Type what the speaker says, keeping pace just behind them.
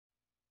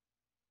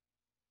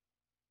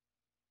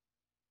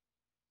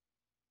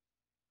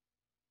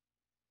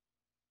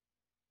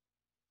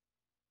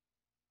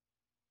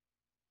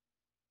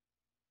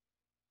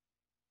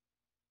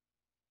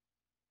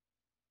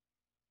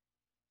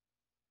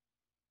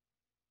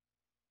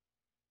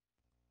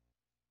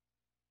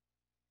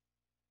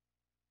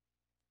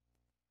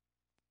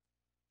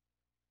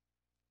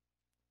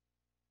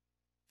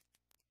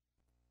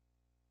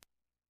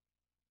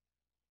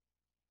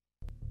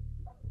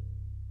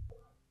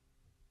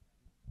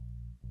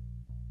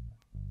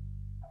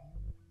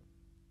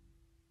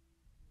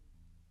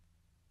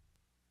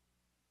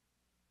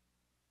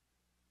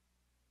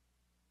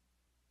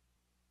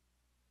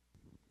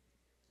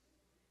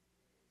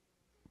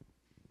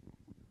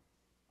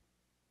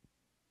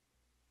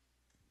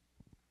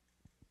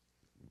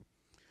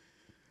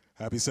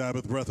Happy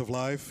Sabbath, breath of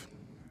life.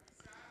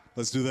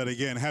 Let's do that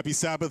again. Happy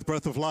Sabbath,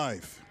 breath of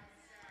life.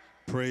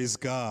 Praise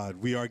God.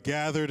 We are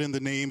gathered in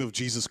the name of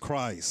Jesus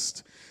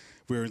Christ.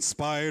 We are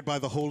inspired by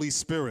the Holy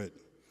Spirit,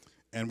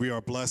 and we are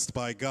blessed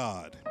by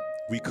God.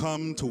 We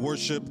come to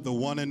worship the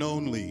one and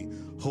only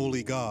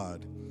holy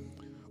God.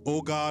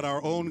 O God,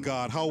 our own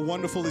God, how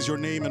wonderful is your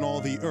name in all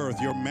the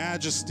earth. Your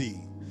majesty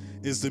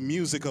is the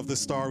music of the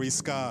starry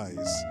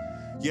skies.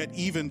 Yet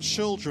even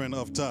children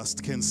of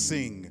dust can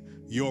sing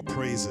your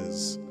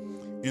praises.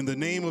 In the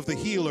name of the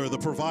healer, the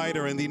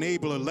provider, and the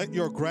enabler, let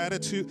your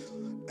gratitude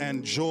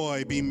and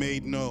joy be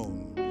made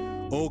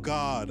known. O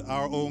God,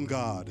 our own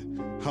God,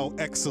 how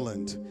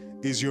excellent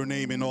is your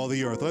name in all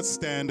the earth. Let's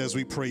stand as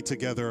we pray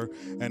together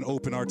and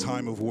open our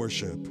time of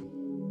worship.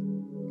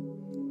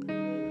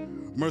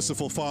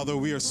 Merciful Father,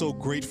 we are so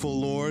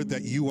grateful, Lord,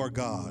 that you are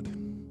God.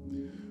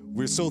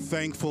 We're so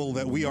thankful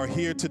that we are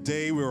here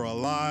today. We're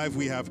alive.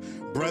 We have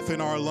breath in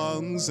our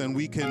lungs, and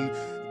we can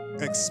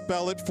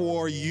expel it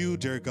for you,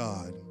 dear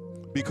God,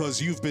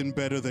 because you've been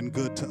better than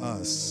good to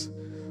us.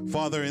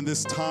 Father, in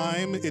this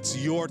time, it's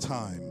your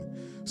time.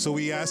 So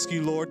we ask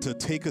you, Lord, to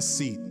take a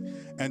seat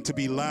and to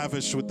be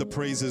lavish with the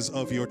praises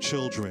of your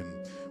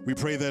children. We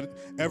pray that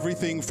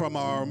everything from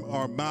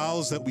our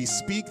mouths that we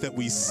speak, that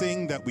we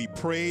sing, that we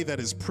pray, that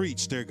is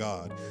preached, dear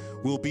God,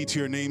 will be to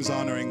your name's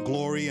honor and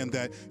glory, and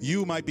that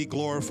you might be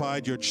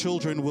glorified, your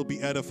children will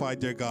be edified,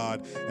 dear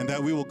God, and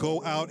that we will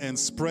go out and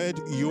spread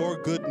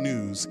your good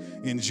news.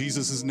 In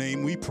Jesus'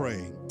 name we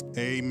pray.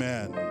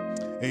 Amen.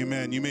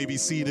 Amen. You may be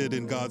seated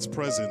in God's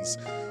presence.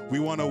 We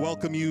want to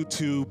welcome you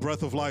to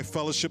Breath of Life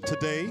Fellowship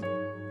today.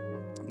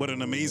 What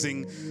an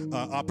amazing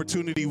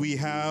opportunity we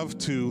have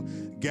to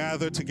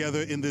gather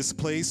together in this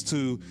place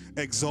to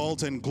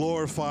exalt and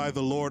glorify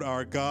the Lord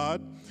our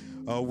God.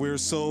 We're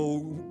so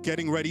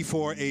getting ready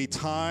for a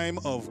time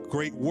of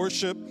great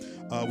worship.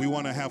 We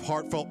want to have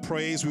heartfelt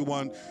praise. We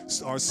want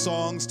our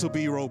songs to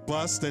be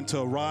robust and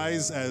to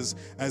rise as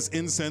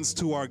incense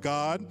to our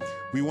God.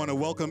 We want to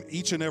welcome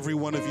each and every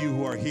one of you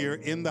who are here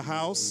in the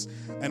house,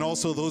 and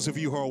also those of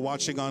you who are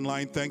watching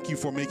online. Thank you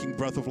for making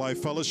Breath of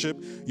Life Fellowship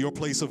your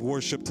place of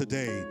worship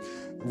today.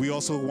 We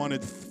also want to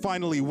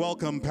finally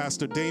welcome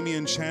Pastor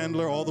Damian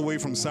Chandler all the way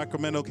from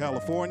Sacramento,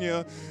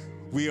 California.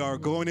 We are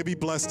going to be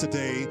blessed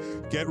today.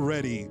 Get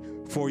ready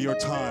for your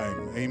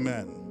time.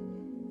 Amen.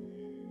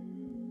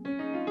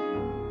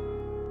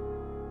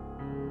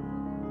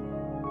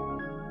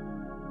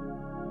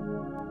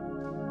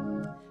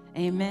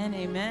 Amen,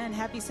 amen.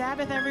 Happy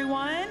Sabbath,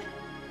 everyone.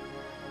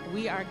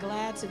 We are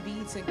glad to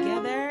be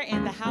together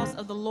in the house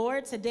of the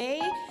Lord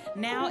today.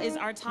 Now is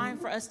our time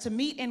for us to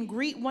meet and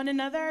greet one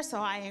another. So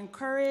I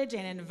encourage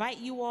and invite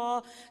you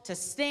all to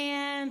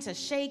stand, to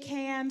shake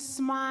hands,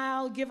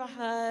 smile, give a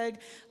hug.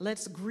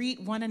 Let's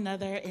greet one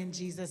another in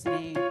Jesus'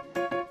 name.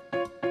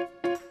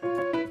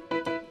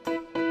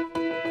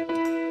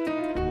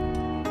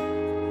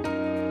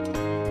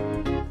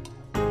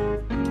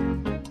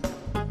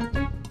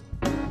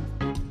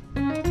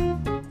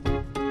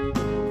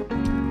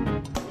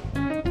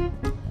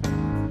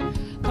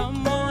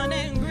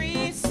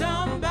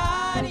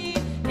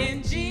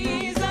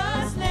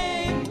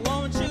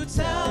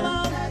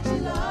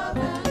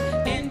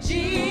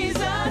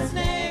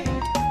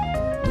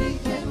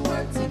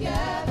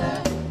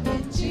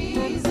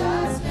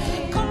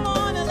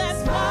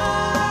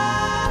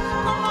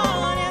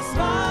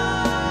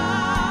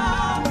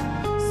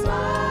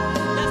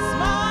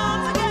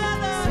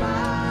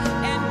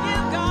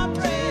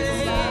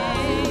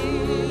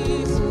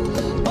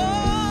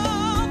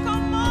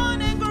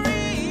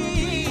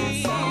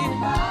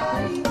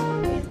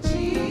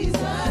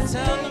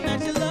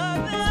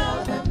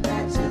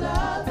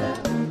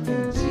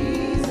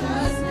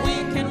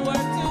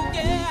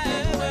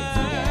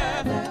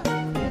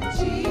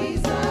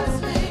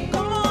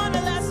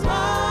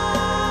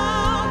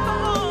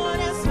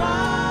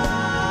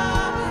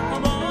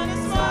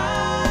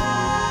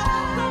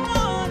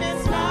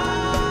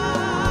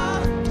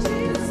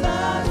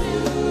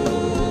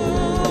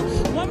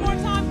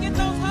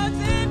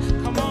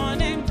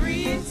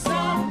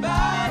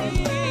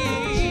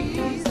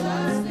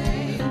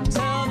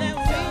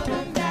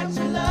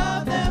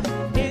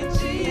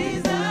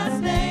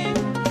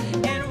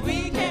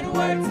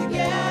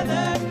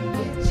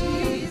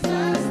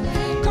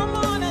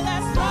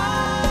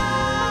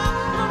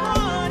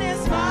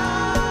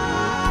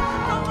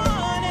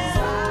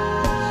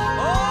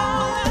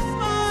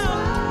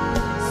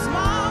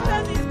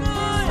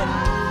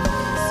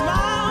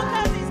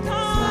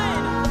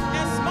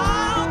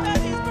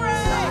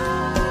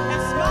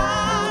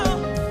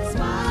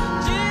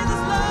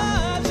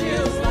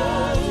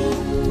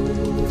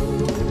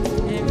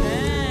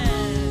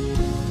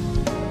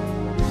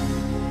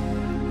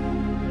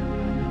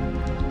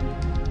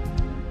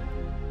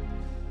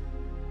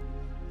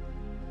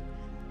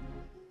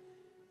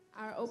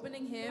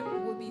 opening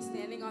hymn will be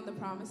Standing on the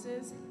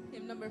Promises,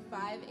 hymn number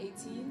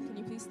 518. Can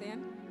you please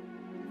stand?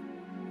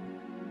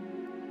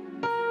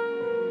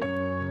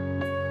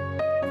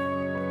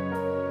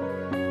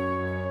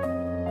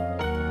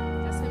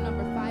 That's hymn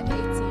number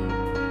 518.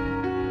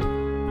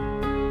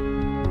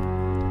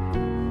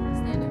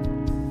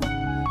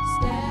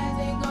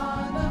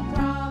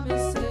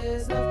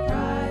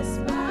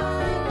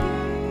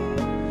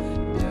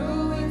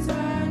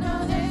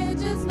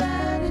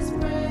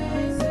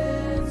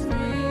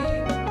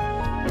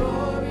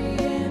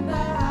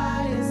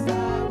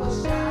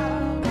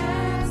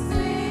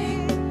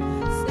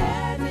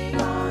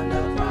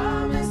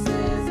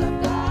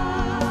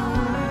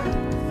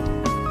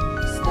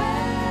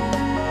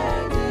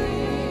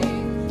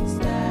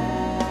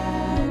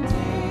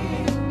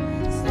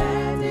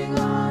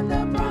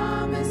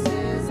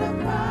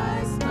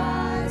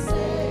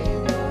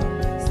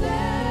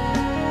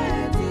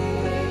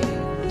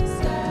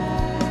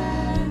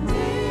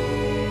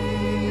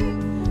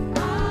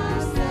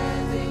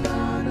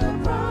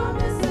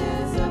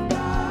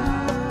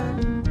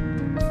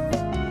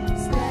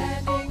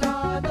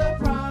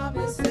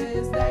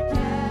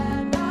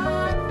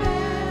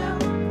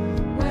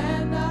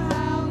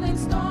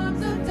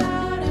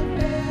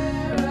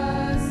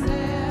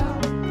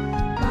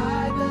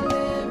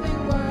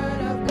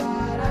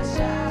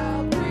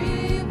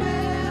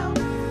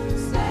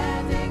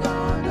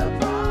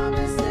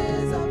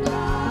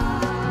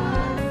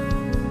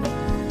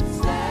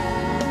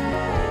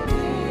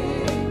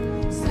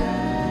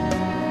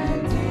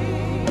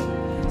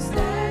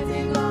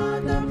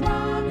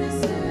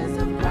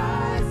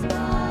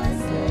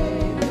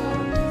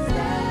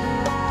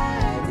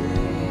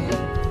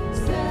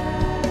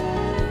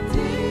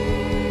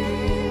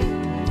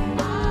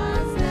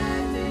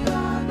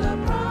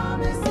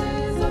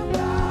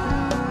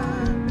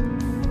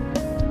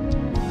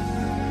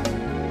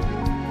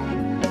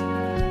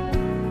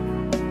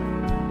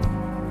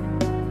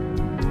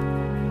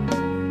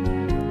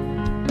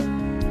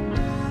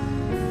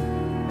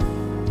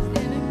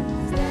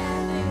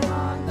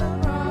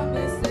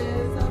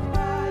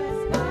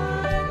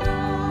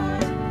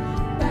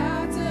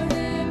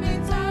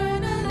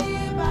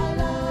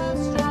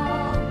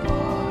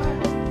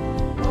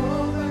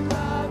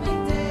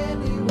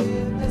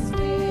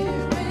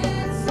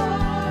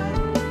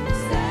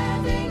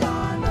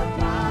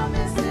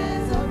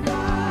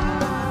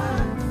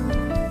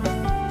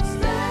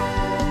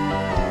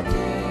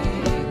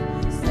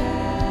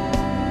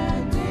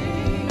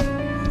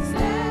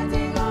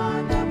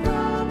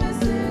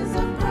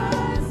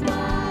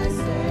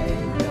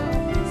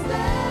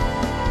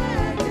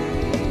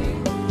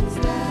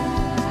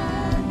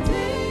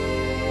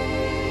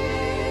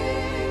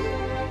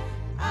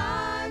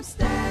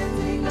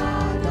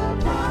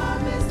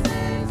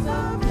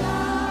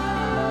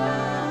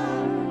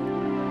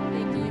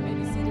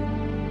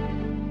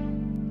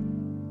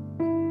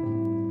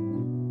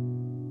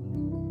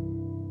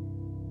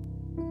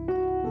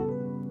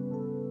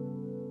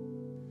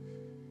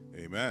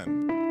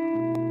 Amen.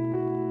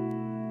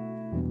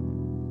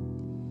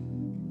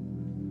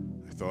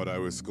 I thought I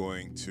was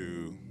going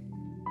to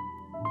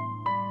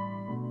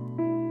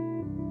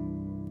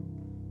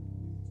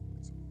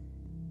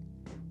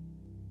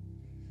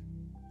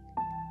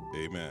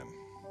Amen.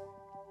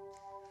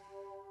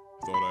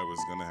 Thought I was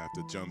going to have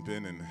to jump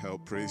in and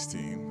help praise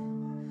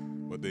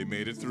team, but they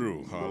made it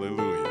through.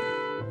 Hallelujah.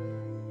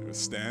 They were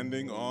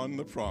standing on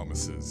the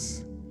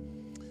promises.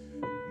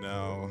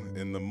 Now,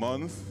 in the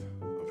month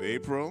of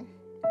April,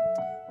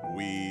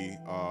 we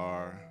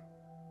are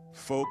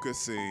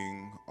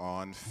focusing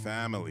on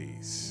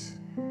families.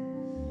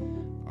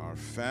 Our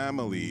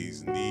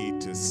families need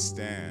to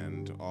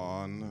stand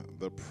on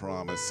the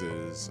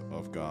promises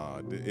of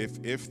God.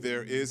 If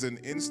there is an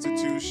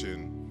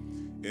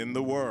institution in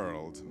the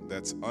world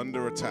that's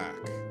under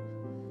attack,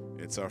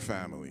 it's our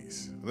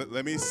families.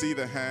 Let me see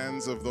the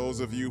hands of those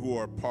of you who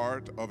are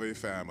part of a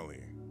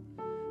family.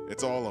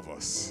 It's all of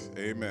us.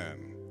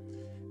 Amen.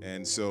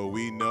 And so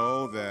we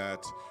know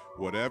that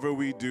whatever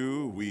we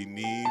do, we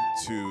need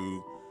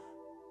to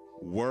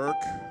work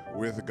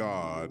with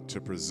God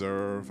to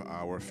preserve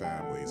our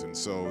families. And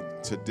so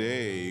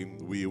today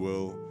we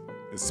will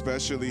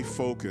especially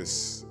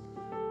focus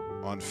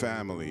on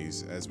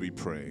families as we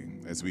pray,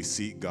 as we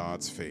seek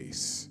God's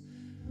face.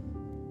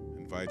 I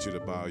invite you to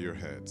bow your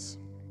heads.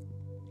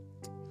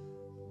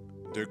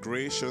 Dear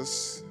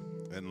gracious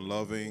and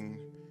loving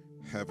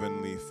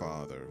Heavenly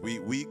Father,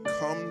 we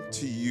come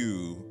to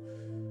you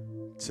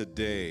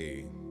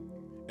today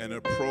and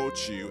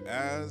approach you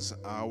as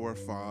our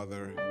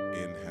Father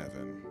in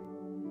heaven.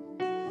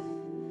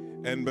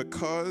 And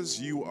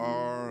because you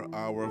are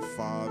our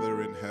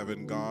Father in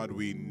heaven, God,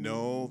 we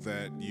know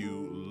that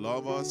you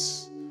love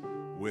us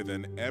with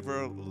an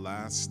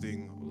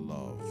everlasting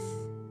love.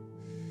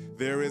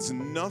 There is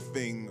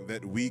nothing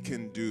that we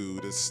can do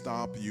to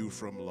stop you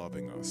from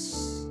loving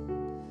us.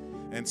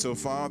 And so,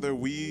 Father,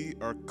 we're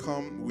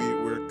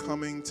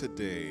coming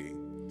today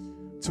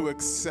to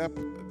accept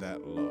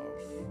that love,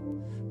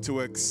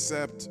 to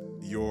accept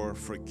your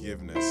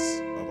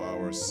forgiveness of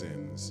our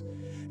sins,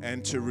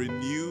 and to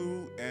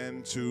renew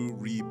and to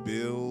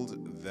rebuild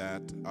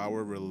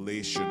our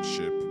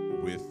relationship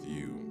with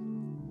you.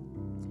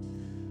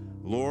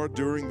 Lord,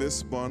 during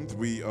this month,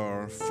 we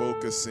are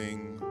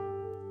focusing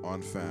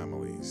on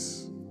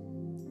families.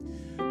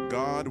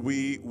 God,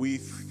 we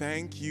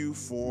thank you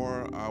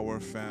for our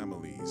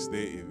families.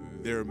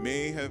 There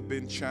may have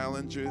been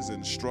challenges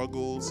and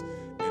struggles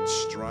and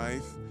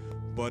strife,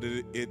 but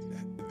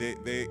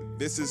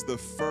this is the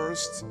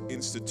first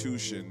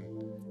institution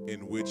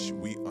in which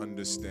we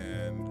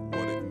understand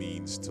what it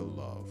means to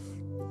love.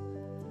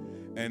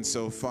 And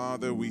so,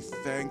 Father, we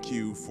thank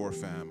you for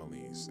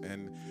families,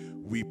 and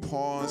we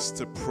pause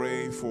to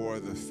pray for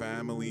the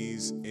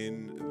families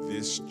in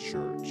this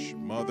church: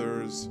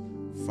 mothers,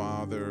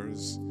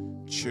 fathers,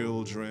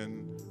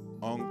 children,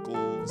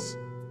 uncles,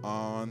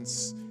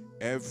 aunts.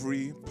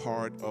 Every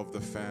part of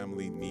the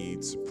family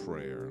needs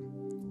prayer.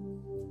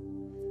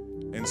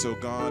 And so,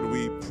 God,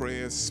 we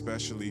pray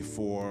especially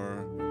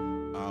for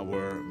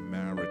our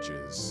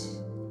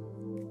marriages.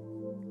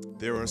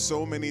 There are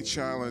so many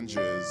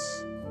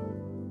challenges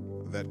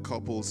that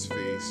couples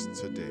face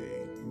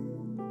today.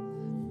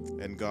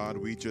 And God,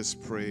 we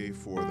just pray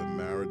for the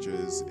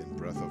marriages in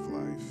Breath of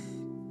Life,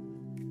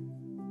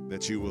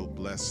 that you will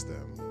bless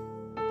them,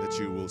 that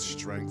you will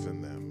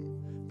strengthen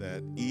them,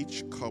 that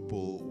each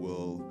couple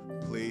will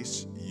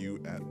place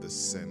you at the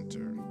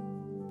center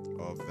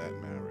of that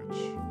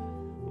marriage.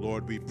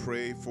 Lord, we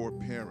pray for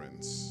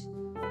parents,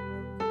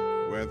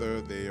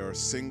 whether they are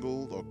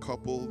single or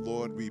couple.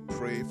 Lord, we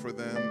pray for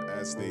them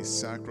as they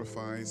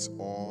sacrifice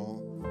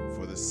all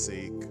for the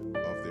sake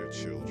of their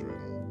children.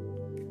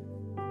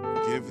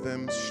 Give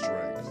them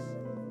strength.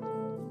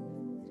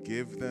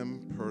 Give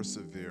them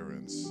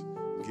perseverance.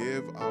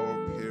 Give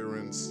our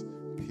parents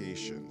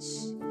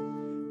patience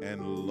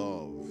and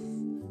love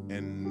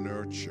and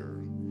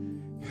nurture.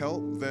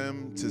 Help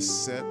them to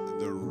set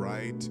the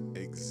right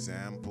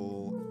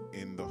example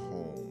in the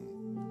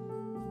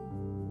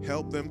home.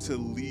 Help them to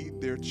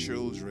lead their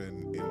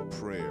children in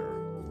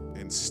prayer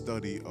and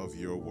study of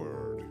your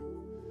word,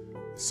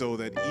 so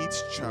that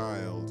each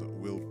child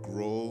will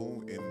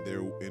grow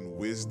in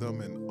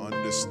wisdom and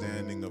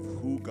understanding of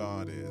who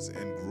God is,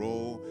 and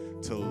grow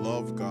to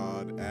love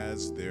God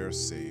as their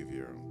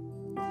Savior.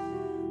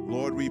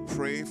 Lord, we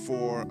pray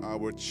for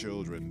our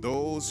children,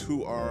 those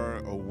who are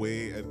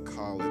away at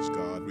college.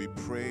 God, we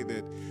pray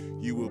that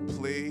you will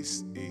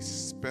place a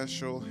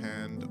special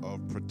hand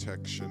of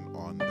protection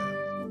on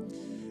them.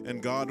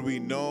 And God, we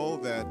know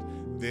that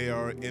they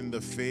are in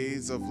the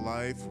phase of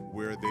life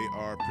where they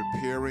are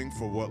preparing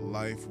for what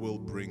life will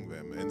bring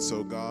them. And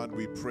so, God,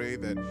 we pray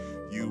that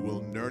you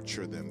will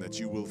nurture them, that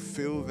you will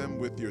fill them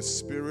with your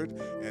spirit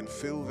and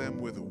fill them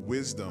with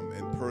wisdom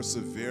and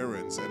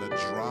perseverance and a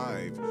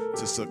drive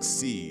to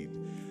succeed.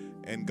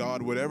 And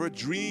God, whatever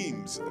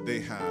dreams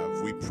they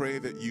have, we pray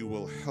that you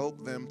will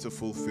help them to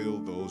fulfill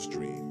those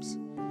dreams.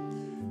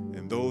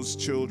 And those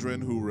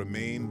children who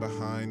remain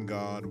behind,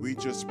 God, we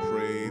just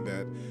pray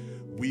that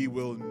we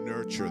will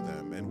nurture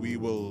them, and we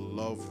will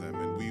love them,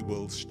 and we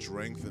will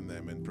strengthen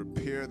them and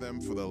prepare them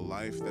for the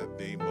life that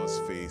they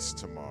must face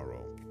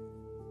tomorrow.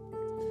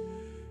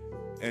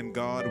 And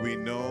God, we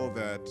know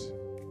that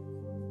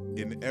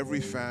in every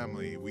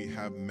family we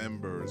have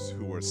members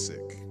who are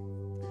sick.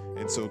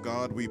 And so,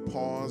 God, we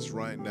pause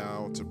right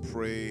now to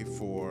pray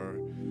for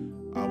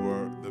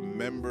the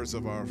members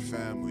of our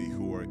family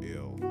who are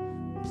ill.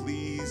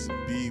 Please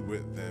be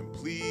with them.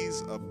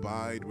 Please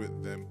abide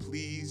with them.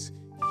 Please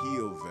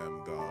heal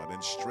them, God,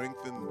 and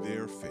strengthen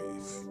their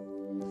faith.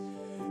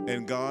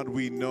 And God,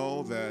 we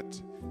know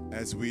that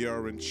as we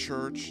are in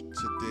church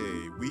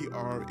today, we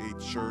are a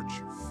church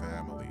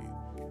family.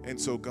 And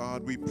so,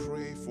 God, we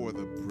pray for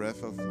the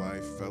Breath of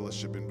Life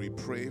Fellowship, and we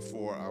pray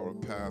for our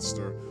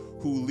pastor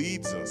who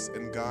leads us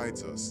and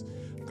guides us.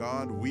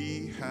 God,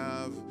 we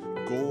have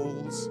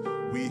goals,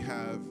 we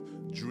have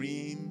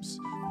dreams,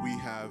 we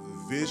have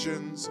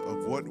visions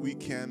of what we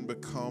can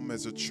become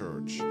as a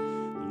church.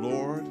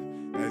 Lord,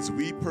 as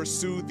we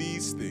pursue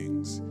these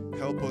things,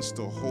 help us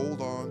to hold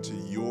on to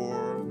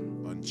your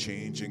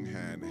unchanging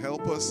hand.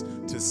 Help us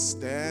to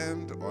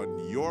stand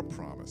on your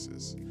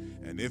promises.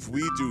 And if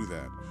we do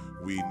that,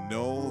 we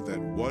know that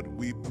what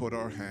we put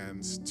our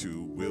hands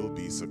to will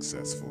be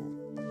successful.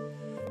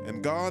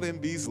 And God, in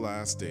these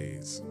last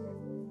days,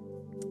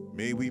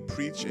 may we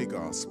preach a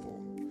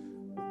gospel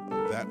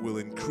that will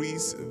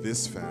increase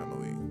this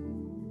family.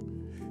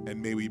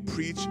 And may we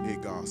preach a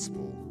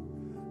gospel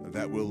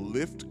that will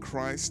lift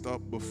Christ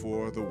up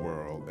before the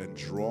world and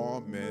draw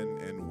men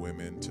and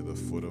women to the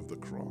foot of the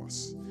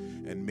cross.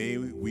 And may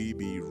we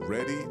be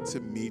ready to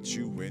meet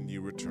you when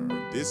you return.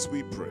 This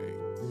we pray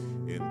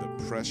in the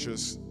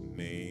precious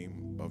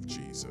name of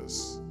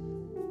Jesus.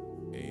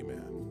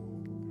 Amen.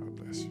 God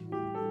bless you.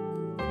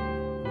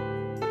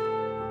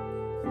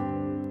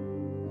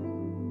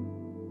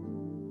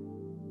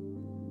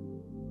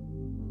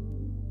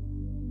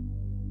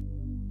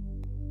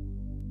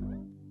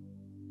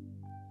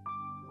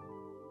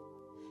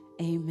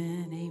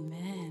 Amen,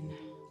 amen.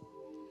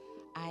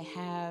 I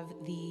have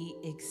the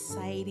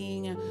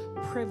exciting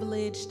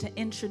privilege to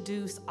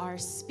introduce our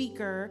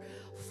speaker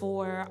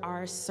for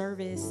our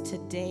service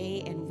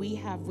today, and we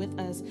have with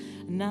us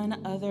none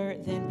other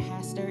than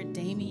Pastor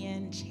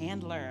Damian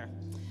Chandler.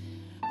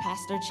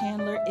 Pastor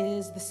Chandler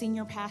is the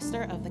senior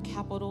pastor of the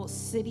Capital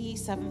City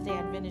Seventh-day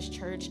Adventist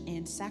Church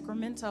in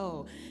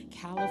Sacramento,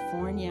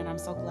 California, and I'm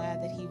so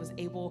glad that he was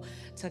able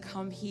to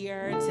come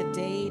here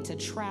today to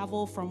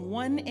travel from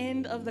one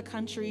end of the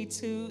country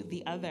to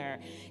the other.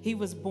 He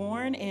was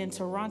born in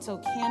Toronto,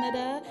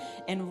 Canada,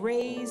 and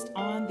raised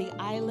on the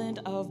island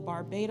of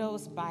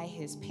Barbados by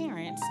his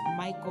parents,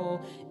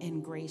 Michael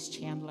and Grace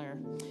Chandler.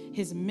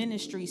 His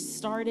ministry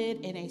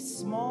started in a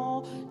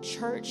small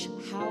church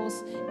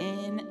house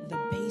in the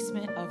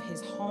basement of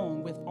his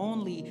home with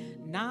only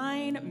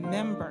 9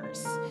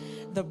 members.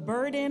 The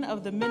burden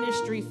of the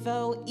ministry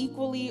fell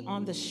equally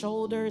on the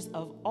shoulders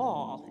of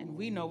all, and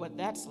we know what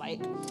that's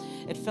like.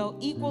 It fell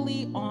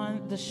equally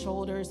on the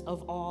shoulders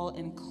of all,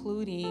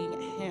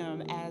 including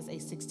him as a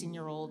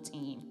 16-year-old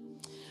teen.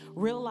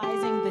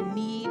 Realizing the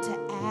need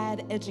to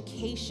add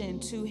education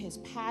to his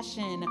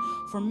passion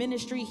for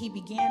ministry, he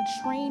began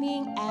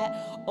training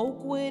at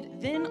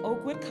then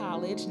Oakwood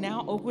College,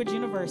 now Oakwood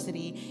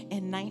University,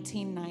 in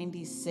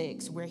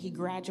 1996, where he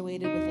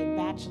graduated with a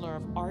Bachelor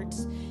of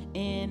Arts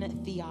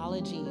in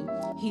Theology.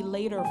 He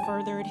later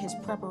furthered his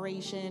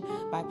preparation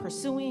by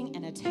pursuing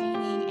and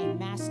attaining a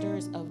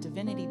Master's of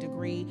Divinity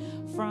degree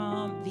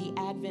from the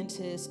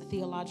Adventist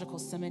Theological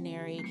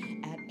Seminary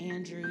at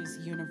Andrews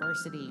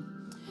University.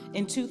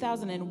 In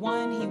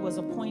 2001, he was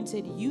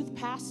appointed youth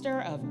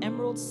pastor of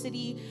Emerald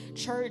City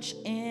Church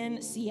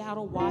in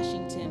Seattle,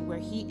 Washington, where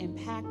he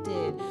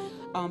impacted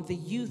the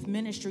youth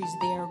ministries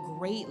there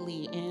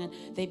greatly, and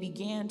they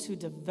began to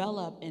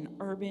develop an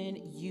urban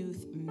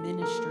youth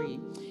ministry.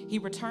 He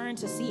returned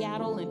to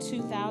Seattle in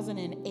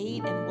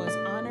 2008 and was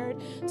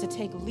honored to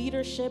take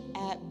leadership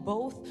at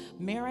both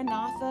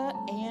Maranatha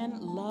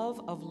and Love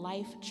of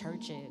Life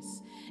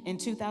churches. In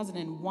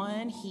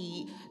 2001,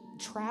 he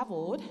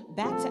traveled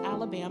back to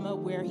Alabama,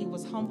 where he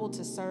was humbled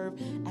to serve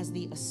as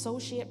the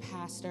associate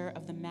pastor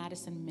of the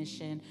Madison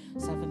Mission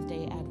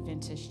Seventh-day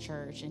Adventist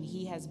Church, and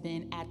he has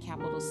been at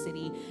Capital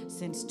City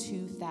since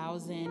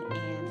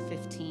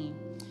 2015.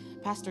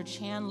 Pastor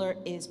Chandler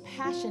is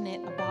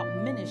passionate about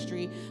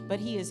ministry,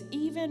 but he is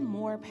even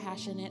more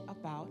passionate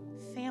about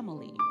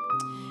family.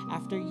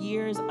 After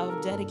years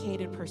of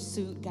dedicated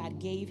pursuit, God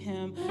gave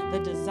him the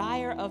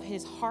desire of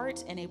his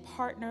heart and a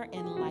partner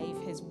in life,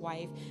 his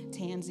wife,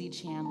 Tansy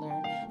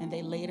Chandler. And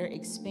they later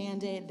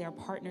expanded their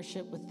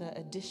partnership with the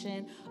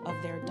addition of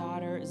their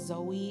daughter,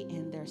 Zoe,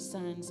 and their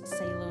sons,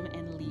 Salem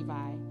and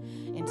Levi.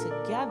 And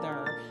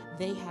together,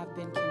 they have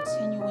been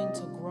continuing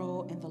to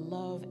grow in the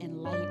love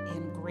and light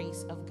and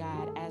grace of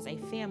God as a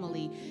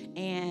family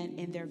and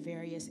in their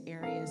various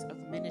areas of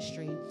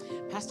ministry.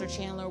 Pastor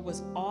Chandler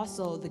was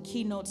also the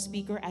keynote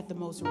speaker at the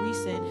most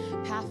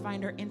recent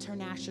Pathfinder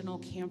International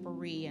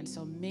Camporee, and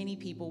so many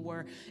people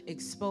were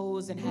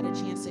exposed and had a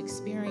chance to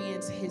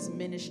experience his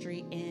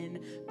ministry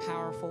in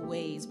powerful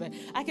ways. But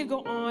I could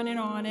go on and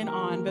on and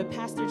on, but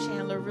Pastor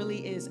Chandler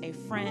really is a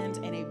friend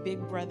and a big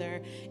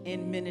brother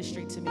in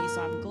ministry to me,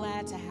 so I'm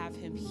glad to have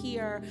him here.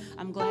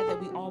 I'm glad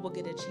that we all will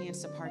get a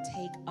chance to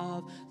partake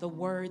of the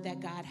word that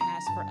God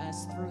has for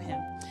us through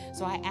him.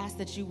 So I ask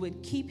that you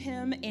would keep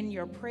him in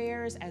your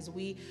prayers as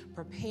we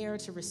prepare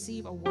to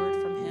receive a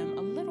word from him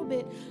a little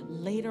bit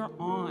later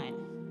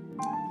on.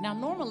 Now,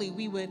 normally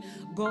we would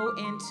go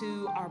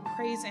into our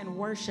praise and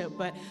worship,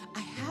 but I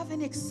have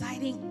an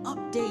exciting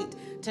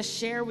update to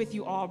share with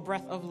you all,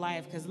 Breath of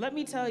Life, because let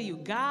me tell you,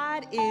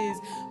 God is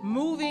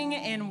moving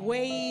in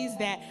ways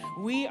that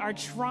we are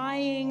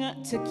trying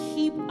to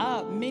keep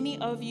up. Many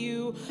of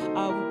you,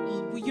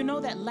 you know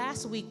that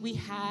last week we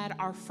had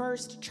our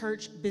first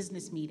church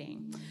business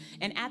meeting.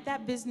 And at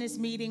that business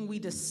meeting, we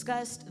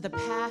discussed the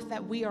path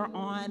that we are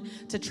on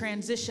to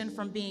transition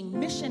from being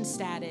mission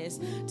status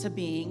to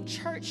being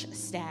church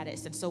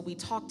status. And so we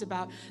talked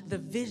about the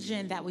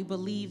vision that we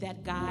believe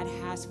that God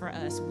has for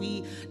us.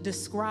 We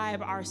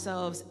describe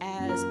ourselves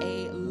as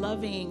a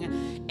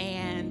loving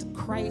and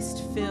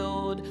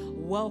Christ-filled,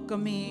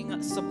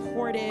 welcoming,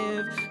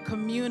 supportive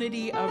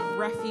community of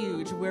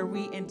refuge where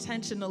we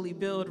intentionally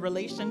build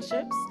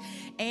relationships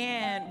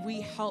and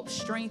we help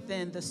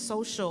strengthen the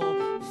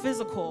social,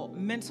 physical,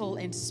 mental,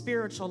 and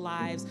spiritual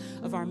lives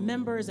of our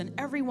members and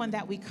everyone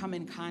that we come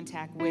in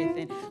contact with.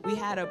 And we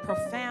had a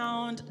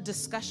profound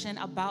discussion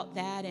about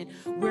that, and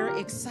we're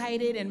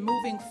excited and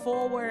moving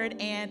forward.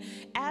 And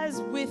as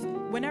with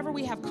whenever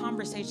we have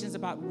conversations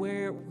about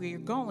where we're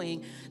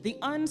going, the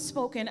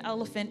unspoken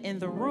elephant in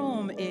the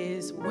room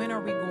is, when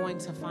are we going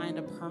to find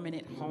a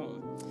permanent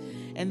home?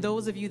 And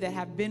those of you that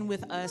have been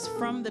with us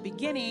from the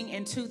beginning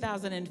in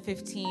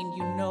 2015,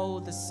 you know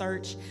the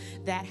search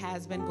that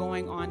has been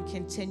going on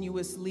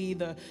continuously,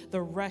 the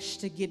rush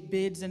to get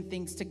bids and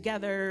things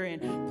together,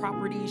 and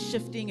properties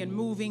shifting and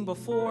moving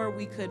before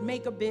we could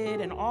make a bid,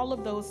 and all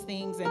of those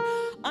things. And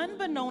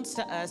unbeknownst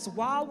to us,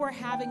 while we're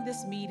having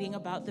this meeting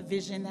about the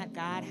vision that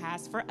God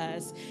has for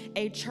us,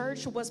 a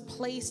church was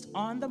placed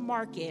on the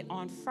market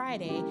on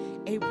Friday,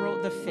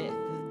 April the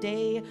 5th.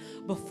 Day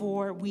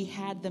before we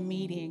had the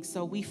meeting.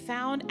 So we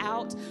found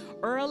out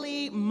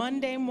early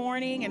Monday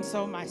morning, and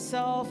so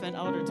myself and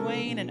Elder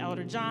Dwayne and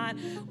Elder John,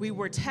 we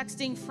were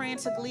texting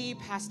frantically.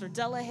 Pastor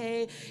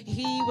Delahaye,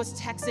 he was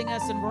texting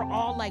us, and we're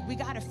all like, we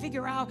got to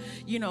figure out,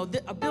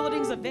 a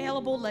building's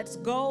available, let's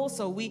go.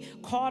 So we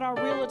called our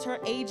realtor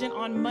agent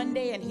on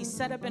Monday, and he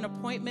set up an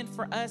appointment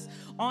for us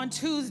on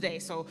Tuesday.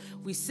 So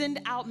we send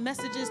out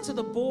messages to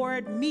the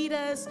board, meet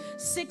us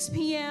 6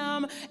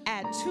 p.m.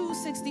 at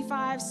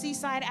 265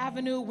 Seaside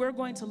Avenue. We're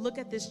going to look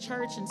at this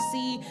church and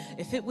see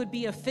if it would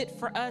be a fit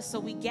for us.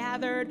 So we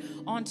gathered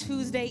on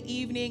Tuesday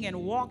evening and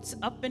walked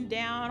up and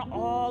down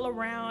all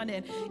around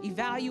and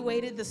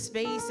evaluated the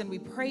space, and we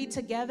prayed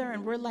together,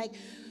 and we're like,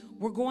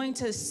 we're going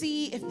to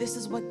see if this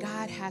is what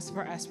God has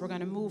for us. We're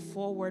going to move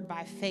forward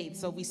by faith.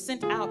 So we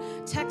sent out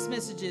text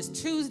messages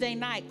Tuesday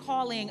night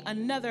calling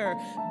another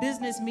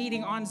business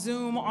meeting on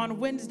Zoom on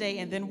Wednesday.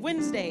 And then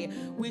Wednesday,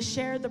 we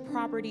shared the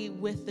property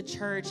with the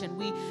church, and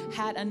we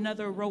had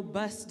another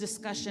robust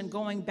discussion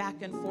going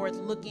back and forth,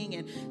 looking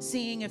and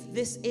seeing if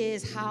this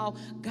is how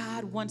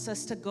God wants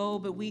us to go.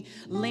 But we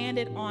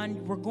landed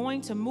on, we're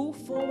going to move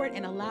forward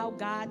and allow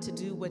God to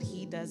do what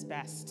he does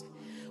best,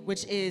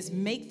 which is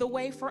make the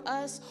way for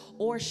us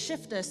or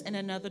shift us in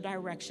another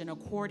direction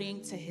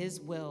according to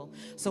his will.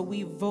 So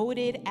we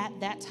voted at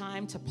that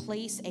time to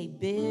place a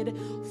bid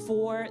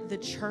for the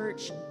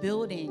church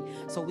building.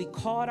 So we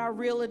called our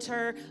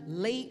realtor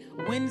late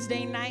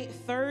Wednesday night.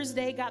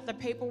 Thursday, got the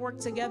paperwork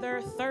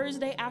together.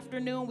 Thursday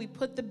afternoon, we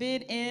put the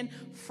bid in.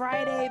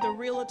 Friday, the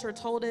realtor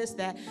told us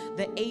that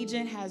the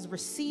agent has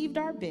received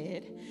our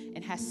bid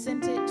and has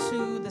sent it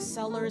to the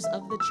sellers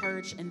of the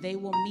church, and they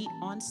will meet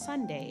on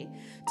Sunday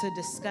to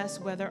discuss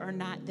whether or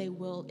not they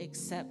will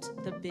accept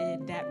the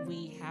bid that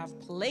we have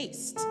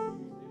placed.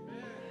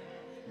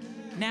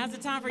 Now's the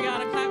time for y'all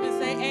to clap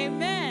and say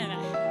amen.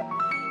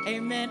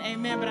 Amen,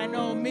 amen. But I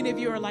know many of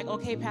you are like,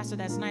 okay, Pastor,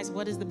 that's nice.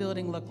 What does the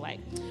building look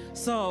like?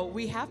 So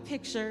we have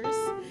pictures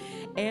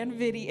and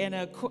video and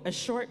a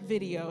short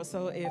video.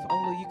 So if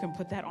Olu, you can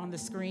put that on the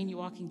screen, you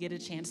all can get a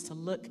chance to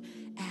look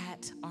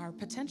at our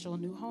potential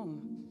new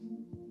home.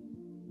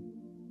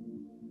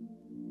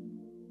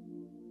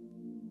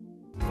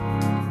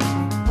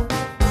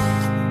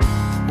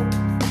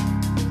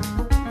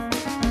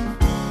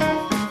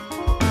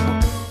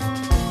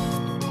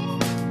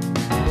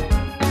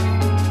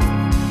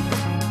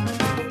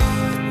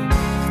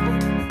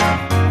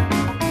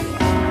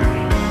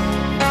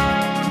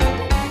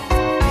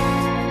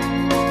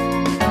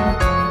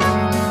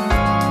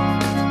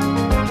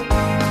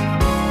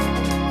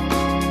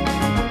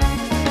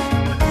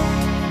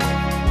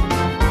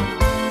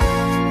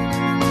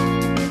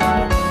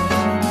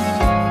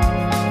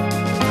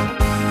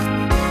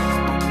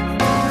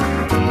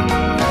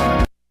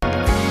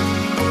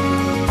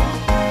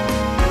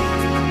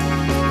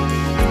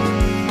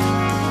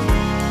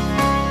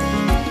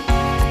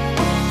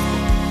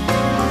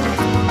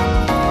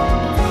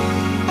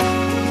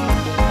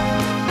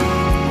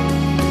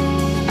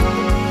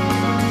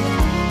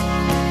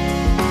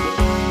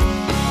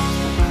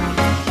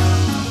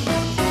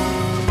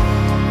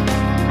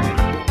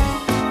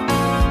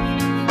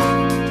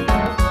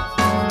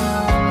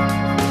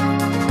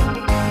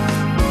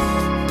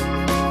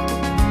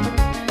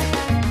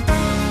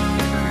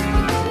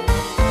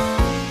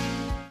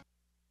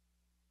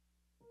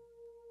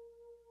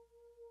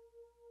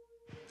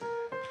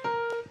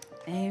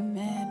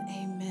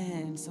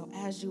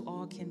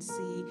 can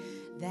see,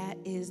 that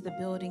is the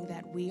building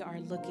that we are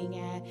looking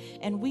at.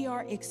 And we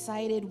are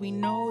excited. We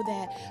know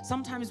that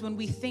sometimes when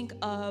we think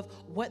of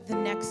what the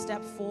next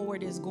step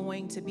forward is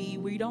going to be,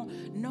 we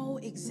don't know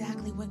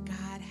exactly what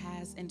God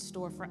has in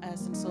store for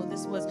us. And so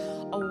this was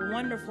a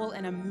wonderful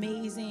and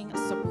amazing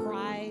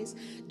surprise.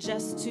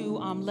 Just to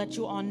let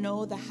you all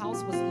know, the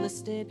house was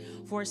listed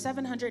for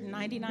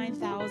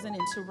 $799,000, and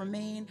to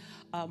remain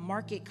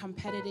market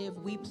competitive,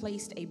 we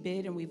placed a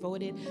bid and we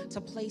voted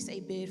to place a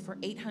bid for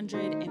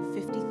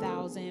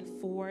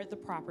 $850,000 for the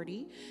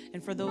property.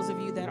 And for those of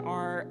you that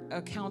are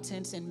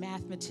accountants and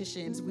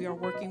mathematicians, we are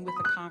working with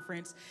the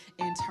conference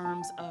in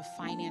terms of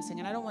financing.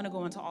 And I don't want to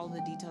go into all of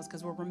the details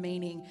because we're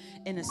remaining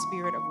in a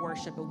spirit of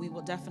worship, but we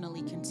will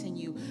definitely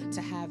continue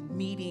to have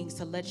meetings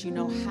to let you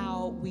know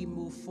how we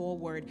move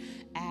forward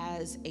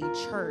as a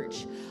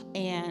church.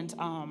 And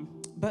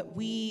but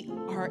we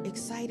are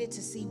excited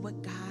to see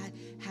what God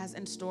has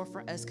in store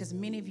for us, because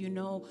many of you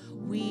know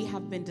we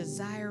have been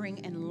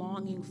desiring and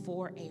longing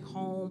for a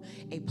home,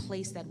 a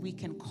place that we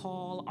can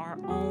call our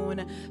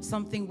own,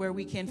 something where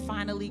we can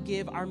finally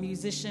give our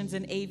musicians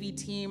and AV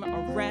team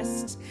a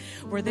rest,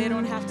 where they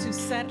don't have to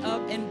set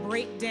up and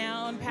break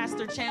down.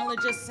 Pastor Chandler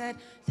just said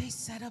they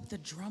set up the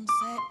drum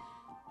set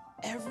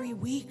every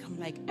week. I'm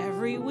like,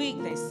 every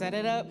week they set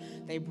it up,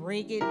 they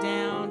break it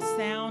down,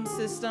 sound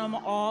system,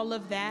 all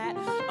of that,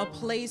 a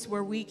place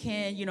where we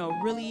can,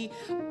 really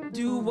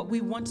do what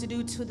we want to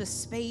do to the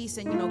space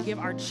and, give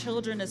our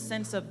children a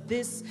sense of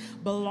this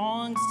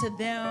belongs to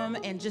them,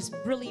 and just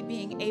really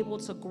being able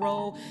to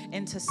grow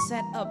and to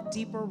set up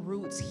deeper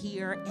roots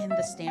here in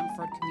the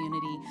Stamford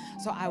community.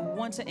 So I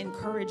want to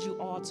encourage you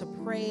all to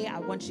pray. I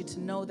want you to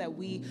know that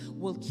we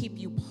will keep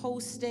you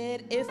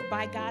posted. If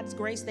by God's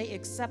grace they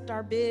accept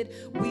our bid,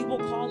 we will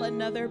call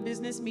another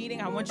business meeting.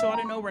 I want you all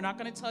to know we're not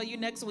going to tell you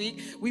next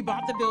week we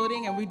bought the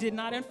building and we did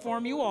not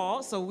inform you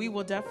all. So we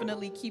will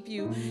definitely keep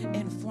you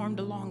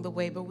informed along the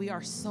way. But we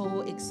are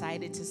so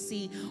excited to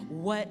see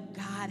what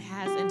God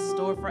has in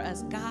store for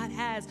us. God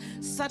has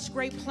such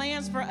great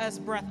plans for us,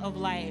 Breath of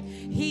Life.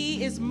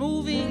 He is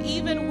moving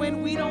even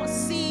when we don't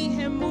see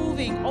him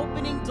moving,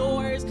 opening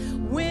doors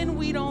when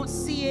we don't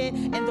see it.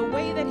 And the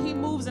way that he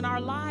moves in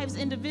our lives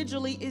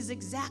individually is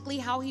exactly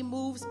how he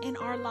moves in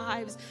our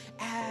lives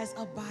as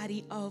a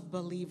body of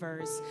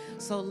believers.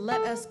 So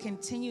let us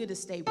continue to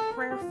stay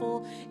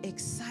prayerful,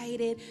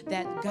 excited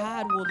that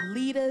God will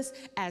lead us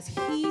as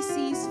he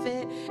sees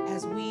fit,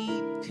 as we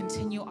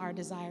continue our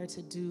desire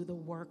to do the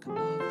work of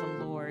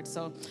the Lord.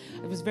 So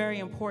it was very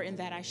important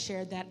that I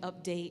shared that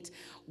update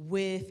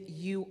with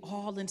you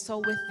all. And so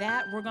with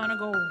that, we're going to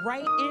go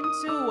right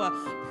into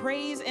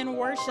praise and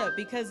worship,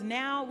 because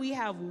now we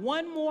have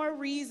one more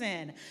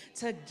reason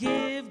to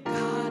give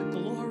God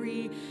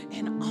glory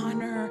and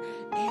honor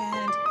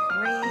and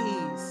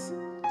praise.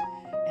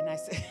 And I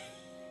said,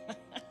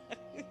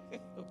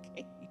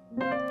 okay.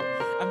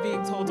 I'm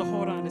being told to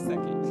hold on a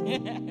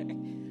second.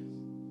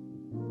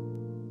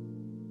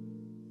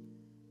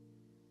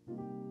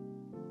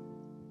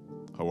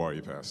 How are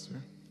you,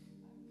 Pastor?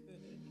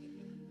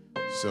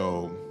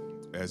 So,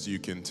 as you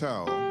can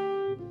tell,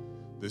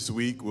 this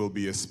week will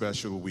be a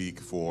special week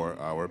for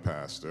our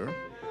pastor.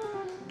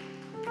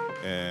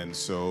 And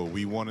so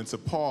we wanted to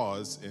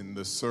pause in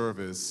the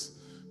service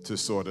to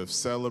sort of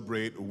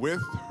celebrate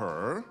with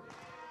her.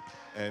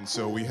 And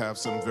so we have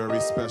some very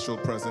special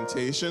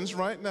presentations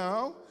right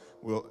now.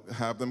 We'll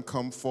have them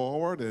come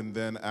forward, and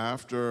then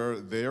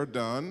after they're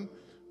done,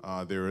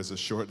 there is a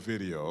short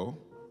video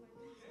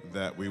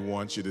that we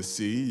want you to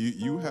see.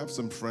 You have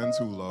some friends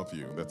who love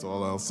you. That's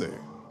all I'll say.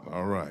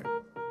 All right.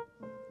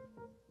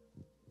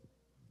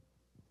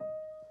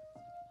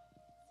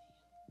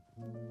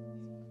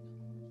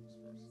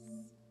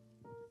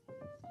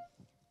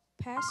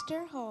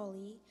 Pastor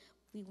Holly,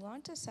 we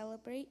want to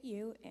celebrate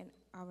you and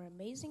our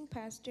amazing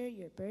pastor.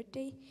 Your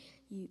birthday,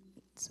 you mean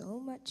so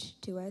much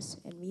to us,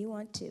 and we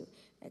want to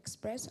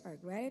express our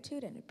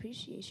gratitude and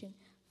appreciation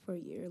for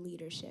your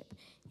leadership.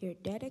 Your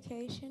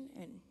dedication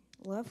and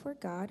love for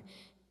God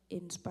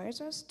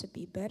inspires us to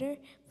be better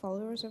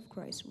followers of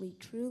Christ. We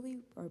truly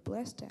are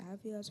blessed to have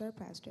you as our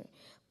pastor.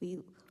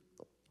 We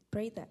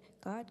pray that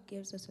God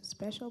gives us a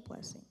special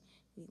blessing.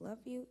 We love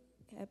you.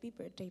 Happy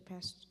birthday,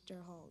 Pastor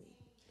Holly.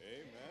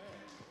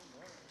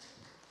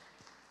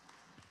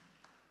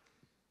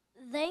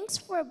 Thanks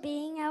for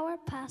being our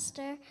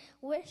pastor.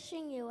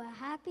 Wishing you a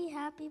happy,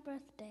 happy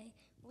birthday.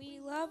 We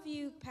love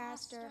you,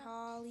 Pastor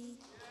Holly.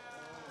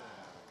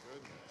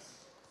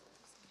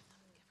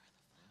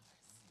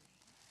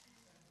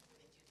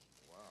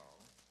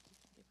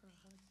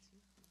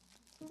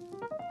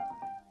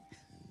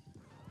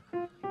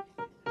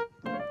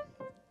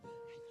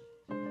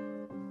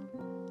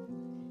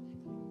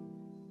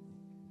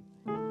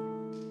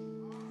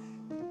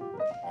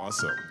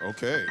 Awesome.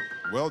 Okay.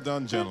 Well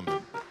done,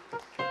 gentlemen.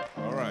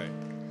 All right.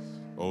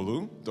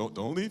 Olu,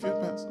 don't leave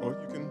yet, Pastor. Or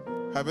you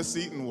can have a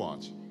seat and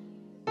watch.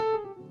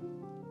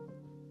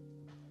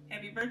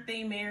 Happy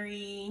birthday,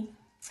 Mary.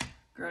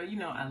 Girl, you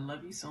know I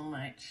love you so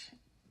much.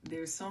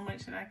 There's so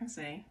much that I can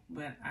say,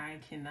 but I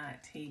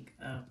cannot take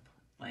up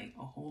like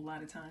a whole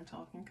lot of time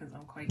talking because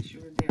I'm quite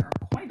sure there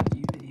are quite a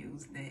few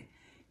videos that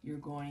you're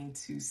going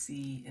to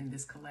see in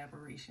this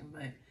collaboration.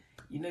 But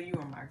you know you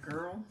are my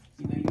girl.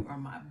 You know you are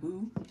my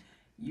boo.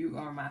 You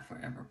are my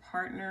forever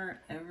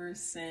partner ever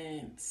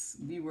since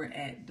we were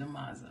at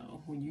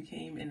Damaso, when you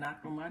came and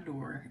knocked on my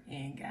door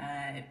and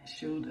God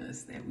showed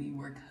us that we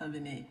were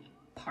covenant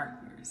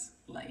partners.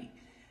 Like,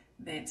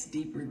 that's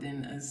deeper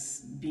than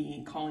us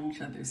calling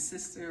each other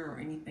sister or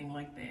anything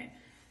like that.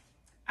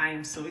 I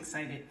am so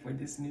excited for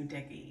this new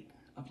decade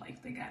of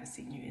life that God is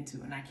taking you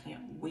into, and I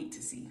can't wait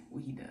to see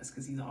what he does,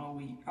 because he's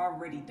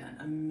already done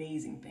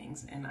amazing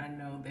things, and I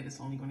know that it's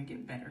only going to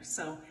get better.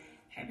 So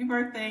happy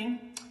birthday.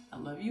 I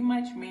love you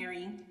much,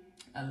 Mary.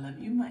 I love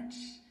you much.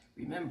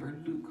 Remember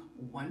Luke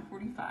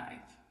 1:45.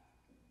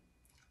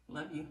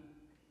 Love you.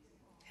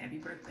 Happy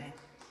birthday.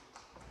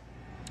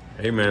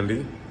 Hey,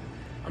 Mandy.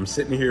 I'm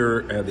sitting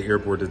here at the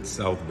airport at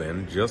South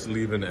Bend, just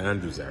leaving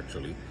Andrews,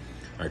 actually.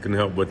 I couldn't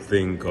help but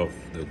think of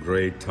the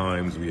great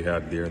times we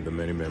had there and the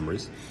many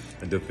memories.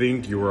 And to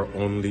think you were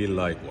only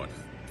like, what,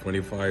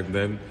 25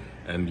 then?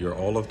 And you're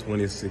all of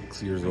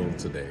 26 years old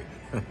today.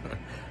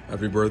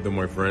 Happy birthday,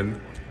 my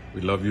friend. We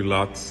love you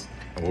lots.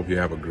 I hope you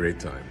have a great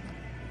time.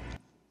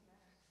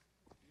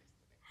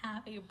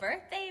 Happy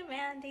birthday,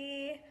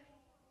 Mandy.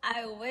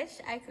 I wish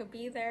I could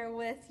be there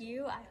with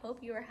you. I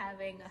hope you are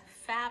having a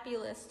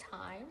fabulous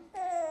time.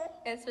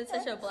 It's been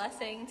such a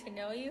blessing to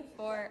know you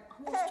for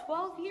almost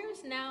 12 years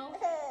now,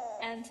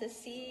 and to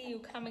see you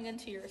coming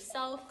into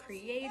yourself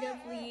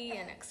creatively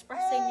and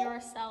expressing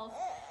yourself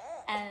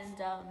and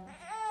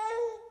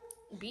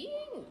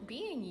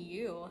being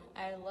you.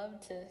 I love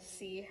to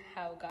see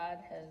how God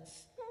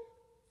has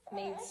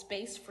made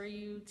space for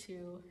you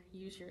to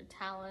use your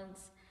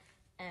talents,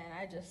 and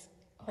I just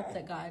hope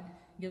that God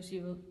gives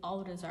you all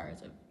the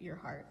desires of your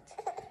heart.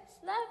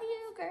 Love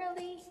you,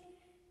 girly.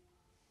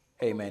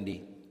 Hey,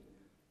 Mandy.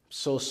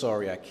 So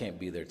sorry I can't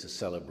be there to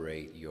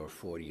celebrate your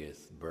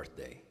 40th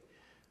birthday,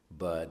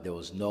 but there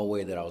was no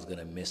way that I was going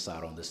to miss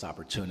out on this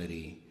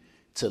opportunity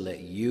to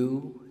let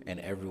you and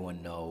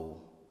everyone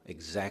know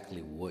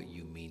exactly what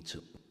you mean to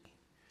me.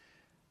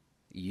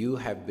 You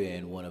have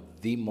been one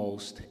of the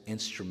most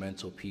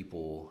instrumental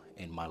people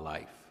in my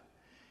life.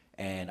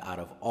 And out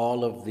of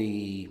all of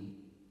the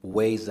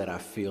ways that I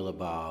feel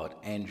about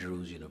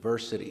Andrews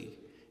University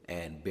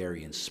and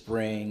Berrien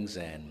Springs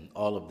and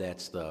all of that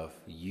stuff,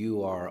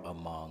 you are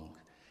among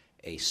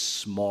a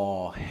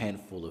small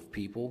handful of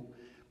people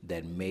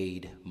that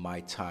made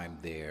my time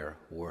there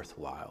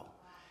worthwhile.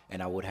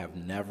 And I would have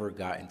never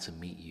gotten to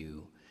meet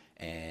you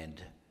and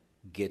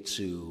get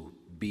to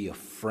be a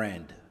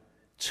friend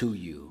to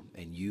you,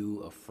 and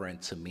you a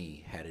friend to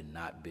me, had it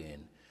not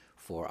been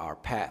for our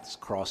paths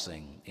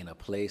crossing in a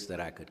place that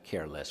I could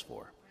care less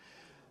for.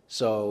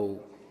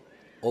 So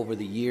over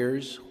the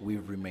years,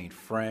 we've remained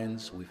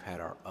friends, we've had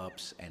our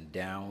ups and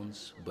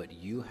downs, but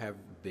you have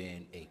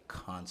been a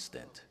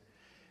constant.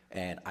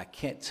 And I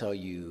can't tell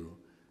you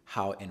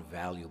how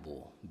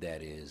invaluable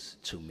that is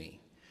to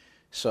me.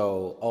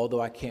 So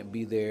although I can't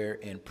be there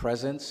in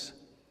presence,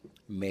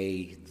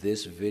 may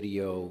this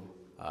video,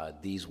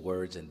 these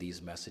words and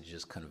these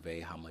messages convey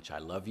how much I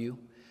love you,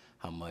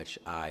 how much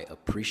I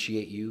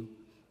appreciate you,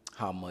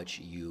 how much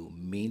you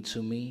mean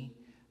to me,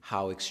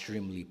 how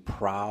extremely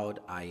proud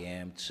I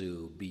am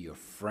to be your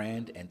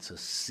friend and to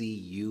see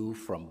you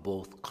from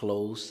both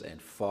close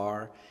and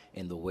far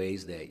in the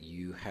ways that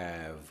you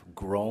have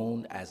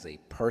grown as a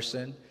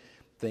person.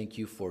 Thank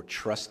you for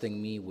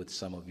trusting me with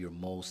some of your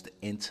most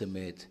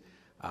intimate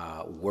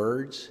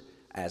words,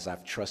 as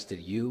I've trusted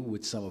you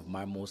with some of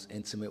my most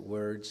intimate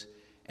words.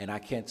 And I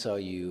can't tell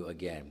you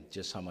again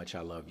just how much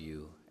I love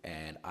you,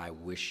 and I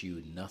wish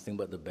you nothing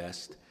but the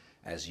best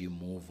as you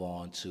move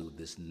on to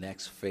this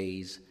next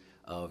phase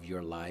of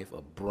your life,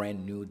 a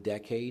brand new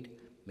decade.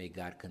 May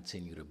God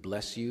continue to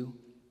bless you.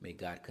 May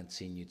God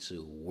continue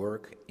to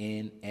work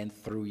in and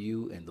through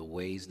you in the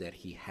ways that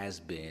he has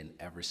been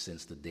ever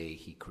since the day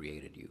he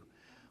created you.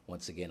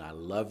 Once again, I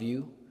love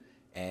you,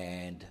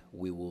 and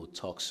we will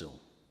talk soon.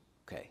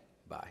 Okay,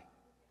 bye.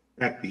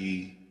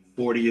 Happy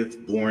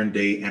 40th born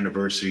day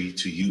anniversary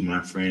to you,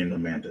 my friend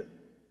Amanda.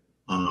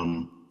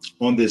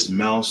 On this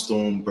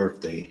milestone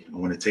birthday, I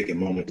want to take a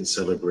moment to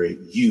celebrate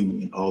you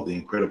and all the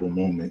incredible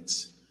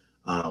moments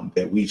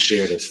that we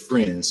shared as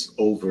friends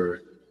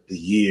over the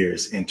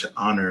years, and to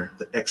honor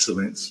the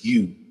excellence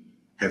you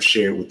have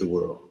shared with the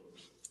world.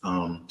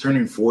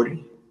 Turning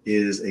 40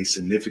 is a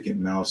significant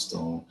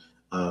milestone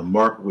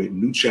marked with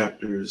new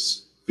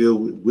chapters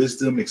filled with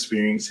wisdom,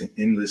 experience, and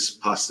endless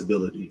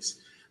possibilities.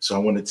 So I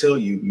want to tell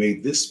you, may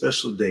this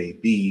special day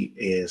be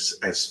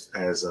as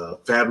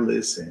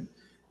fabulous and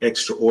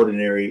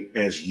extraordinary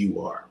as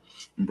you are.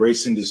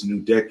 Embracing this new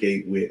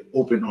decade with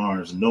open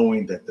arms,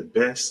 knowing that the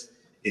best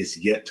is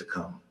yet to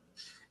come.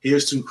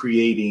 Here's to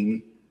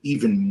creating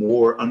even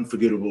more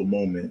unforgettable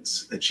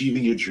moments,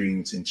 achieving your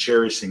dreams, and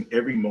cherishing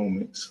every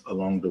moment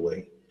along the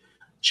way.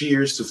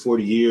 Cheers to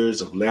 40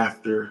 years of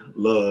laughter,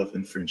 love,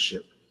 and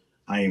friendship.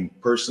 I am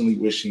personally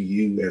wishing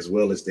you, as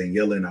well as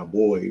Daniela and our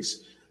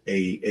boys,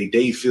 a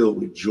day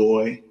filled with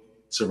joy,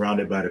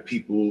 surrounded by the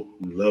people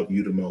who love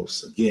you the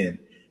most. Again,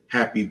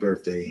 happy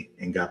birthday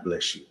and God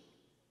bless you.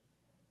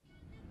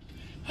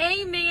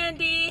 Hey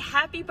Mandy,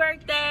 happy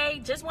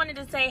birthday. Just wanted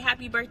to say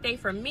happy birthday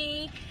from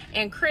me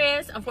and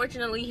Chris.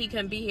 Unfortunately, he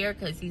couldn't be here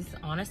because he's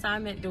on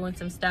assignment doing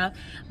some stuff.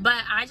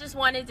 But I just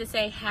wanted to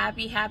say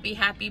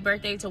happy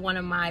birthday to one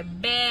of my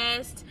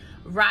best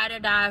ride or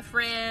die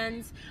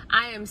friends.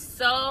 I am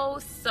so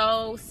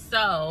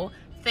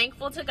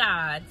thankful to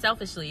God,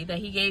 selfishly, that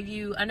he gave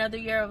you another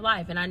year of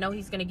life. And I know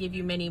he's going to give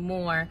you many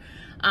more.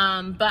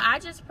 But I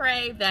just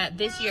pray that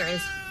this year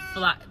is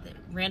fly.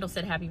 Randall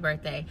said happy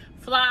birthday.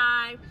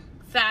 Fly,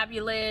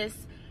 fabulous,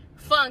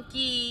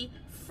 funky,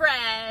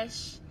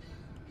 fresh,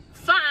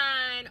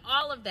 fine,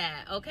 all of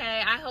that,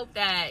 okay? I hope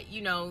that,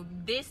 you know,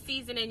 this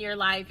season in your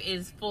life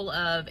is full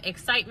of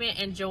excitement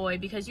and joy,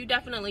 because you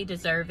definitely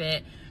deserve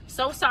it.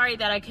 So sorry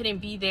that I couldn't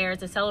be there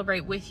to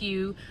celebrate with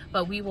you,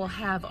 but we will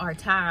have our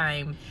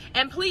time.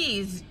 And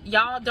please,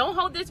 y'all, don't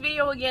hold this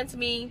video against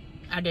me.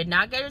 I did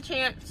not get a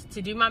chance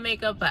to do my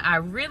makeup, but I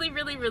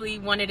really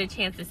wanted a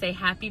chance to say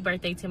happy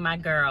birthday to my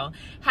girl.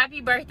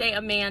 Happy birthday,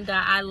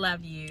 Amanda. I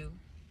love you.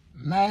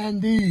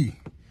 Mandy,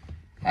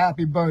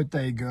 happy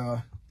birthday,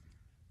 girl.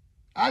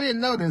 I didn't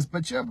know this,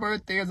 but your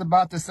birthday is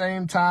about the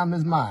same time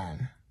as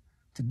mine.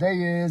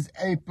 Today is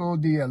April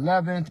the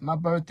 11th. My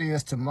birthday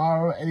is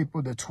tomorrow,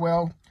 April the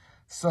 12th.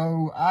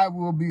 So I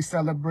will be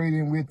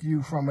celebrating with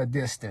you from a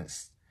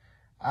distance.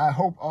 I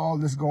hope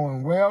all is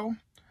going well.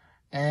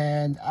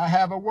 And I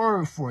have a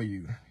word for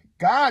you.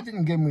 God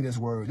didn't give me this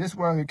word. This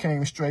word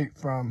came straight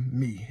from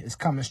me. It's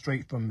coming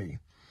straight from me.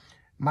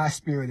 My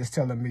spirit is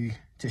telling me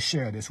to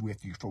share this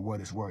with you for what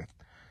it's worth.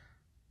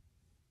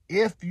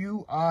 If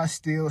you are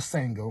still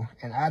single,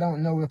 and I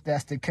don't know if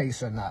that's the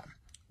case or not,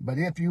 but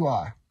if you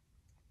are,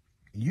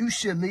 you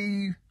should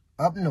leave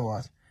up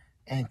north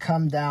and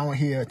come down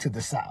here to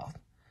the south.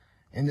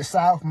 In the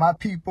south, my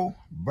people,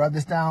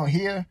 brothers down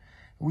here,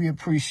 we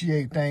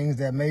appreciate things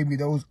that maybe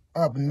those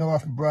up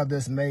north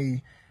brothers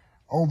may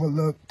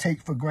overlook,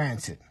 take for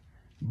granted.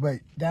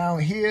 But down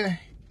here,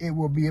 it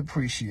will be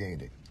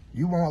appreciated.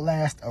 You won't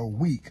last a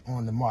week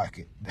on the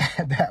market.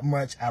 That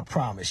much, I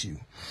promise you.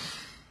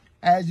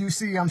 As you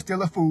see, I'm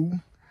still a fool,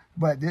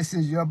 but this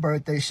is your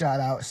birthday shout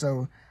out.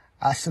 So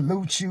I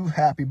salute you.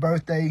 Happy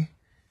birthday.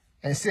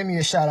 And send me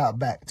a shout out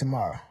back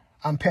tomorrow.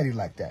 I'm petty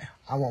like that.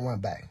 I want one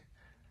back.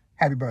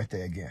 Happy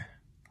birthday again.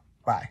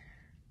 Bye.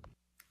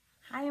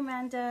 Hi,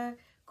 Amanda.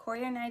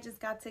 Corey and I just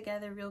got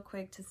together real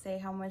quick to say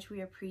how much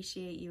we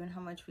appreciate you and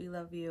how much we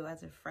love you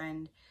as a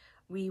friend.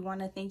 We want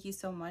to thank you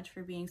so much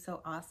for being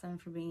so awesome,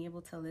 for being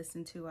able to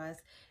listen to us,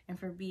 and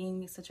for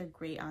being such a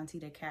great auntie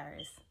to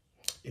Karis.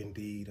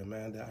 Indeed,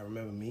 Amanda. I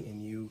remember meeting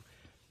you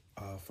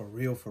for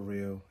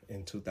real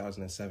in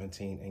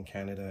 2017 in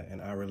Canada,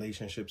 and our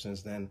relationship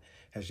since then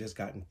has just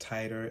gotten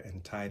tighter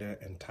and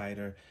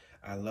tighter.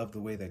 I love the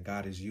way that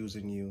God is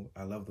using you.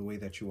 I love the way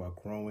that you are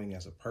growing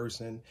as a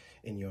person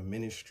in your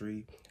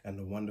ministry and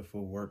the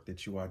wonderful work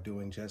that you are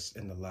doing just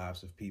in the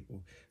lives of people.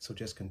 So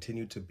just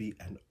continue to be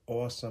an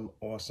awesome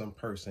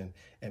person,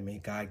 and may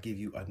God give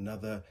you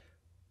another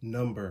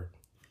number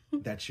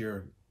that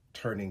you're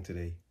turning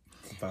today.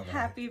 Bye-bye.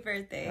 Happy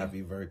birthday.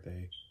 Happy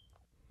birthday.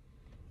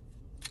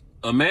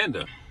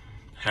 Amanda,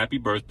 happy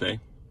birthday.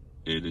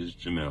 It is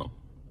Jamel,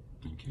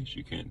 in case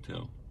you can't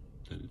tell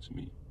that it's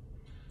me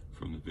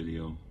from the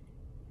video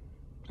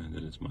and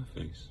that it's my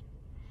face.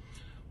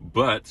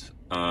 But,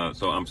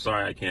 so I'm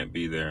sorry I can't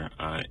be there.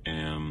 I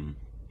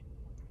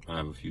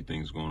have a few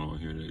things going on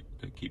here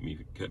that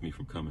kept me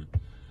from coming.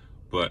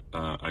 But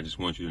I just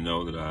want you to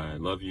know that I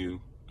love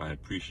you. I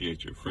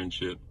appreciate your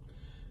friendship.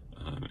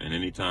 And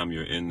anytime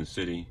you're in the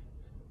city,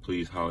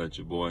 please holler at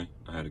your boy.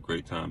 I had a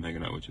great time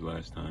hanging out with you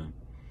last time.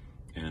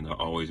 And I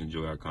always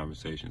enjoy our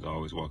conversations. I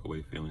always walk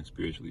away feeling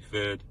spiritually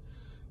fed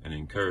and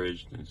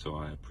encouraged. And so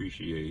I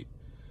appreciate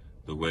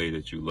the way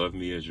that you love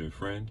me as your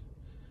friend.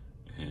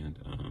 And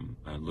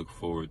I look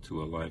forward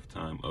to a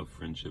lifetime of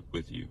friendship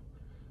with you.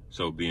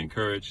 So be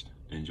encouraged.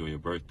 Enjoy your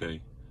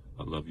birthday.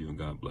 I love you and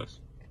God bless.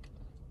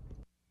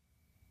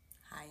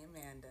 Hi,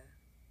 Amanda.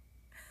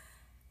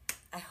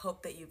 I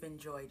hope that you've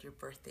enjoyed your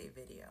birthday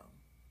video.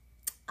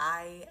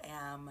 I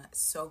am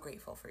so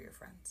grateful for your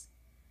friends,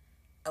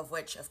 of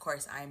which, of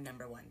course, I am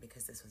number one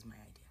because this was my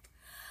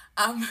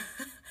idea.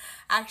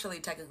 Actually,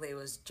 technically, it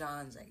was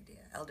John's idea.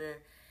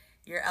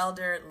 Your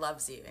elder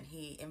loves you, and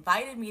he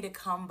invited me to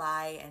come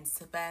by and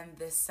spend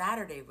this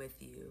Saturday with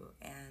you.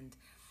 And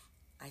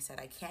I said,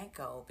 I can't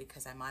go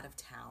because I'm out of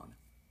town,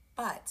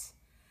 but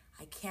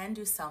I can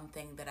do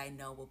something that I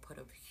know will put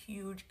a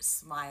huge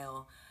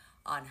smile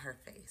on her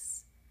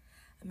face.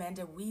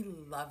 Amanda, we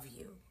love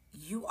you.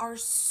 You are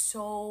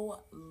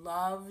so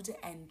loved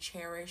and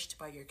cherished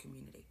by your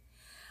community.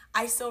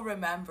 I still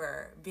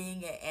remember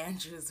being at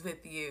Andrew's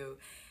with you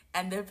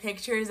and the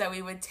pictures that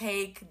we would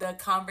take, the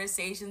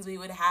conversations we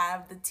would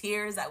have, the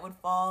tears that would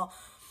fall.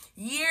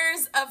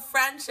 Years of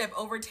friendship,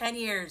 over 10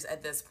 years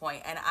at this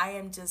point, and I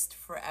am just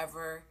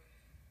forever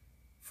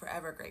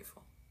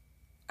grateful.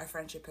 Our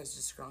friendship has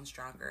just grown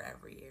stronger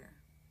every year,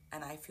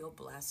 and I feel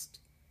blessed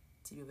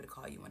to be able to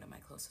call you one of my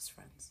closest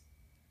friends.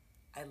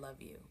 I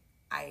love you.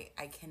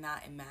 I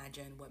cannot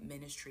imagine what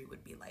ministry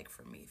would be like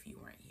for me if you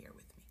weren't here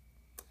with me.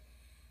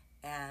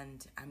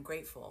 And I'm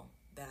grateful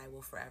that I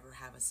will forever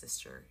have a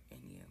sister in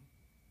you.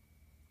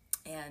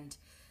 And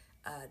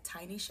a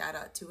tiny shout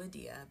out to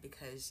Adia,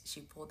 because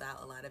she pulled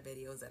out a lot of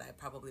videos that I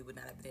probably would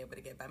not have been able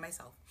to get by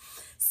myself.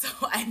 So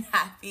I'm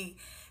happy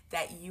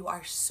that you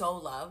are so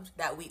loved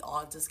that we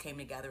all just came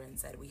together and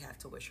said we have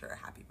to wish her a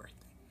happy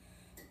birthday.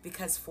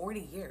 Because 40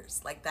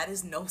 years, like, that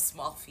is no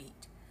small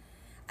feat.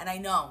 And I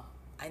know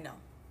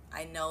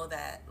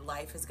that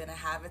life is gonna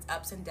have its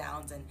ups and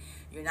downs, and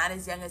you're not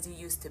as young as you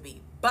used to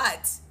be.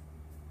 But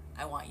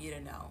I want you to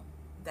know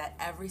that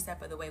every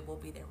step of the way we'll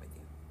be there with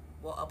you.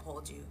 We'll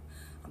uphold you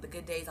on the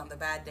good days, on the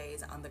bad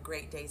days, on the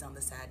great days, on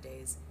the sad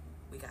days.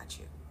 We got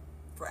you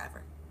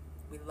forever.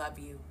 We love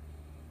you,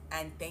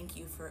 and thank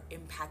you for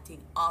impacting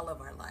all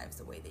of our lives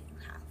the way that you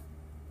have.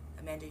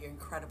 Amanda, you're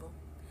incredible,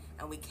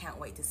 and we can't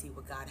wait to see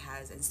what God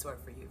has in store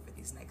for you for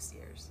these next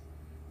years.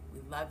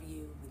 We love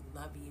you, we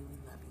love you, we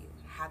love you.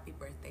 Happy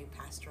birthday,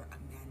 Pastor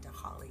Amanda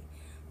Holly,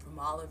 from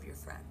all of your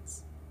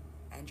friends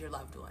and your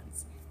loved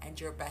ones and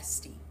your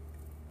bestie.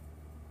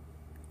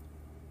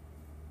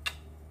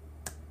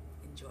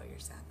 Enjoy your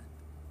Sabbath.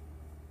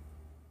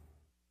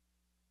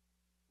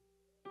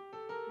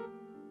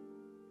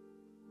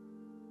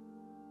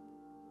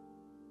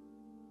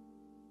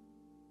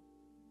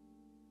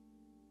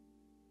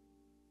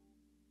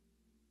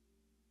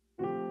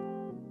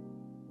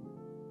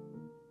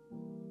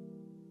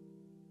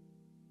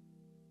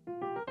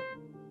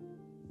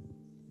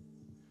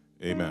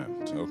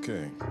 Amen.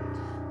 Okay.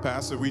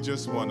 Pastor, we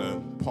just want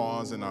to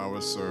pause in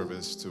our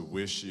service to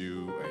wish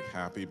you a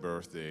happy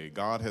birthday.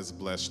 God has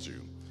blessed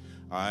you.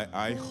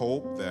 I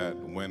hope that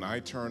when I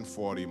turn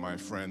 40, my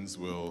friends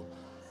will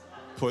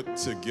put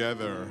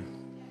together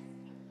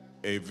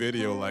a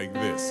video like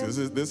this.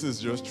 This is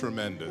just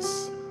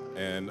tremendous.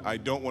 And I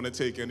don't want to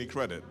take any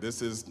credit.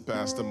 This is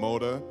Pastor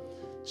Moda.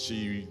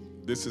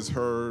 This is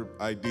her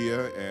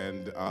idea,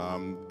 and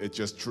it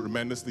just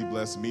tremendously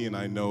blessed me, and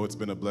I know it's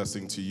been a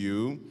blessing to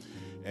you.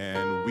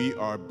 And we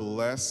are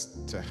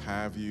blessed to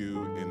have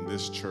you in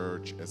this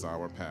church as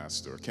our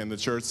pastor. Can the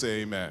church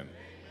say amen?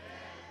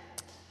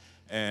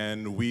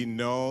 And we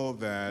know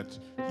that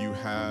you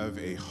have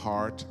a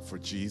heart for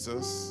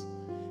Jesus,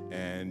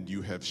 and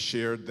you have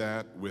shared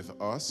that with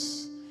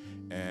us.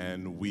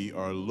 And we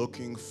are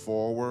looking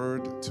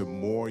forward to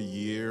more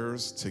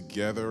years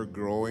together,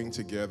 growing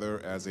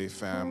together as a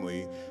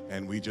family.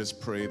 And we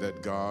just pray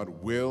that God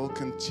will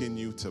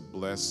continue to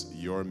bless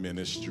your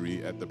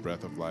ministry at the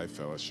Breath of Life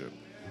Fellowship.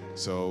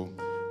 So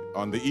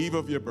on the eve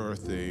of your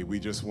birthday, we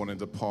just wanted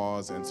to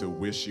pause and to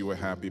wish you a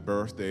happy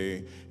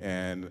birthday.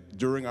 And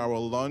during our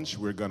lunch,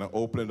 we're going to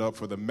open it up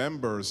for the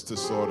members to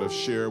sort of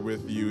share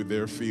with you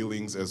their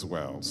feelings as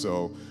well.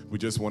 So we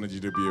just wanted you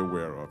to be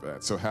aware of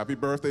that. So happy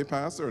birthday,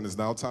 Pastor, and it's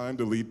now time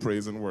to lead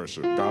praise and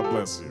worship. God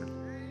bless you.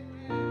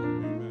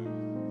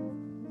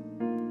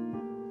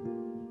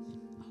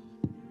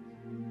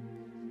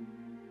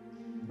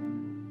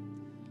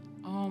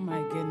 Oh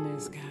my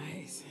goodness,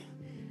 guys.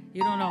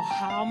 You don't know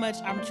how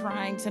much I'm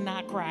trying to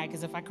not cry,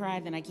 because if I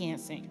cry, then I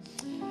can't sing.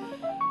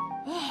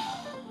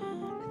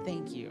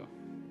 Thank you.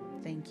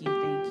 Thank you,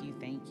 thank you,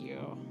 thank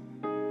you.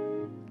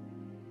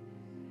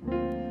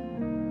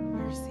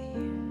 Mercy.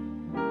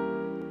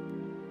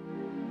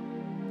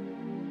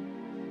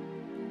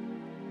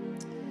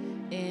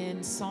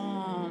 In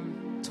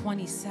Psalm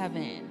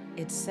 27,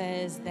 it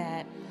says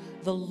that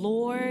the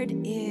Lord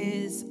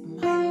is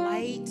my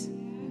light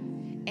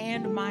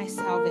and my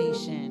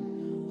salvation.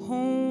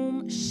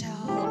 Whom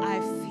shall I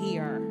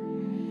fear?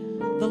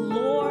 The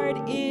Lord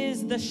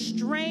is the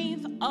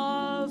strength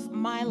of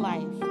my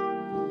life.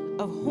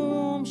 Of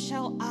whom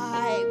shall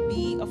I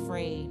be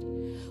afraid?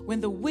 When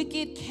the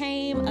wicked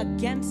came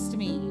against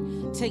me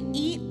to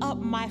eat up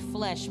my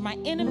flesh, my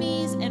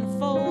enemies and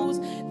foes,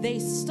 they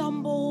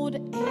stumbled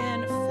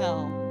and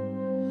fell.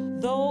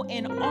 Though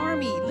an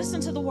army,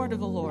 listen to the word of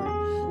the Lord,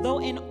 though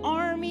an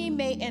army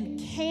may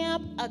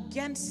encamp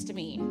against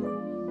me,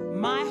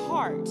 my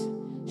heart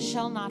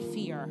shall not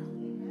fear.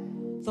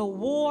 The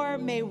war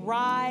may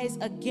rise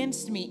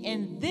against me,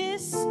 in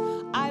this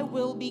I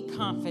will be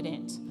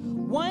confident.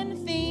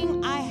 One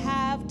thing I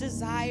have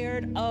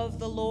desired of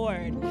the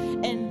Lord,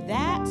 and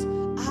that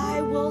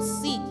I will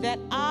seek, that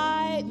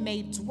I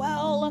may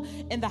dwell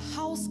in the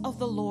house of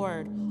the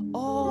Lord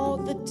all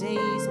the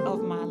days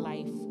of my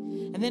life.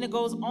 And then it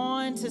goes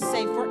on to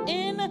say, for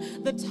in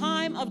the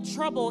time of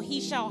trouble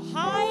he shall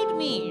hide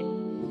me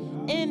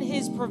in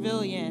his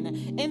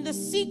pavilion, in the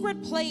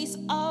secret place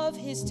of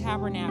his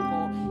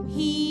tabernacle.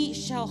 He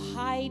shall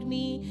hide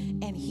me,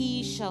 and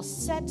he shall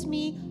set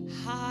me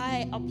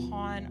high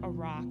upon a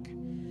rock.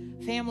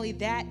 Family,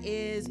 that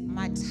is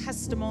my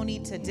testimony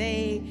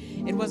today.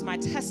 It was my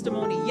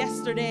testimony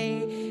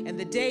yesterday and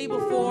the day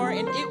before,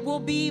 and it will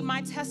be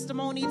my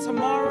testimony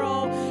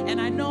tomorrow.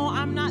 And I know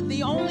I'm not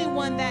the only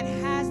one that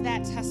has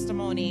that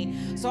testimony.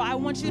 So I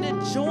want you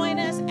to join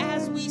us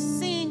as we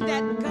sing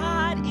that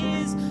God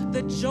is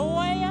the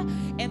joy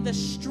and the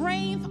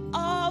strength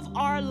of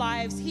our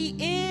lives. He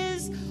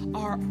is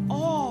our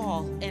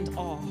all and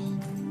all.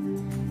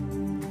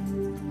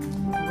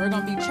 We're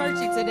going to be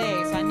churchy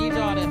today, so I need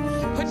y'all to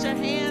put your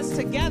hands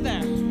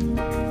together.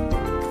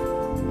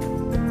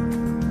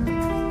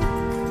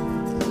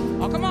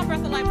 Oh, come on,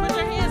 Breath of Life, put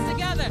your hands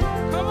together.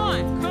 Come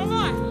on, come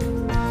on.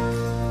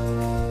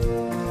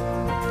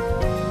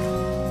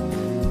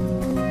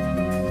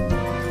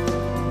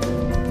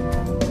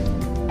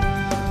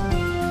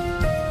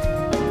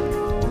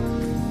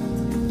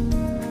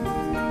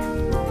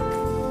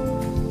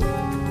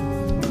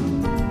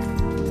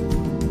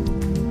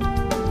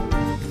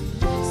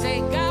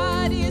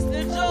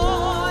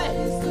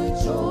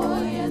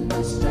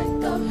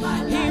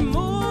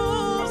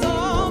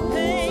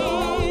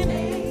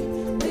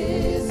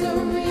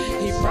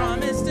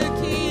 Promise to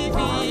keep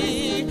me.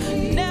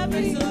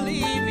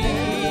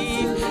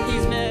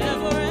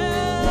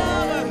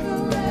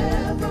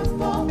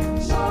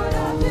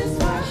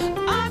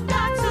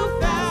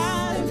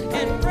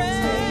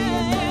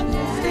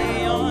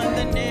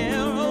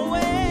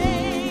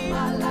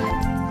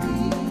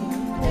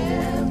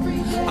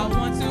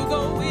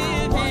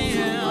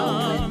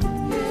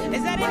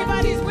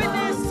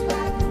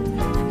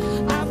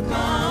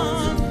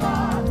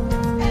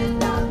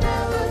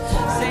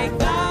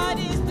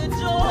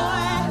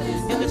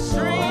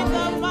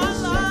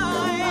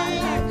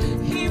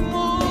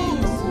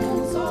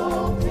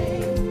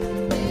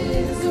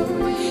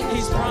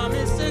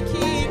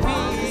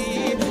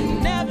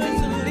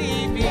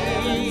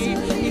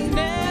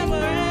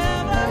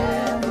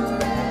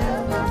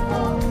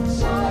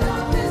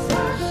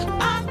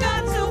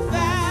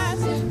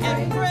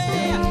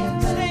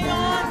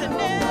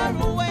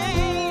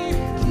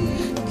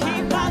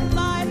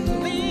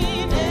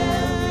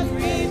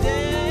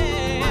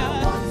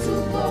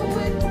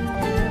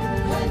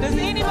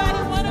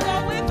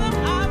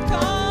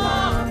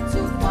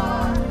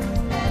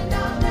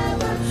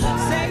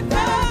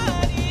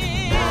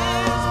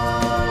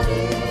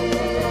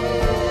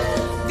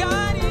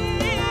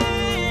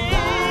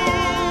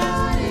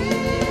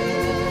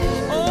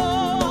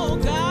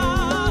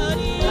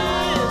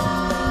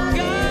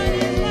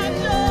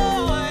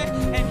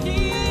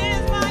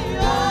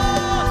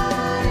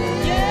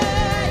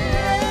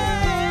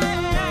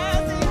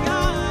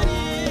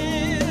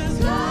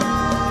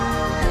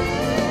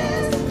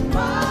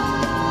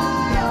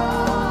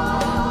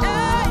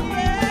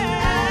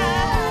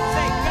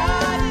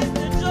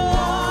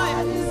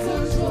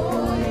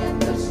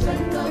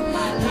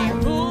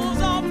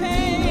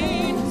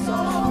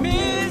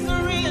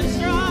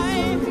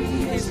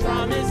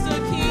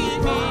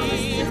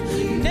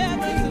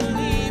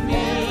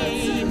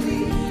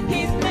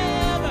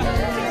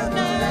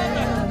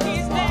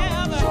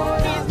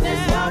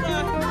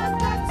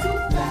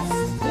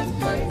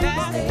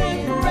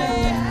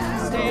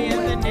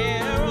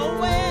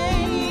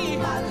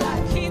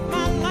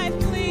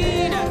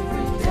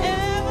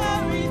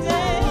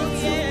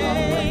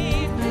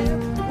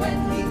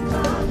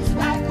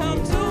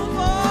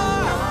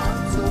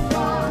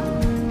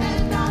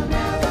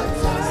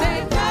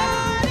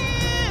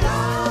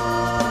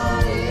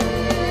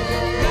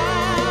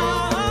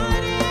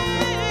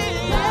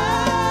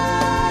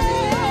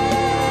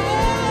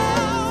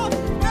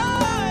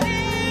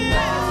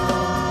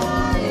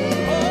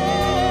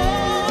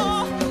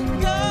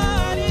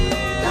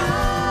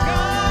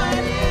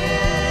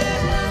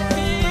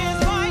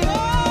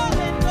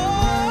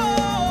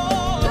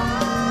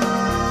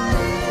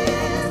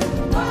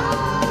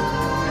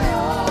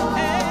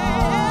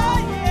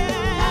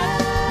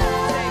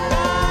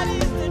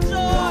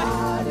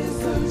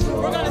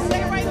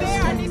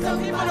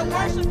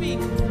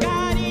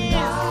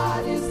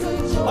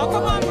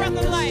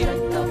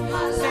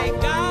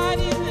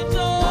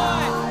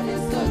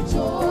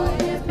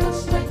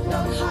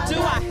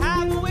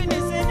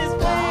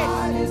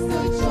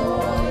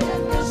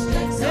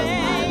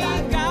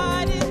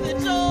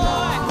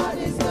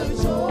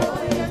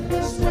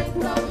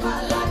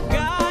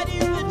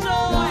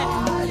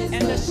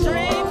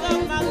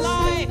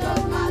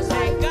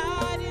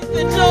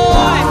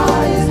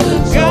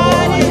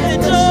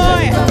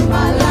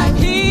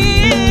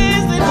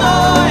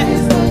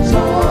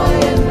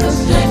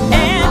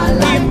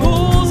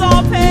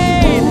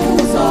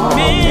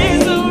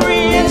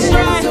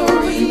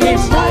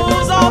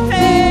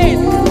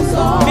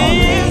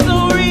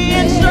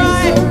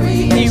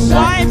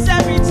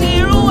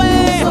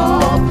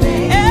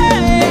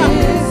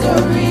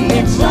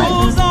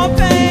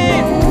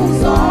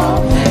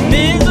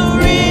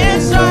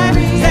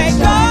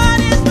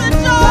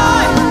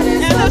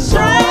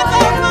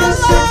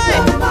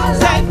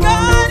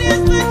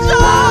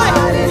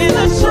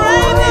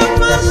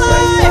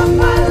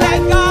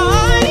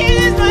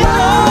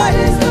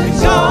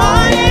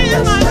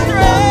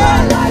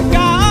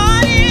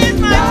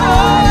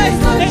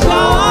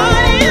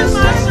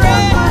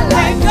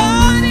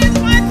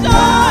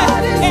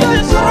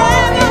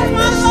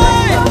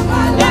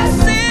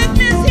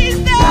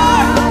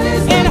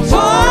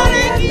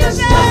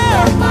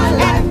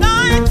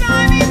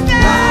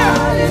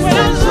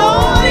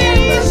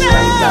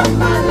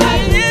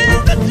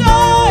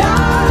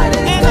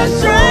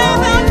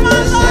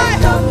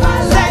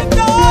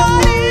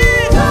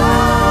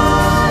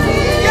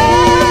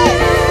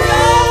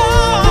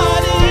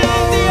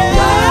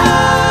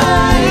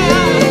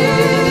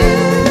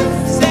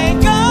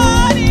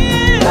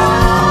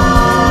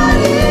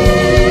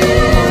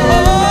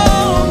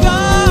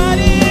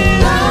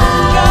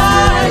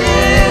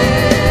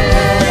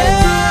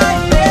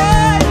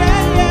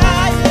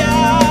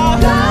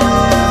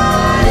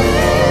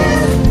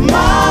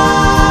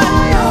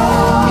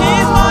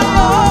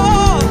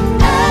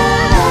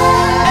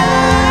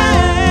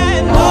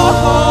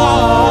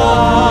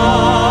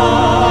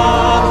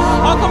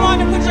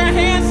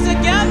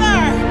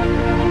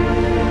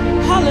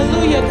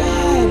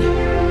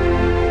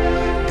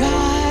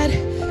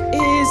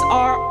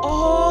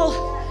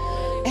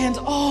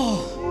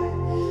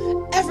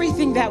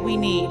 that we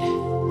need,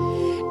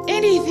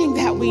 anything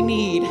that we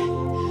need,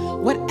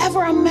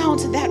 whatever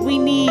amount that we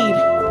need,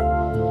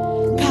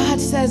 God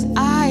says,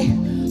 I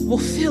will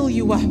fill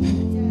you up.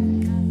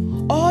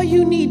 All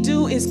you need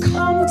do is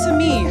come to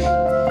me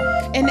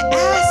and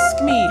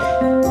ask me,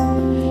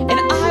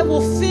 and I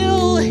will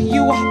fill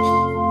you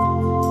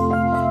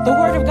up. The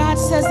Word of God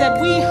says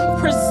that we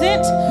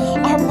present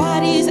our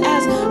bodies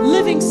as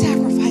living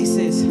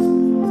sacrifices.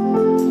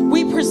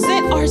 We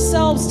present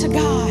ourselves to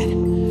God,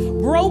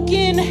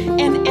 broken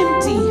and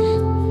empty,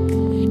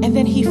 and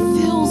then He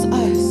fills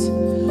us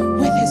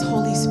with His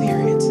Holy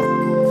Spirit.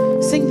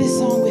 Sing this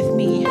song with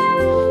me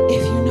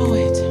if you know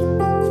it.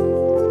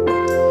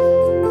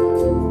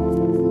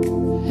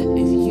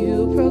 If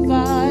you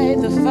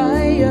provide the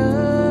fire,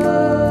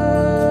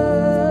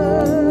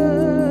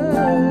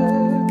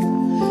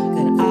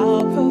 then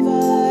I'll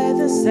provide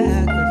the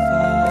sacrifice.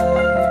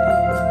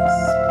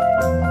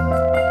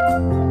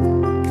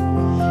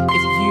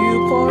 If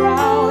you pour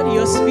out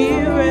your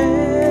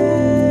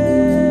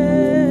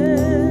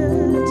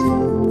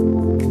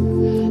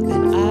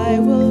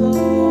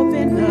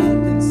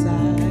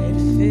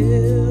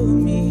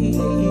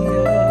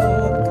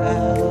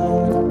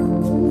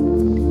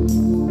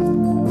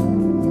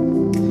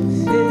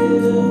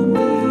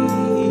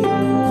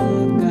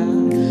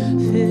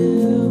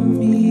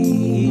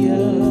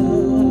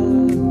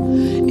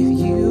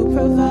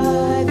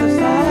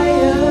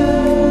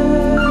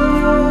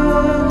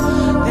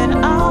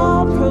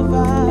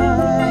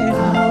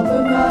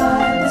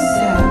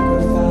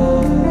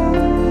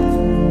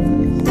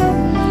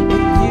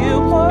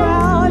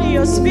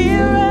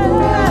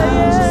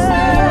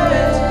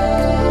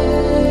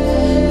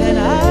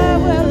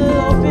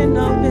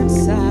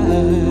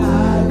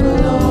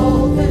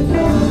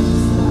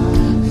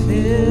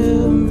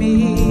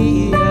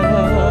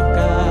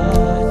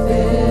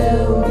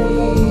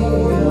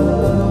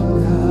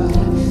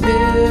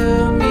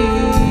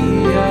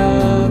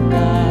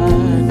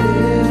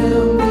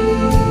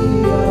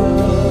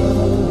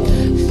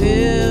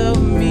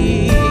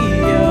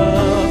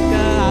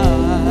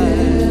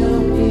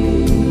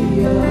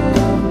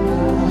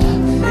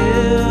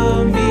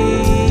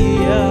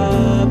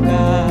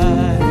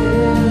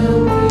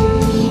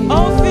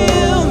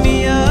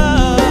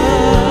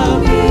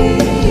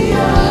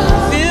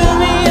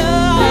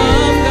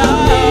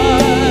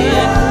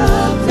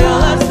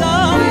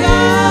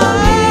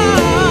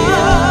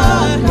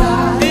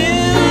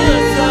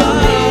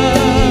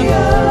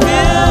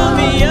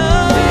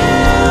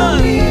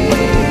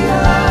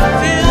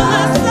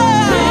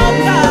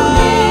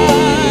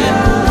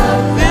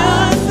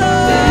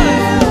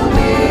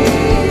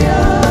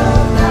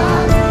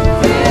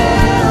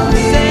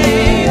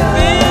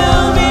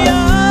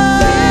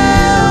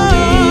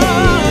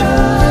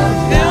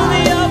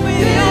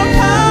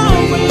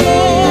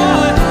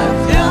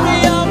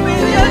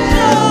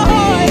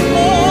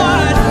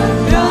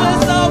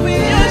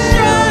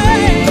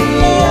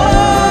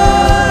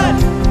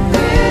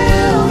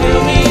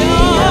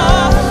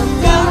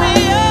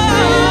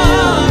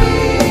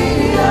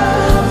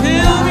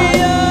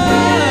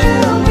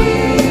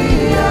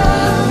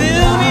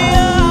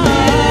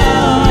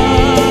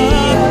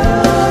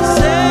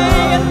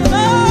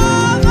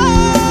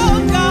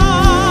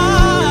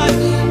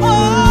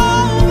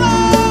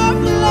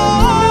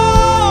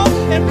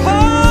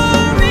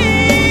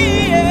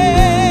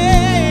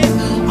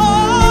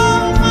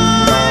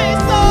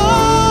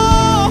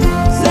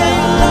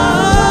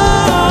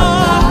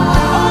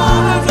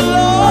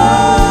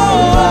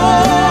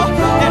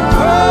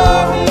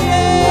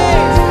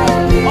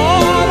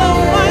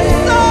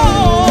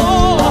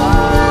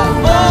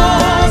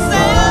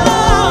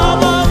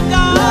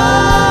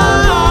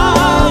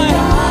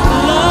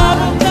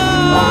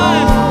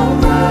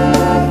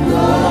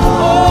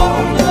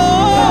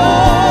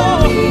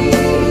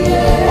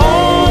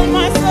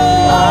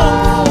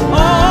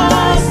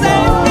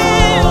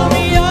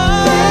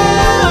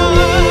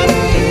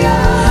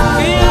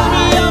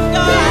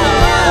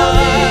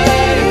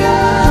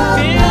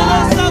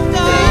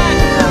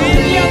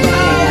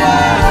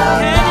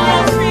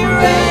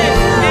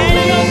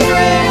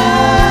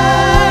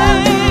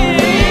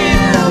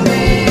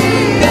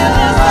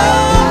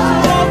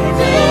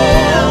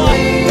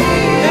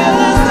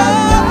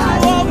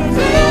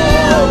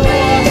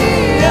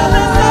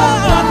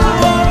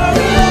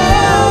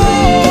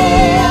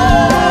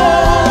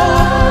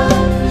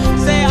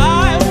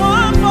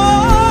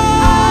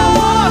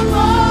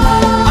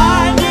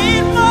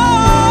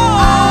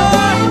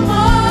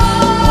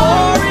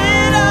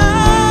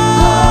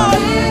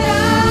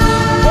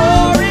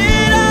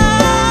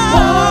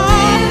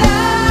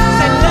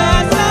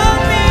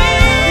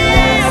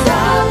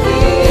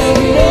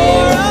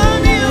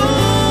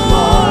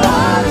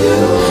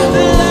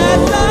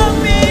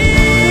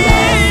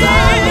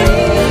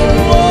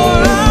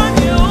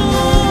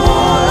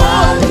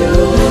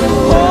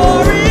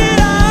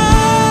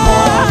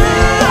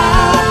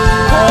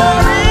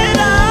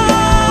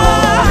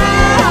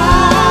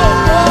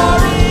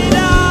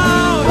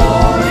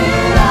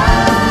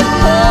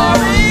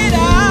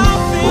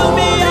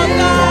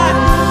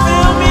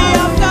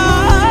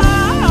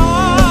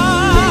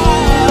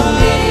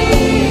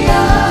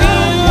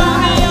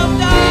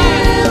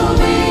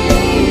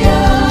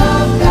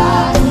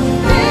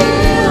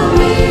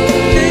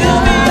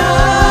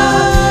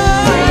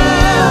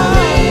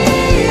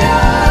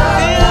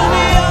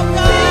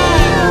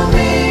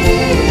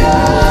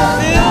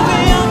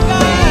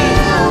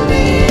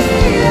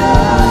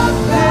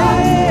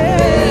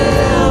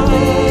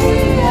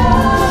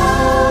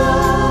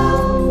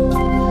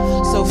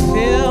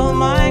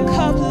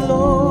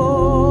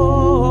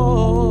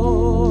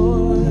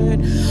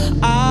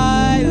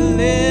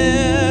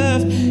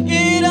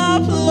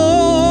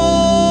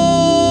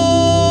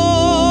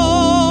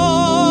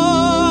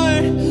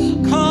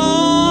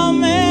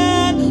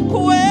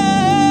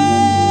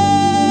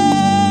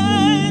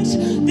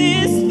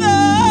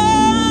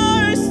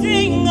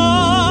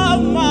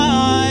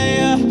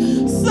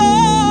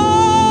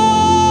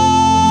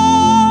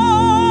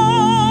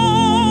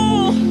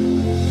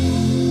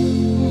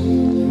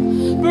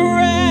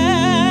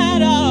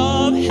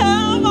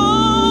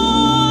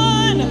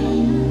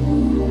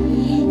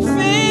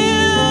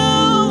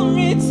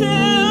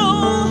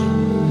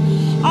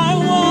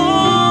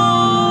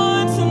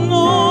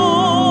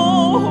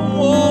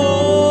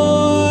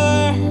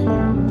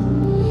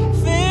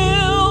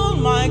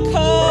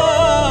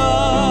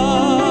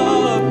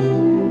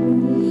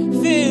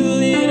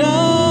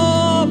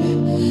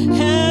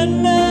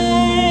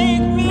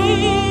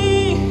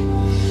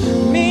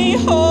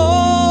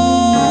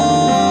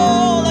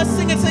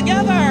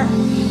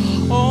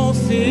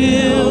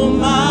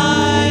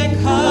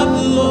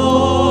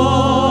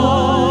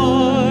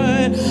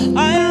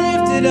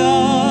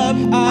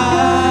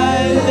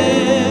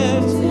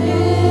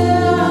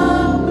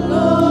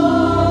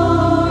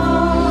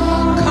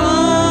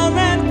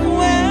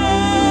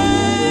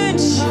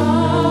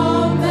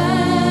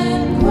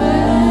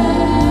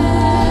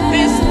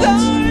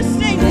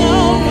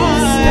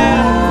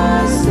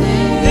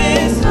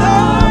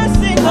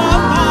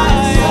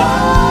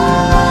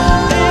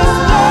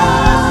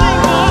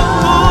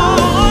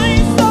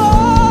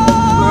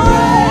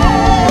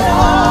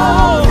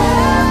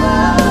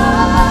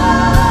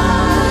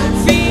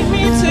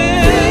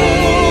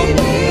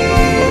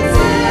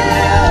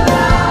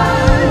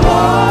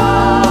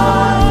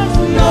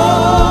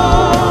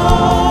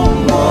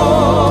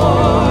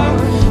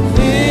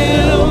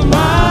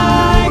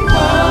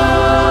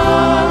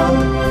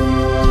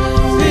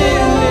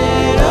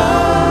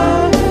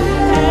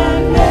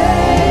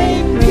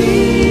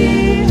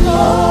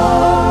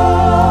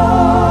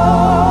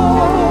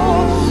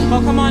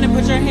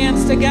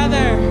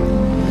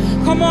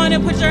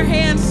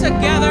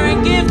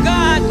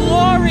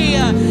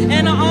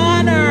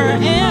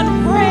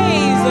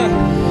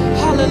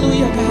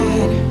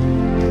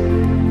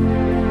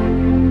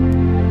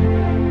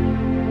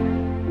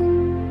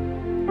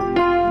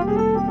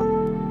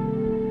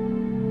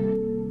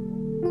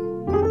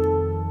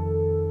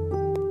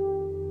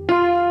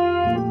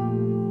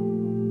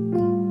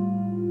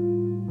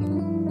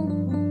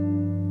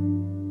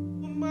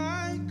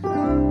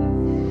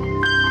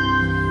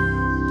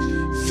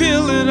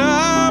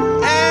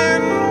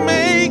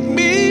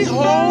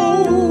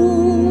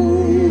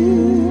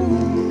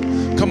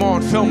Come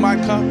on, fill my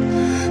cup.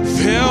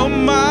 Fill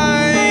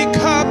my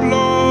cup, Lord.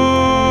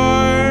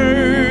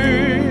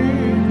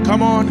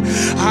 Come on.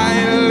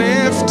 I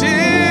lift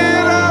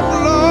it up,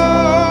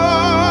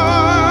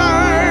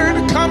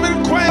 Lord. Come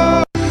and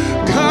quench.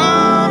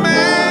 Come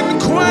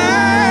and quench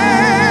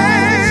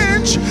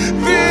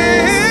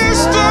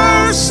this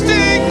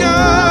thirsting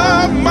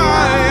of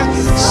my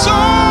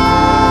soul.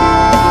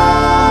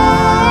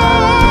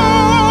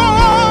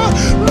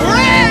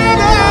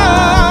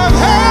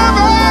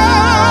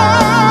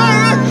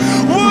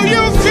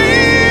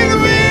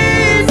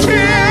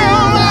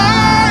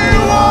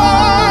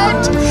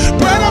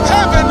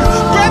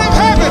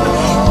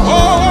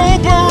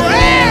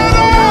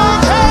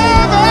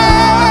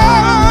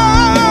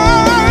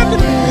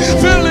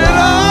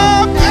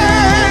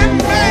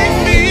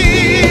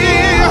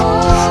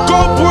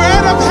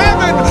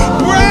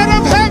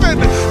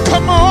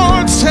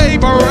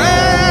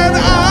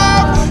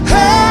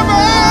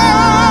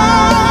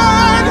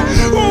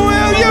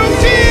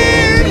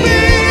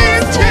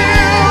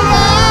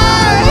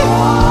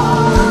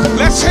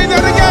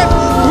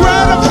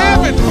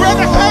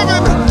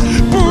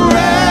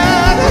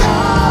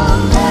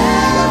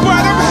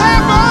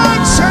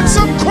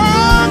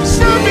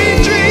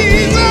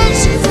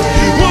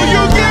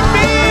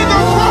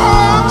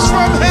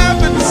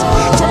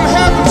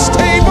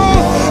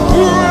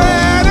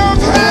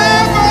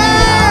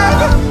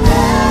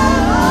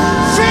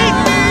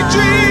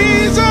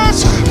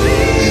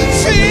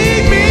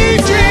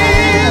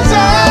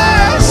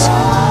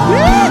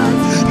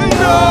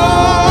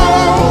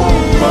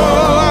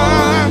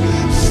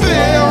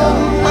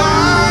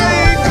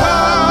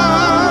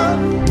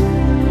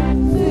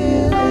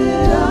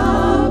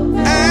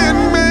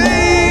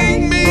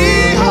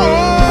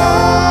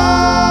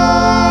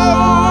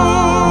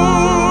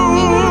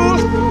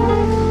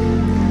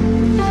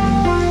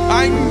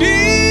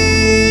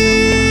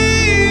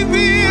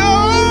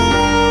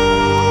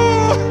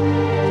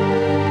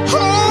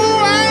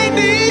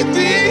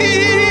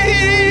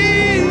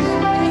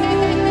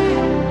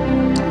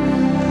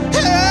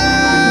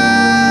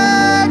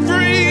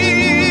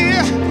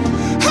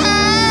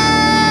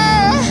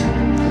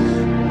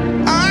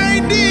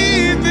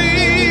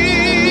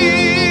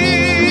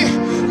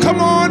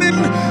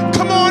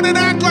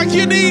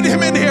 You need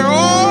him in here.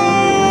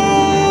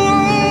 Oh,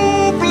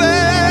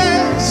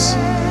 bless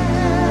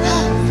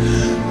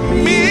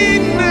me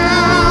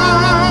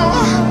now,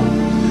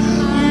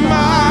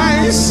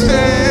 my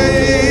Savior.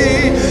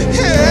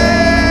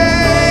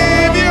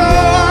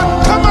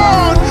 Come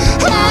on.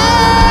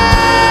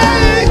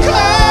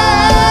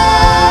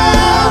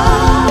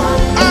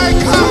 I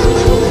come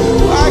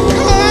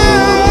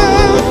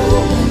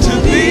to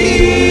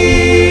thee.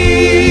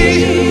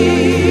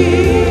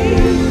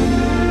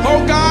 Oh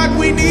God,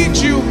 we need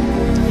you.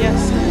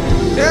 Yes.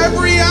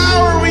 Every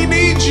hour we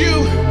need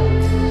you.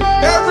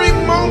 Every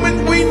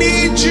moment we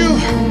need you.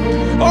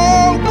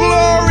 Oh,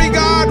 glory,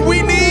 God,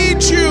 we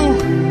need you.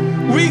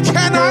 We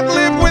cannot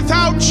live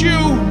without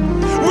you.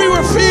 We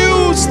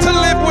refuse to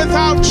live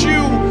without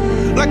you.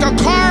 Like a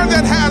car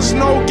that has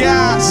no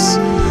gas.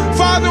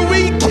 Father,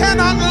 we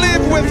cannot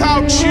live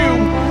without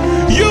you.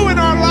 You in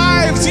our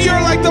lives,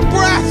 you're like the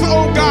breath,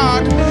 oh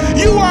God.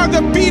 You are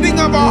the beating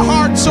of our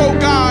hearts, oh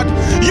God.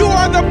 You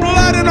are the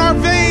blood in our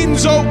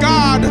veins, oh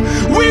God.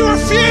 We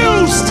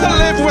refuse to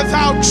live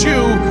without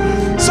you.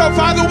 So,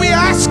 Father, we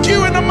ask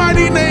you in the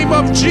mighty name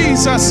of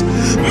Jesus,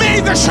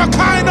 may the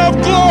Shekinah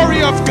of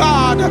glory of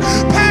God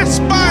pass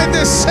by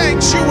this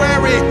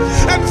sanctuary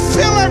and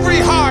fill every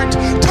heart.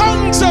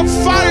 Tongues of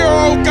fire,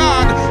 oh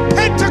God.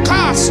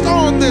 Pentecost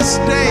on this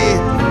day.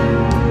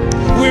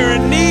 We're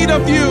in need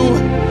of you.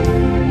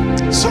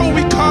 So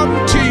we come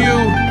to you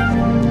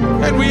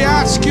and we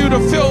ask you to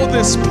fill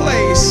this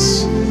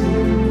place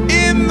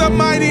in the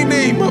mighty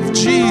name of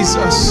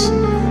Jesus.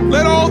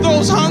 Let all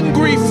those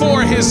hungry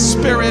for his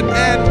spirit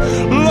and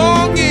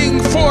longing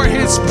for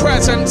his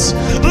presence,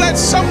 let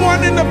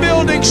someone in the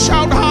building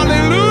shout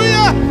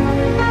hallelujah.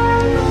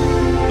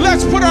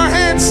 Let's put our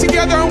hands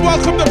together and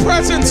welcome the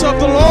presence of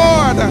the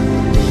Lord.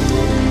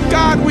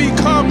 God, we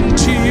come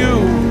to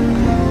you.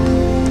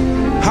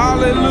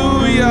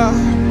 Hallelujah.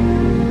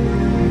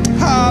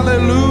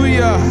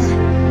 Hallelujah.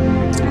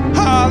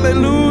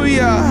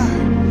 Hallelujah.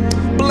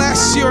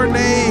 Bless your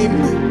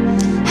name.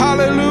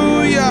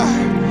 Hallelujah.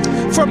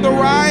 From the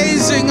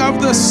rising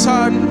of the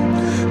sun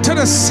to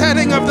the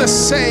setting of the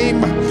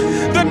same,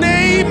 the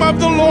name of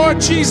the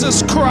Lord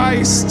Jesus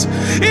Christ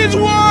is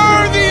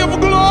worthy of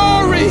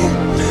glory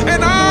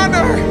and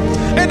honor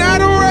and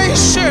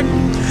adoration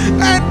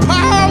and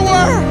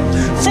power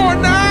for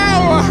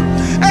now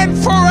and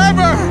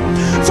forever.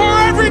 For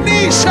every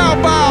knee shall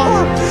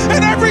bow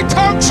and every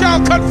tongue shall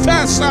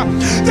confess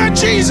that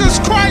Jesus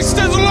Christ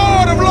is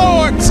Lord of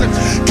lords,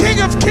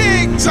 King of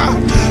kings,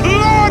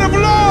 Lord of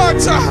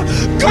lords,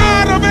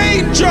 God of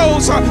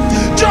angels,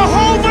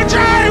 Jehovah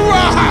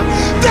Jireh,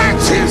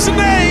 that's his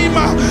name.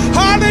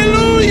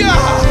 Hallelujah.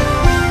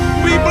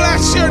 We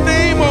bless your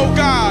name, oh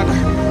God.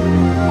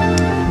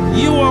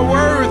 You are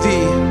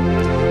worthy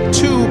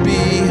to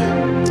be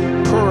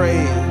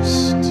praised.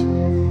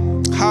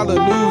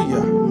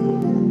 Hallelujah.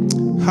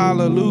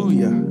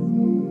 Hallelujah.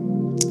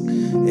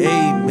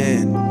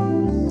 Amen.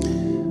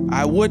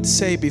 I would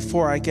say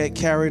before I get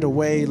carried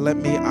away, let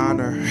me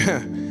honor.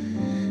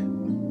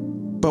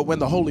 But when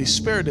the Holy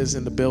Spirit is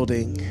in the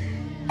building,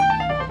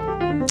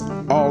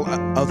 all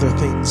other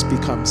things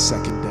become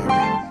secondary.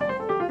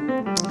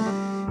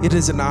 It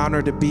is an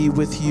honor to be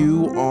with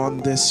you on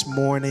this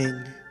morning.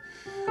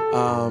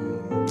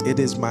 It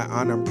is my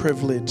honor and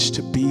privilege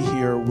to be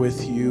here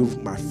with you,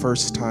 my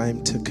first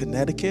time to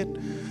Connecticut.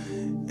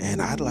 And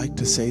I'd like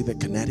to say that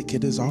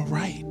Connecticut is all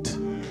right.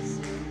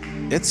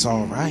 It's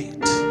all right.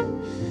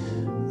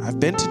 I've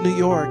been to New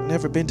York,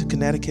 never been to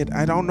Connecticut.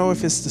 I don't know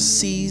if it's the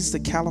seas, the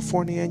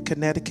California and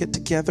Connecticut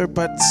together,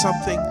 but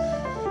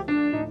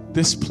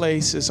this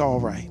place is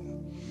all right.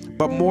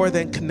 But more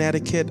than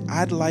Connecticut,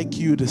 I'd like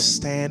you to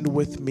stand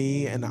with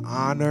me and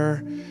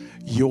honor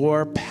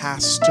your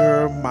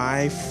pastor,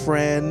 my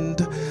friend,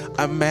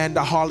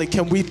 Amanda Hawley.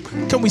 Can we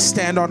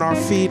stand on our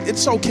feet?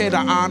 It's okay to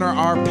honor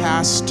our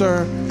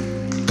pastor.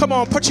 Come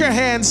on, put your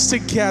hands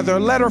together.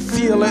 Let her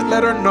feel it.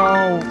 Let her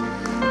know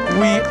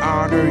we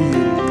honor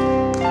you.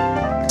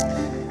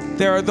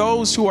 There are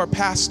those who are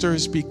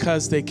pastors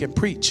because they can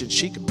preach, and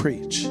she can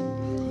preach.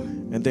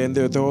 And then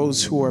there are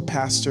those who are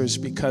pastors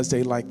because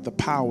they like the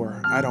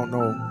power. I don't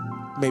know.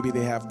 Maybe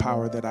they have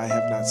power that I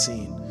have not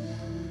seen.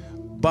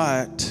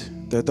 But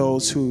there are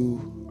those who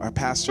are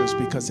pastors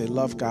because they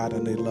love God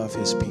and they love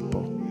his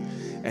people.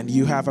 And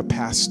you have a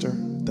pastor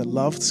that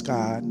loves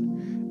God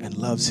and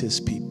loves his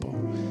people.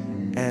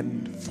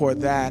 And for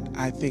that,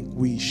 I think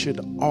we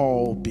should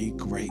all be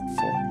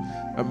grateful.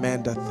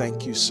 Amanda,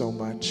 thank you so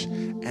much.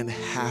 And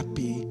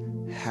happy,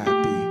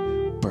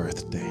 happy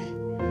birthday.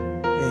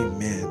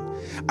 Amen.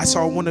 I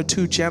saw one or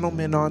two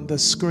gentlemen on the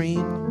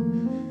screen.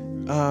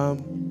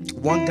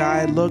 One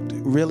guy looked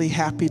really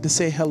happy to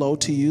say hello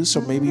to you,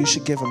 so maybe you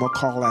should give him a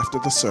call after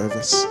the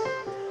service.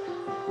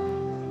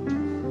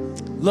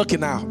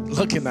 Looking out,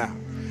 looking out,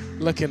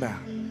 looking out.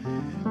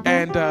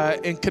 And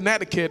in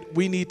Connecticut,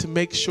 we need to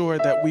make sure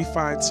that we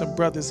find some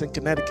brothers in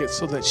Connecticut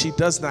so that she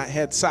does not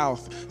head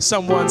south.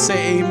 Someone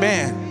say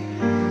amen.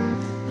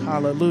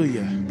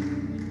 Hallelujah.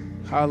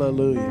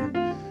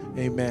 Hallelujah.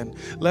 Amen.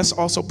 Let's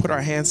also put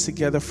our hands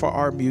together for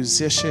our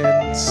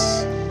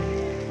musicians.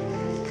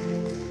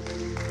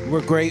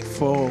 We're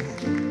grateful.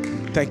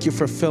 Thank you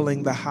for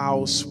filling the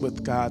house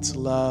with God's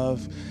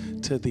love.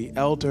 To the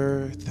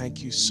elder,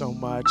 thank you so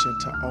much.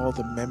 And to all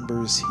the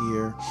members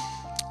here.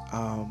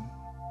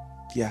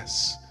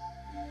 Yes.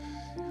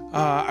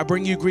 I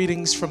bring you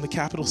greetings from the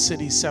capital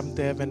city,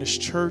 Seventh-day Adventist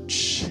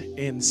Church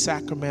in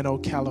Sacramento,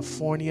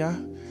 California.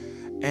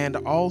 And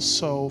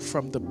also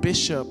from the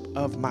bishop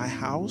of my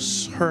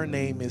house. Her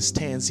name is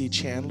Tansy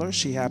Chandler.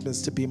 She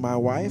happens to be my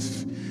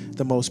wife,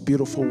 the most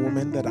beautiful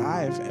woman that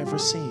I've ever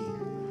seen.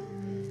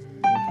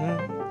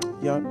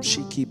 Yup,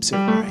 she keeps it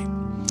right.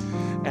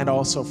 And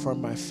also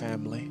from my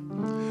family.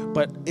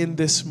 But in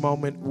this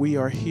moment, we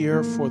are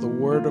here for the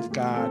Word of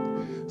God.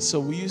 So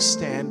will you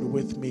stand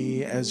with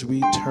me as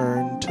we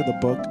turn to the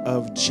book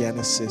of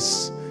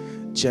Genesis,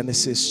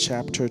 Genesis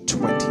chapter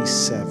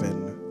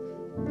 27.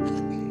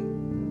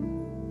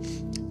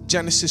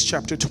 Genesis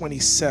chapter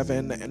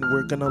 27, and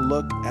we're going to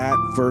look at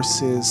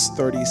verses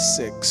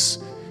 36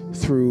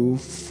 through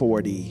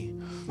 40.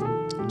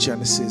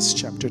 Genesis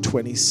chapter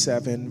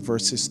 27,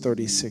 verses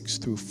 36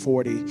 through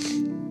 40.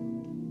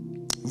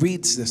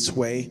 Reads this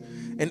way.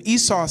 And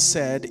Esau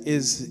said,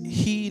 "Is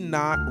he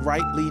not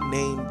rightly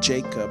named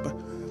Jacob?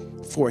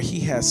 For he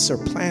has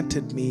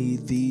supplanted me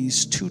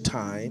these 2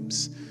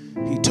 times.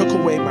 He took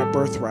away my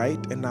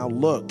birthright, and now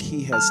look,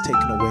 he has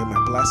taken away my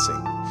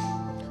blessing."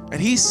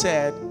 And he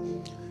said,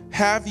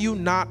 "Have you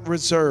not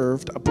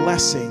reserved a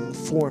blessing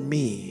for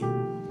me?"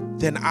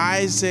 Then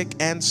Isaac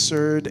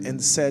answered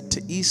and said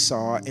to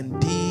Esau,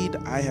 "Indeed,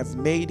 I have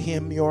made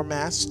him your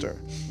master,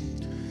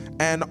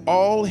 and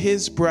all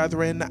his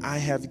brethren I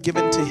have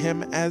given to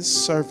him as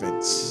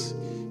servants.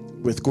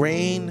 With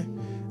grain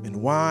and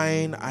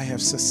wine I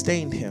have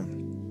sustained him.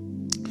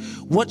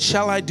 What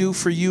shall I do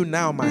for you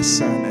now, my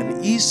son?"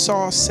 And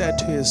Esau said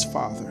to his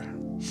father,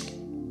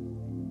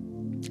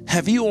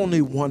 "Have you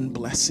only one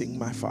blessing,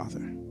 my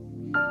father?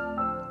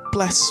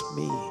 Bless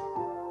me.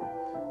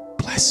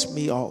 Bless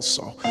me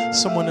also."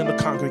 Someone in the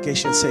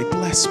congregation say,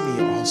 "Bless me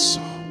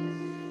also,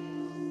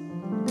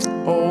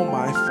 oh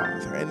my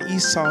father." And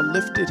Esau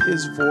lifted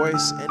his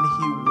voice and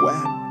he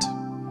wept.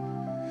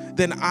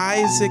 Then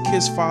Isaac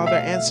his father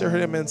answered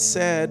him and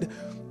said,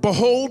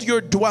 "Behold,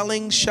 your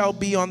dwelling shall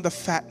be on the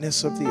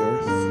fatness of the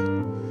earth,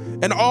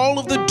 and all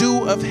of the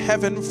dew of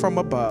heaven from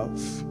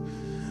above.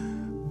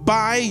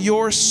 By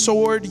your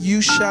sword you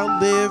shall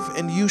live,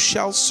 and you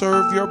shall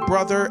serve your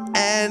brother,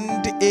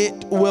 and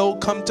it will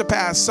come to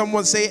pass."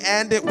 Someone say,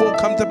 "And it will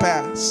come to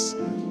pass,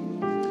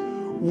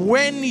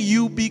 when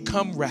you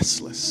become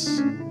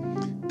restless,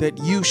 that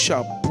you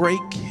shall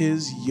break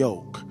his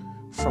yoke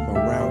from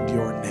around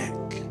your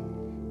neck."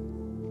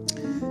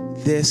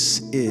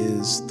 This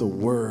is the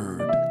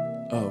word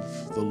of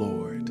the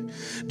Lord.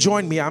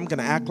 join me. I'm going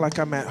to act like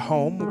I'm at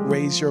home.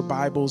 Raise your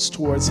Bibles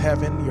towards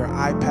heaven, your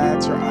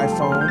iPads, your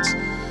iPhones.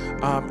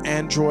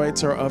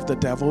 Androids are of the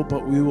devil,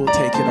 but we will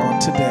take it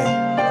on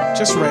today.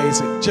 Just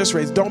raise it. Just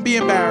raise it. Don't be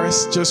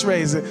embarrassed. Just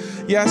raise it.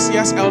 Yes,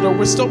 yes, elder,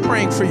 we're still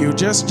praying for you.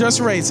 Just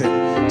raise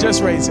it.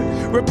 Just raise it.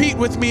 Repeat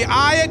with me.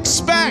 I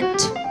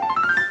expect.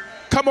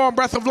 Come on,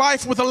 breath of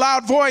life with a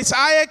loud voice.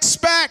 I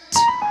expect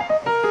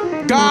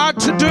God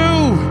to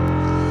do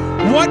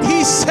what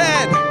he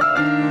said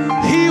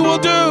he will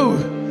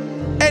do,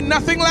 and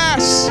nothing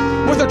less.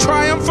 With a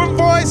triumphant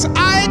voice,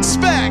 I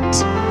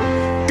expect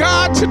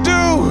God to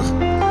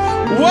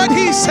do what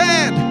he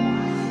said,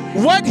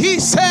 what he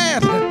said,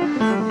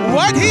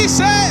 what he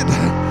said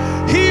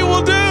he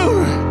will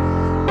do,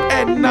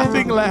 and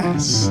nothing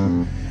less.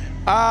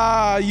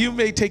 You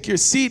may take your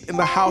seat in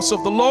the house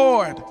of the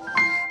Lord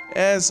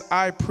as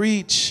I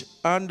preach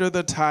under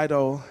the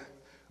title,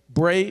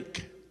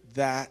 Break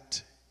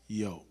That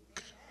Yoke.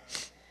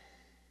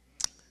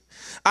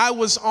 I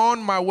was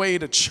on my way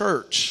to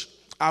church.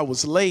 I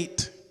was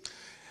late,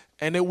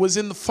 and it was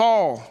in the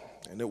fall,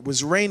 and it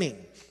was raining.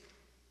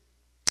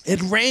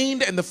 It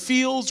rained and the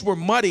fields were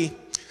muddy,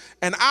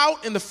 and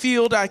out in the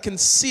field I could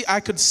see a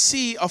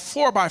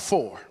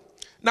 4x4,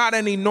 not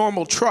any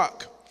normal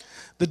truck.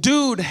 The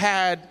dude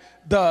had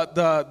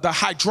the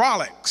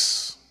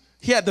hydraulics.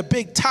 He had the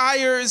big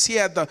tires, he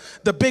had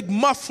the big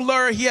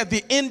muffler, he had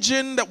the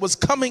engine that was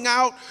coming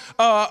out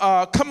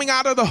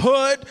of the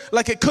hood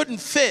like it couldn't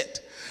fit.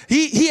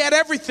 He had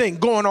everything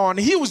going on.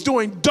 He was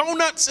doing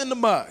donuts in the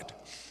mud.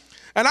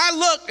 And I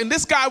looked, and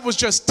this guy was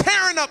just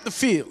tearing up the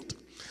field.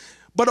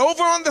 But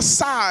over on the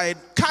side,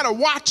 kind of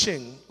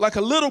watching like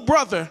a little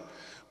brother,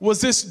 was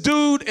this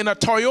dude in a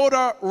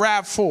Toyota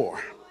RAV4.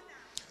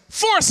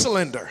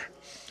 4-cylinder.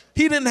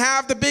 He didn't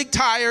have the big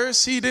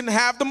tires. He didn't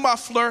have the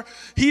muffler.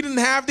 He didn't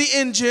have the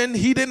engine.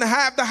 He didn't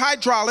have the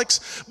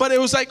hydraulics. But it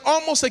was like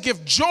almost like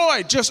if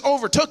joy just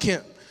overtook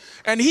him.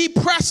 And he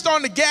pressed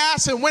on the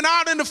gas and went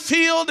out in the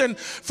field. And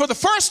for the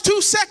first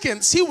 2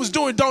 seconds, he was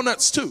doing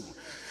donuts too.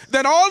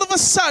 Then all of a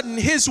sudden,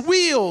 his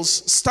wheels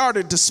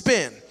started to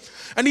spin.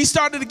 And he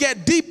started to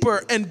get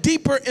deeper and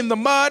deeper in the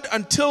mud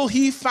until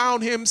he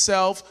found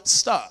himself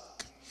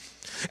stuck.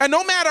 And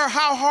no matter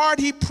how hard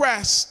he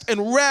pressed and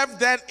revved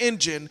that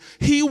engine,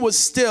 he was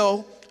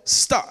still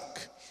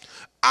stuck.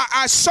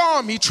 I saw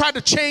him. He tried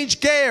to change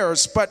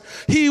gears, but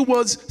he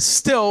was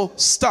still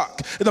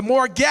stuck. The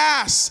more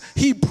gas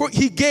he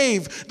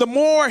gave, the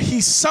more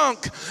he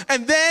sunk.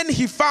 And then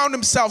he found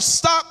himself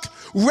stuck,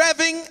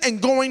 revving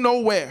and going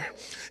nowhere.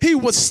 He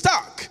was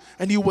stuck.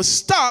 And he was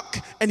stuck,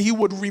 and he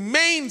would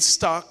remain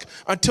stuck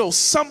until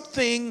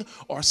something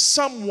or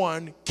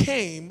someone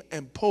came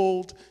and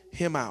pulled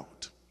him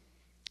out.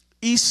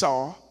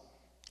 Esau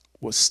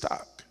was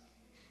stuck.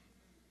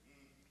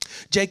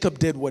 Jacob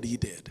did what he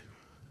did.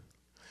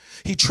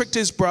 He tricked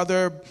his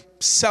brother,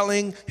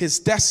 selling his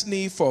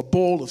destiny for a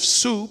bowl of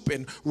soup,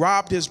 and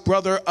robbed his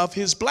brother of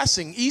his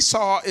blessing.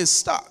 Esau is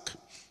stuck,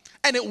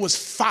 and it was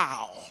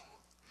foul.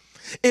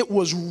 It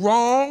was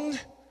wrong.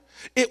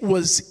 It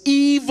was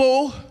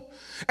evil.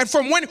 And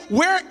from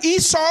where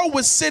Esau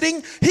was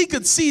sitting, he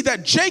could see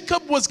that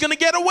Jacob was going to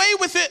get away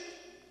with it.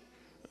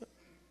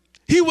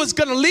 He was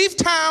going to leave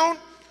town.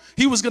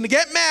 He was going to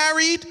get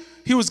married.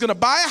 He was going to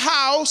buy a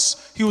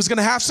house. He was going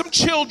to have some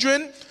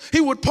children. He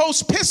would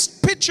post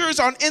pictures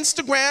on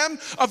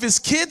Instagram of his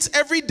kids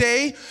every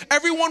day.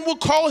 Everyone will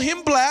call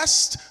him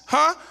blessed,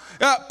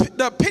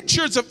 the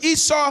pictures of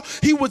Esau,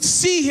 he would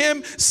see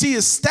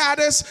his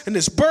status and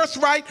his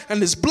birthright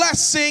and his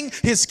blessing.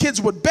 His kids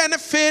would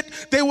benefit.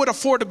 They would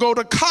afford to go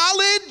to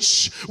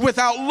college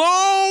without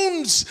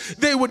loans.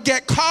 They would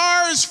get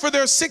cars for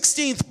their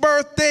 16th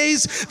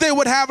birthdays. They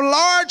would have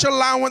large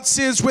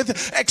allowances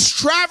with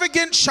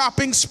extravagant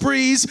shopping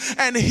sprees.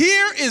 And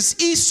here is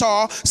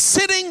Esau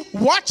sitting,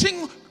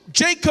 watching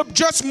Jacob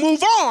just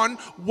move on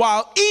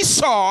while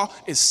Esau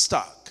is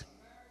stuck.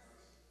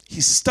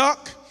 He's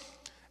stuck.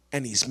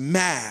 And he's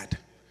mad,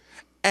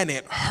 and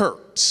it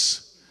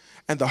hurts.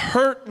 And the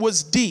hurt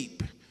was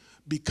deep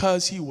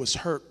because he was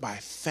hurt by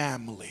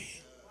family.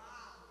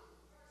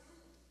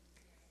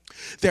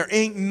 There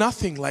ain't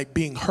nothing like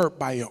being hurt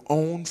by your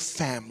own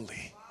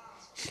family.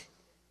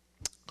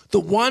 The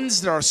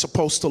ones that are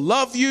supposed to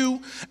love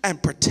you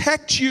and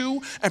protect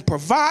you and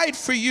provide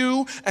for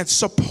you and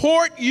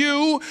support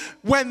you,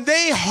 when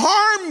they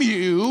harm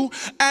you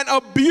and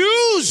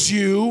abuse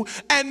you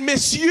and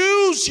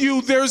misuse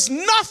you, there's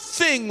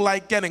nothing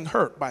like getting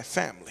hurt by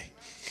family.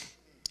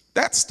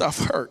 That stuff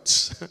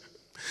hurts.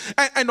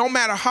 And no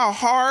matter how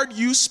hard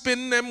you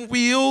spin them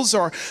wheels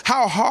or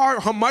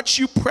how much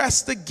you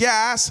press the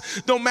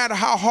gas, no matter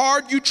how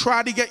hard you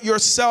try to get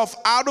yourself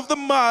out of the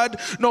mud,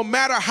 no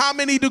matter how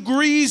many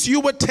degrees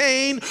you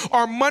attain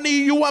or money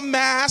you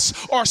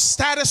amass or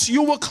status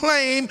you will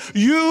claim,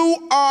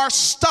 you are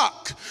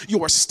stuck.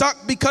 You are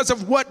stuck because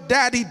of what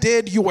daddy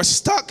did. You are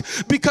stuck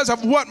because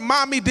of what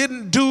mommy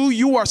didn't do.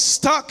 You are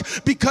stuck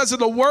because of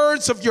the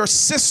words of your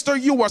sister.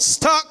 You are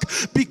stuck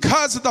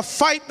because of the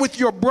fight with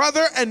your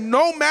brother. And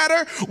no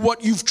matter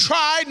what you've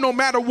tried, no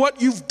matter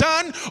what you've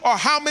done, or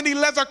how many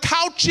leather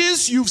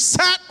couches you've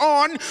sat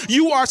on,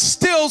 you are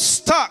still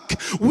stuck.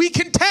 We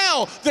can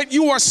tell that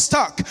you are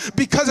stuck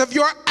because of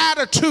your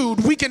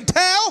attitude. We can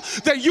tell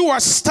that you are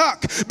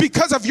stuck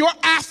because of your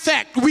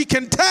affect. We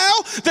can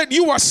tell that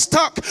you are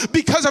stuck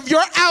because of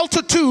your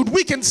altitude.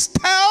 We can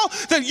tell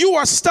that you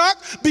are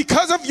stuck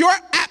because of your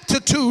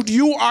aptitude.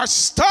 You are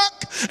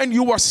stuck, and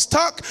you are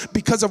stuck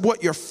because of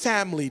what your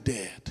family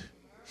did.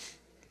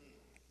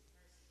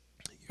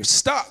 You're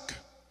stuck.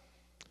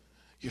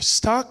 You're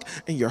stuck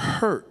and you're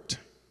hurt.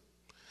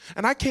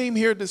 And I came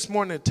here this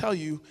morning to tell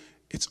you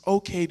it's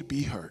okay to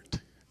be hurt.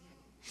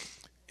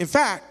 In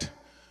fact,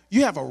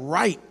 you have a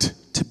right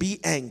to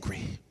be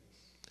angry.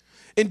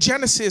 In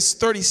Genesis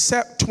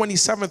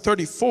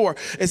 27:34,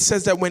 it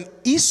says that when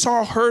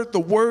Esau heard the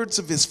words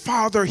of his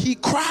father, he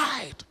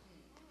cried.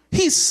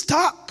 He's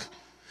stuck.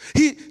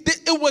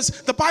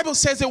 The Bible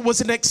says it was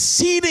an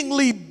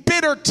exceedingly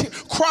bitter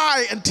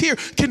cry and tear.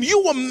 Can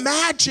you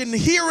imagine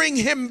hearing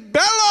him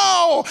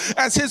bellow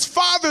as his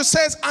father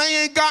says, I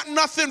ain't got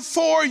nothing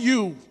for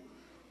you?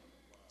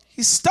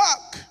 He's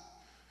stuck.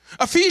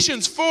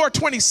 Ephesians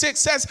 4:26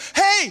 says,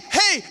 hey,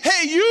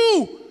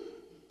 you,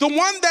 the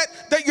one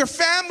that your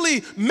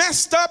family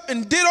messed up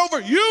and did over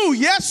you,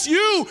 yes,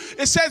 you.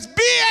 It says,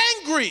 be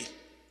angry.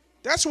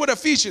 That's what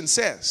Ephesians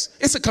says.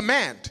 It's a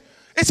command.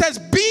 It says,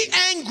 be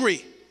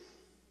angry.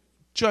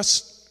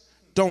 Just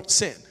don't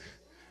sin.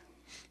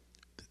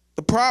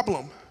 The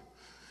problem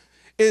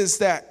is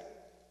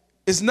that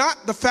it's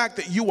not the fact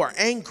that you are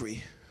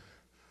angry,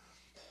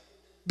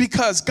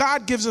 because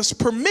God gives us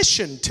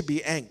permission to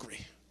be angry.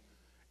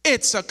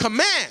 It's a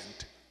command.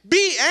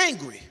 Be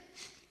angry.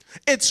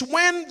 It's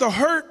when the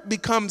hurt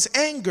becomes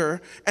anger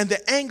and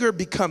the anger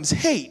becomes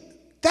hate,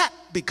 that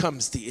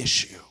becomes the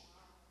issue.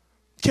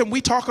 Can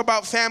we talk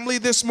about family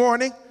this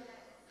morning?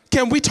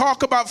 Can we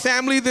talk about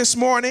family this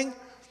morning?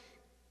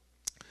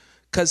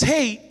 Because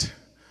hate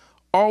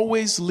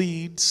always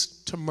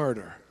leads to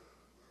murder.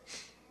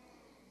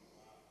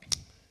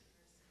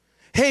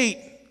 Hate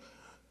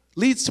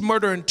leads to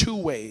murder in two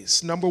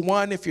ways. Number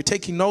one, if you're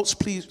taking notes,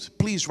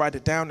 please write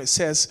it down. It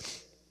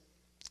says,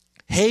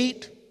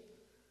 hate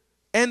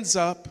ends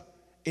up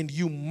in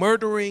you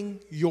murdering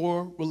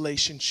your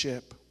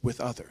relationship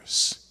with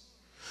others.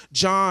 1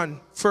 John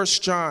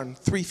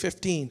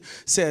 3:15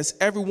 says,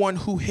 everyone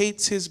who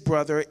hates his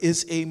brother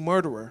is a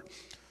murderer.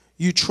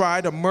 You try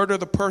to murder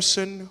the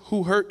person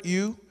who hurt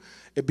you.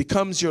 It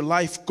becomes your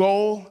life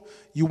goal.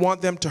 You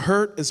want them to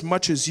hurt as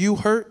much as you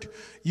hurt.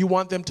 You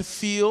want them to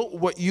feel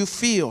what you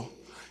feel.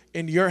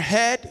 In your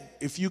head,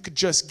 if you could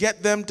just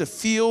get them to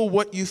feel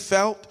what you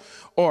felt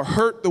or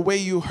hurt the way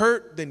you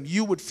hurt, then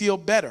you would feel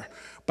better.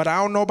 But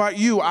I don't know about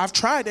you. I've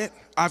tried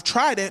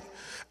it.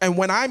 And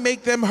when I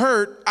make them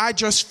hurt, I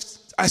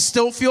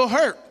still feel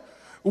hurt.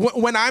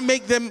 When I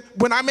make them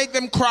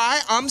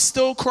cry, I'm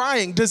still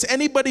crying. Does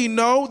anybody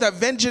know that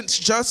vengeance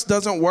just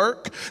doesn't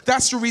work?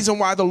 That's the reason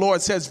why the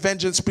Lord says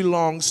vengeance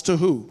belongs to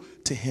who?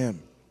 To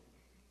him.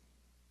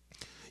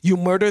 You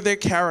murder their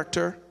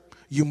character.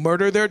 You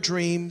murder their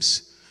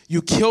dreams.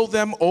 You kill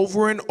them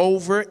over and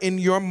over in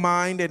your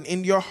mind and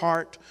in your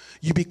heart.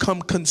 You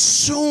become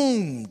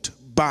consumed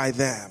by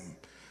them.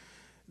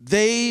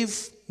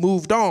 They've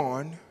moved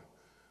on,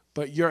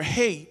 but your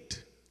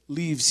hate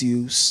leaves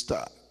you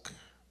stuck.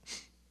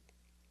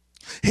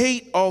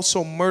 Hate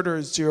also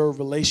murders your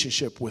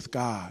relationship with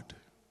God.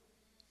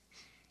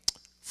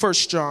 1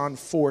 John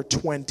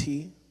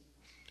 4:20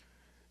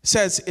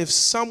 says, if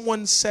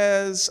someone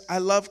says, I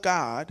love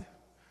God,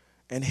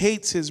 and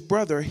hates his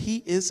brother,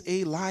 he is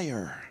a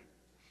liar.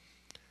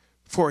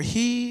 For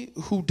he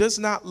who does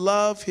not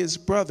love his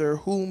brother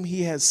whom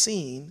he has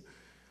seen,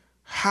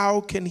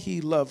 how can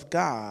he love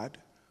God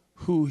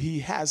who he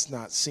has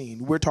not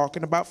seen? We're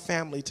talking about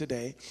family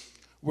today.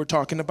 We're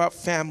talking about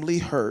family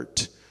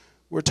hurt.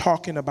 We're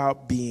talking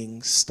about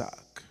being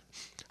stuck.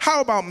 How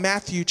about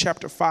Matthew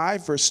chapter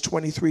 5, verse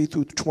 23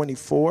 through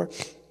 24?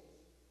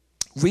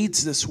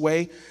 Reads this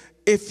way,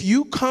 if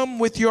you come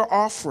with your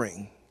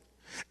offering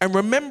and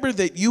remember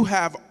that you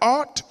have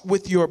aught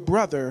with your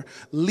brother,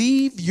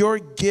 leave your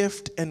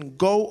gift and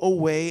go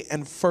away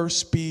and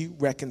first be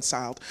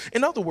reconciled.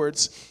 In other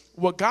words,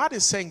 what God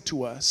is saying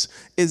to us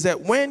is that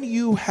when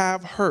you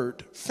have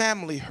hurt,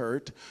 family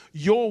hurt,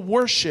 your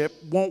worship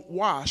won't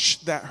wash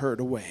that hurt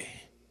away.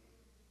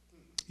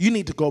 You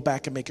need to go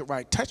back and make it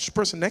right. Touch the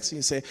person next to you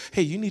and say,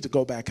 hey, you need to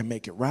go back and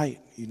make it right.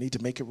 You need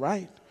to make it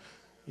right.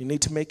 You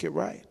need to make it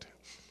right.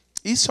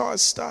 Esau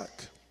is stuck.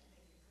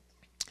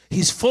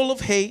 He's full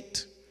of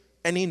hate,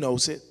 and he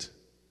knows it.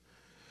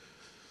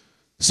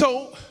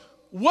 So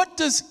what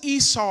does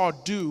Esau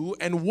do,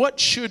 and what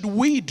should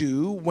we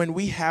do when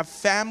we have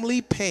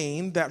family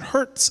pain that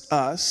hurts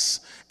us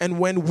and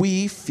when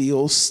we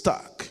feel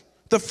stuck?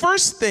 The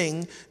first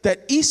thing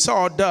that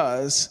Esau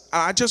does,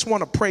 I just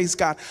want to praise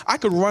God, I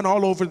could run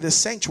all over this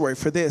sanctuary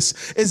for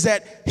this, is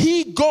that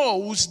he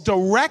goes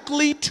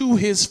directly to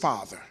his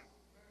father.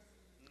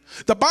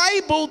 The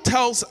Bible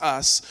tells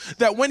us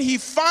that when he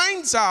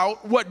finds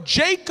out what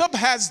Jacob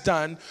has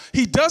done,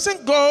 he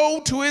doesn't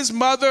go to his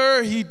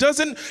mother, he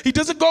doesn't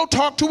go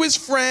talk to his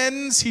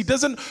friends, he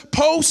doesn't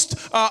post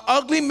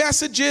ugly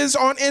messages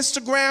on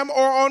Instagram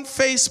or on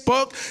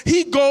Facebook.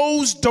 He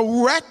goes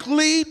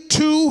directly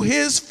to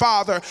his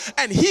father,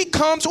 and he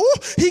comes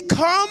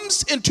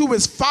into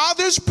his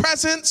father's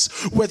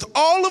presence with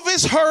all of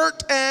his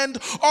hurt and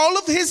all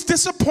of his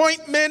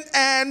disappointment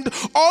and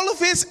all of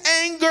his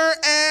anger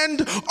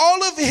and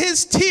all of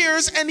his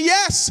tears, and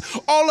yes,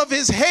 all of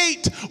his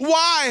hate.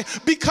 Why?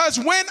 Because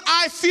when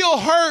I feel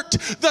hurt,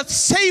 the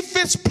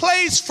safest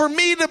place for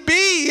me to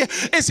be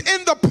is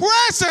in the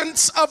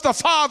presence of the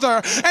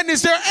Father. And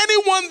is there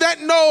anyone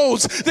that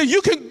knows that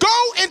you can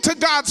go into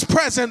God's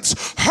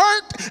presence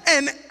hurt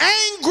and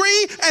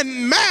angry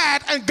and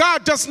mad, and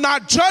God does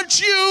not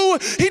judge you?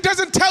 He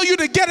doesn't tell you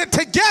to get it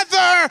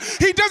together.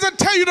 He doesn't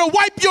tell you to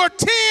wipe your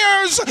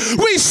tears.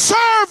 We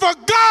serve a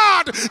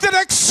God that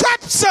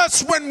accepts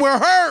us when we're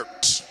hurt.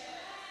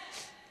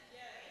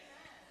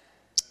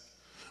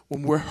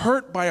 When we're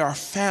hurt by our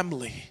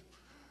family,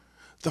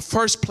 the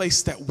first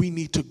place that we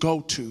need to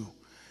go to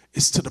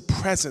is to the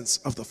presence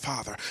of the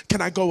Father.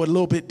 Can I go a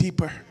little bit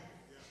deeper?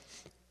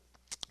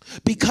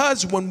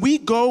 Because when we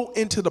go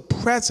into the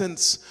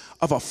presence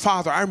of a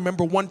father, I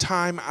remember one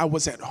time I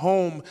was at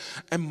home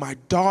and my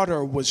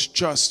daughter was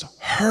just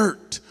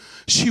hurt.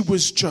 She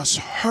was just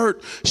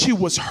hurt. She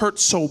was hurt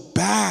so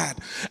bad.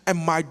 And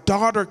my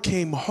daughter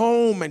came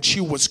home and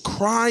she was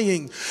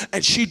crying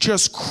and she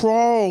just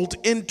crawled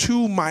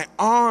into my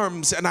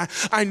arms. And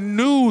I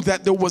knew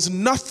that there was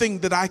nothing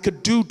that I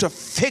could do to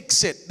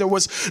fix it. There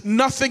was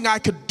nothing I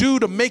could do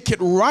to make it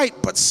right.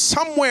 But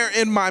somewhere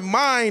in my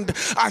mind,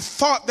 I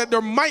thought that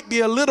there might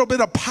be a little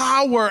bit of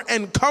power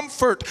and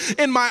comfort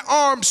in my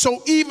arms.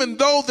 So even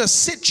though the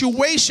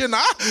situation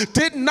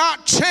did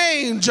not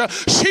change,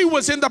 she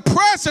was in the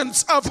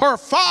presence of her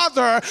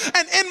father,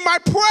 and in my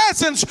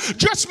presence,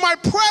 just my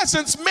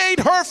presence made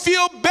her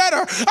feel better.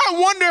 I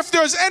wonder if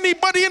there's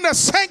anybody in the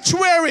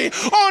sanctuary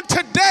on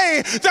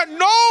today that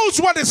knows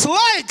what it's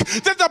like,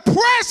 that the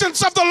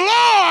presence of the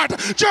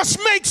Lord just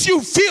makes you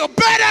feel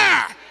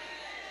better.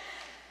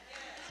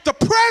 The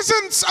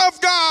presence of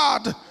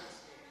God,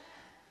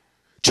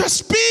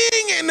 just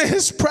being in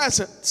his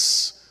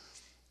presence,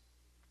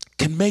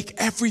 can make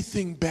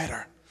everything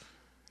better,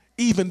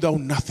 even though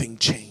nothing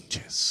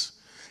changes.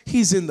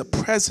 He's in the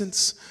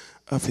presence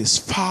of his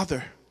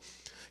Father.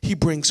 He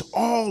brings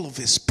all of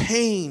his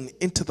pain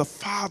into the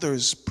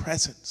Father's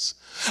presence.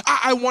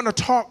 I want to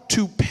talk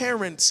to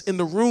parents in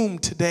the room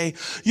today.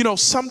 You know,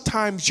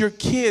 sometimes your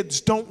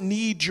kids don't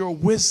need your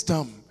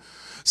wisdom.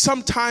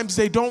 Sometimes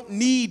they don't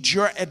need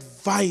your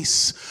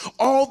advice.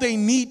 All they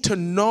need to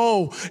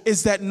know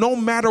is that no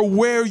matter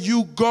where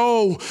you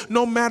go,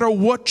 no matter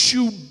what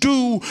you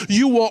do,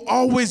 you will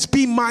always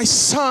be my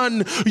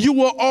son. You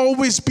will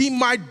always be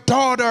my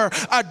daughter.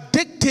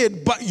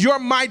 Addicted, but you're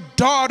my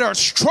daughter.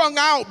 Strung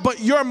out, but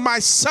you're my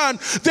son.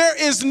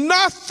 There is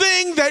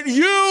nothing that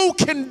you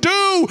can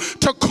do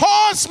to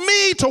cause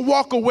me to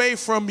walk away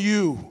from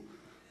you.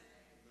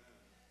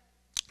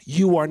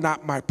 You are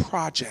not my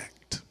project.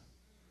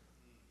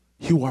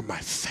 You are my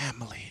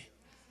family.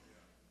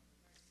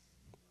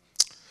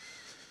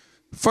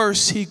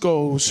 First, he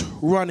goes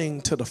running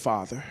to the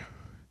Father.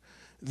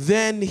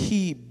 Then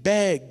he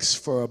begs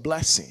for a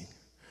blessing.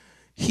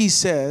 He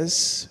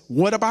says,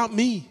 what about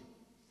me?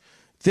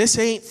 This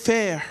ain't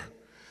fair.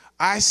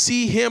 I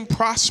see him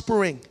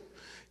prospering.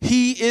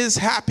 He is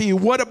happy.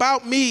 What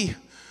about me?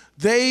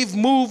 They've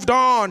moved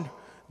on.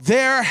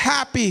 They're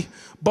happy.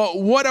 But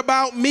what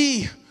about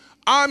me?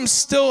 I'm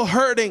still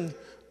hurting.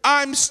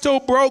 I'm still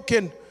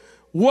broken.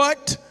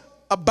 What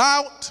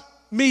about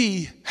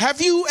me? Have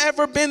you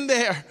ever been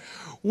there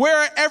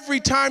where every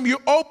time you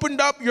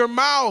opened up your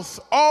mouth,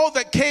 all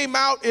that came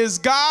out is,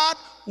 God,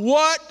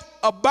 what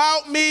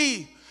about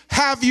me?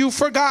 Have you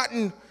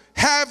forgotten?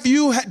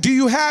 Do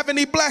you have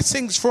any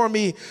blessings for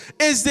me?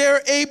 Is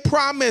there a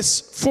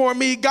promise for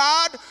me?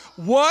 God,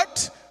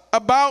 what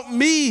about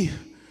me?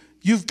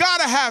 You've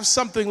got to have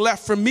something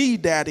left for me,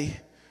 Daddy.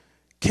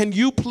 Can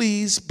you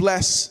please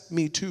bless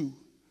me too?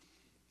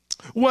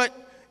 What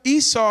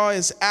Esau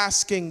is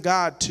asking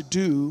God to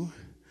do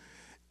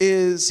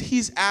is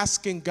he's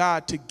asking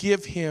God to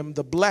give him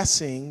the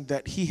blessing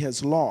that he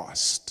has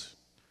lost.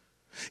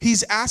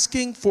 He's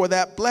asking for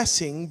that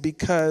blessing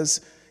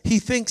because he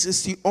thinks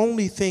it's the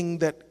only thing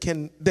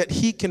that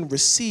he can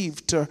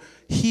receive to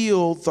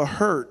heal the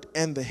hurt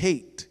and the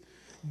hate.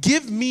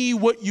 Give me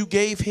what you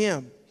gave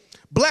him.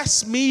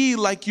 Bless me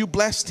like you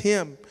blessed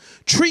him.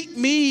 Treat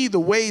me the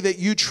way that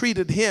you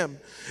treated him.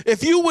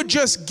 If you would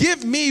just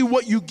give me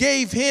what you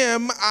gave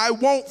him, I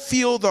won't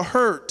feel the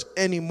hurt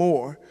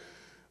anymore.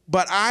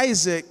 But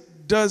Isaac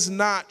does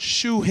not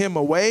shoo him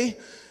away.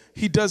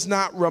 He does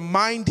not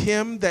remind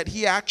him that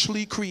he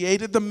actually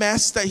created the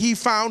mess that he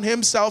found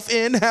himself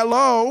in.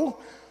 Hello.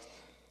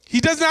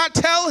 He does not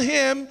tell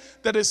him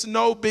that it's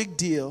no big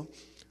deal.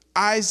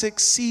 Isaac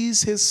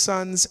sees his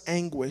son's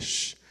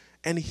anguish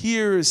and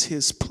hears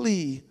his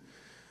plea.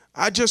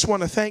 I just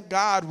want to thank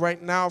God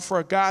right now for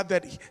a God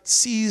that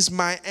sees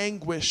my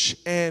anguish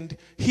and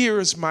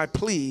hears my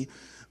plea,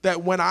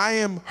 that when I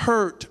am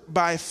hurt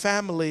by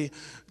family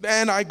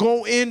and I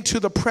go into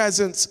the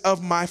presence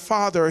of my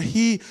Father,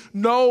 He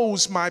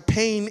knows my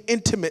pain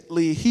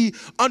intimately. He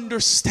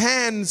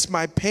understands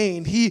my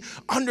pain. He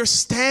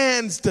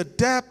understands the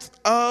depth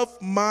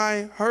of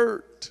my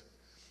hurt.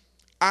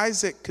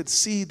 Isaac could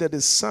see that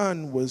his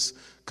son was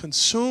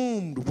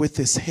consumed with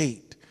his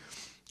hate.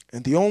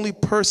 And the only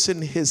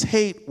person his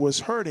hate was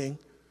hurting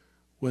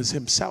was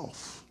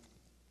himself.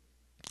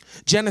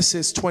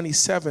 Genesis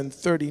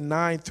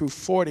 27:39 through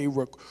 40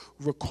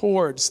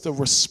 records the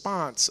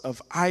response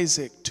of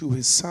Isaac to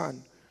his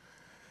son.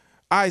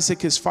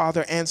 Isaac, his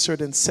father,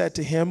 answered and said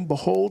to him,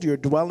 "Behold, your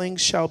dwelling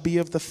shall be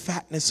of the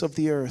fatness of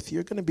the earth."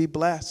 You're going to be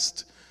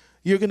blessed.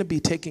 You're going to be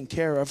taken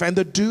care of. "And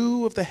the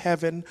dew of the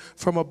heaven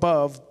from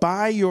above,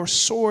 by your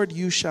sword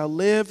you shall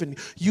live, and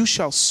you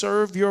shall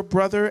serve your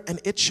brother.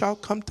 And it shall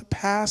come to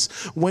pass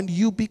when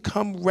you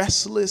become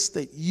restless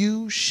that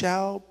you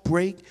shall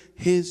break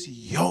his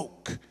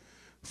yoke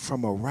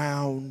from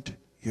around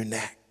your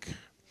neck."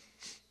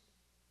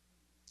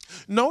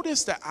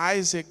 Notice that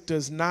Isaac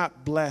does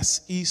not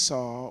bless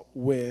Esau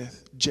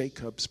with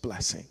Jacob's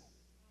blessing.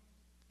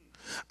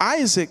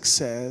 Isaac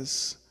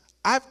says,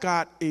 "I've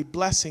got a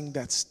blessing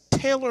that's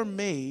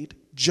tailor-made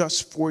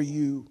just for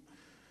you.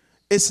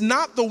 It's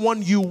not the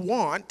one you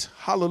want,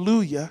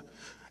 hallelujah,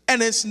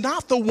 and it's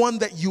not the one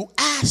that you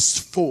asked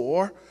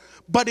for,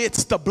 but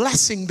it's the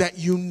blessing that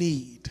you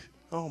need."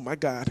 Oh my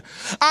God.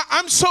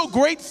 I'm so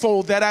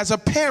grateful that as a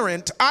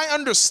parent, I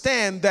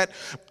understand that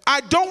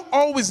I don't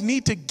always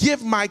need to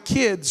give my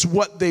kids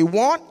what they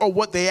want or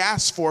what they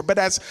ask for. But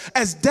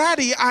as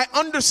daddy, I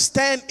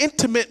understand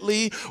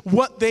intimately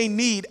what they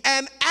need.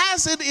 And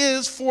as it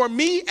is for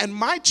me and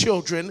my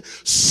children,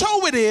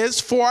 so it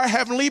is for our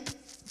Heavenly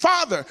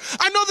Father.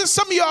 I know that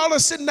some of y'all are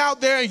sitting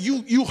out there and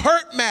you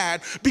hurt mad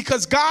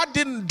because God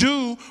didn't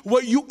do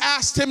what you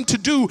asked him to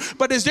do.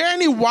 But is there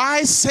any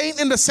wise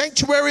saint in the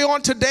sanctuary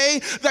on today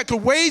that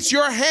could raise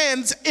your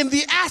hands in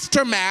the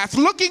aftermath,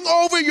 looking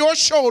over your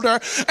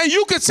shoulder, and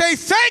you could say,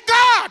 "Thank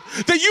God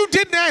that you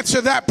didn't answer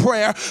that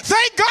prayer.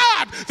 Thank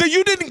God that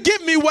you didn't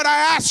give me what I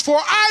asked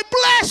for. I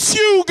bless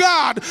you,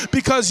 God,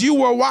 because you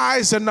were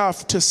wise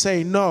enough to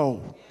say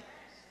no."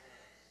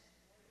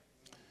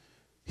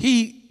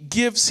 He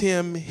gives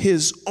him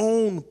his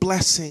own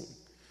blessing,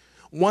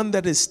 one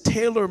that is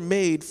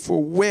tailor-made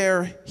for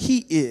where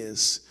he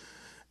is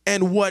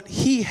and what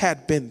he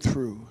had been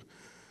through.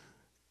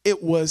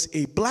 It was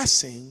a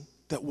blessing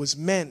that was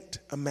meant,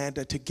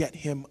 Amanda, to get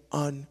him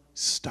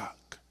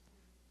unstuck.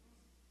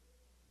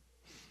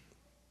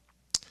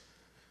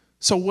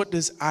 So what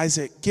does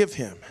Isaac give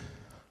him?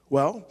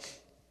 Well,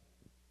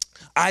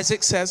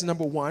 Isaac says,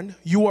 number one,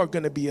 you are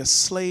going to be a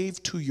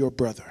slave to your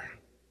brother.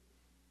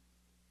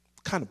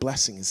 What kind of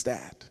blessing is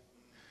that?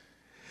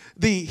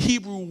 The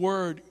Hebrew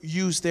word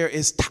used there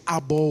is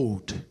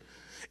ta'abod.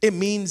 It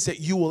means that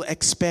you will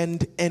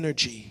expend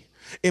energy.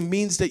 It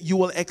means that you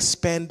will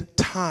expend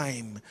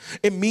time.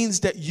 It means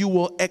that you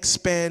will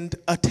expend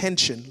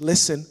attention.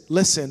 Listen,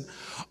 listen.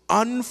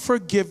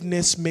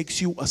 Unforgiveness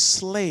makes you a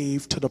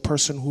slave to the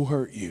person who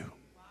hurt you.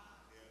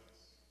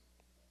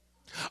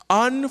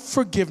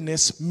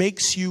 Unforgiveness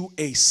makes you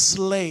a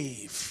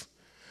slave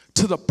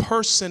to the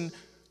person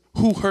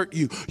who hurt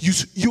you.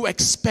 You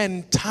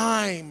expend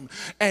time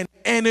and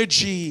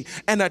energy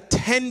and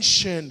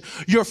attention.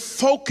 Your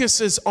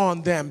focus is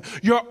on them.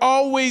 You're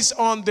always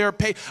on their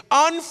page.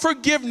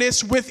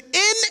 Unforgiveness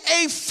within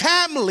a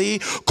family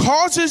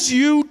causes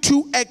you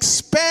to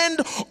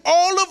expend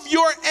all of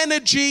your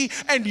energy,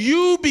 and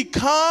you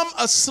become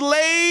a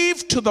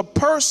slave to the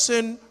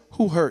person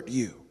who hurt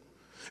you.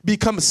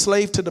 Become a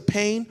slave to the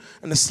pain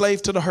and a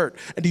slave to the hurt.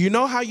 And do you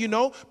know how you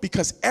know?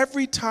 Because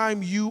every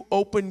time you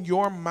open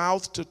your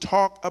mouth to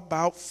talk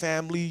about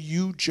family,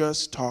 you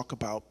just talk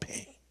about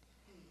pain,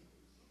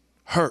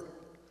 hurt,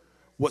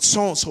 what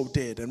so-and-so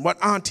did and what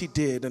auntie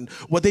did and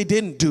what they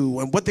didn't do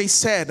and what they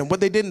said and what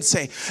they didn't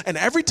say. And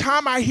every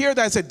time I hear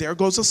that, I say, there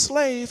goes a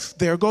slave,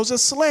 there goes a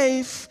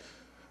slave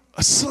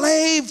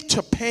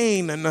to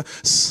pain and a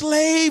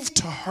slave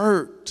to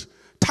hurt.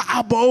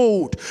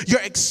 Ta'abod. You're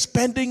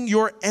expending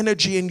your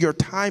energy and your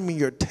time and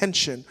your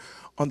attention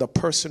on the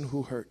person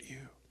who hurt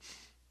you.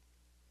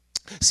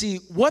 See,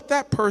 what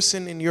that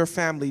person in your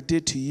family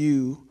did to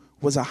you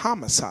was a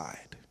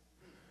homicide,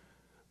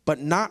 but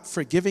not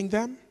forgiving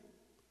them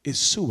is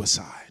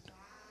suicide.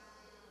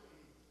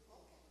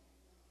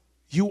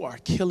 You are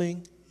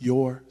killing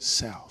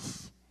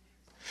yourself.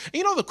 And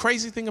you know the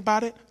crazy thing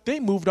about it?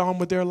 They moved on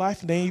with their life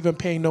and they ain't even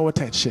paying no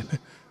attention.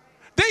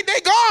 They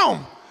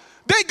gone.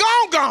 They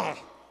gone.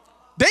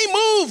 They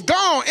moved,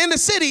 gone in the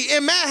city,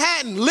 in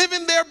Manhattan,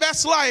 living their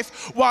best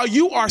life while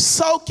you are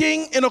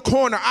sulking in a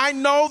corner. I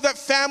know that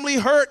family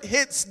hurt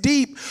hits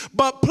deep,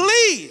 but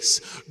please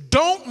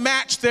don't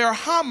match their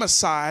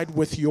homicide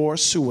with your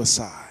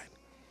suicide.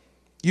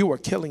 You are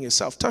killing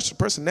yourself. Touch the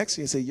person next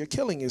to you and say, you're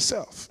killing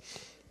yourself.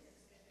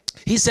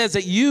 He says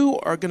that you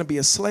are going to be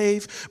a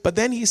slave, but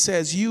then he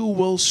says you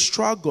will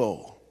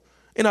struggle.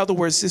 In other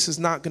words, this is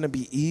not going to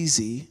be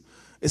easy.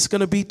 It's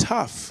going to be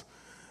tough.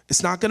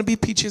 It's not going to be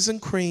peaches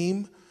and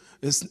cream.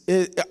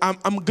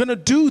 I'm going to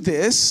do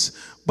this,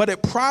 but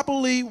it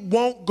probably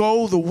won't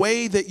go the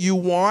way that you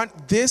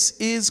want. This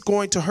is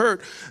going to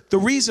hurt. The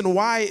reason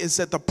why is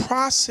that the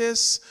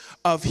process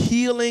of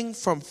healing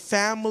from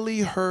family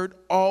hurt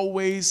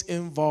always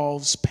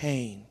involves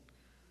pain,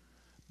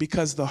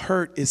 because the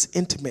hurt is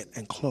intimate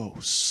and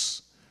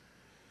close.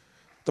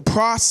 The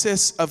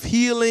process of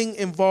healing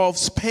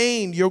involves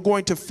pain. You're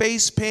going to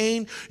face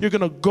pain. You're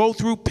going to go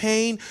through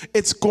pain.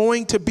 It's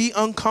going to be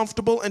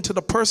uncomfortable. And to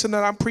the person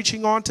that I'm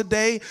preaching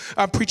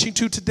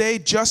to today,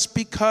 just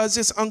because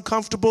it's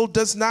uncomfortable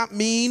does not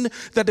mean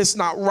that it's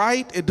not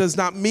right. It does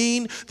not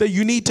mean that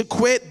you need to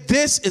quit.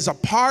 This is a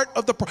part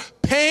of the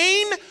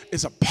pain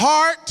is a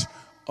part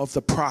of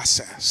the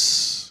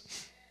process.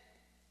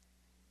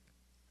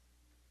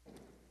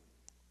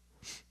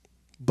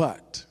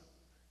 But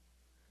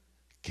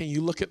can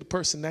you look at the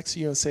person next to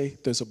you and say,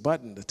 there's a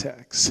but in the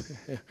text?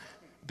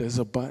 There's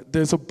a but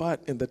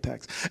in the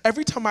text.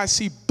 Every time I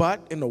see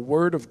but in the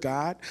word of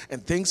God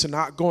and things are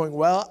not going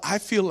well, I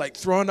feel like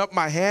throwing up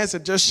my hands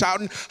and just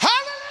shouting,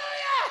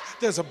 hallelujah!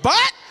 There's a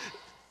but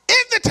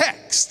in the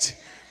text.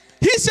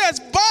 He says,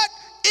 but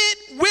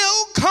it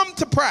will come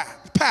to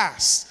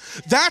pass.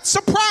 That's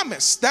a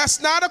promise.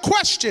 That's not a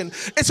question.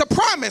 It's a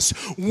promise.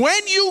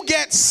 When you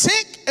get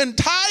sick and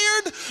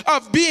tired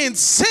of being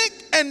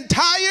sick and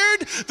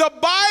tired, the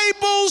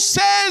Bible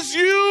says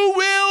you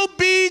will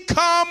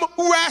become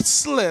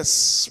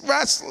restless.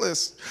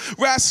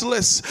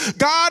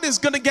 God is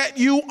going to get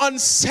you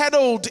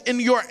unsettled in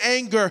your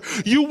anger.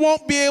 You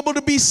won't be able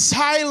to be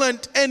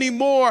silent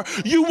anymore.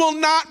 You will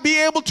not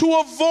be able to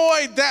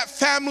avoid that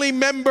family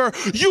member.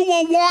 You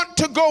will want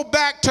to go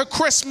back to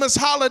Christmas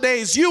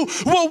holidays. You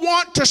will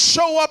want to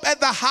show up at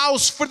the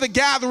house for the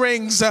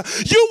gatherings.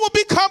 You will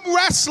become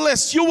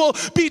restless. You will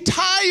be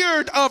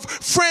tired of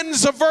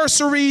friends'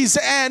 anniversaries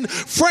and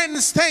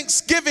friends'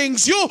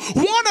 Thanksgivings. You'll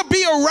want to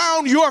be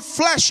around your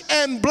flesh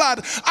and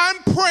blood. I'm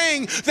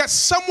praying that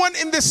someone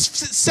in this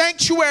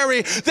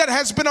sanctuary that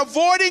has been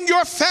avoiding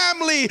your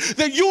family,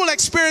 that you will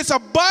experience a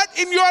but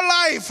in your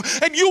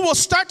life, and you will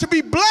start to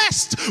be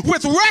blessed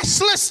with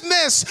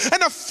restlessness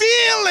and a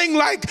feeling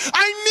like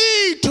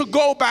I need to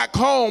go back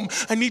home.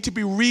 I need to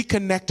be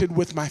reconnected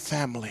with my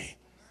family.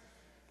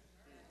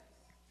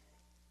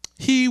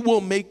 He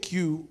will make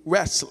you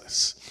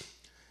restless.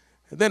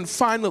 And then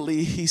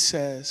finally, he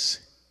says,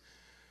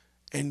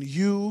 and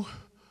you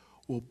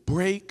will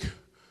break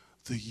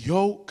the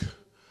yoke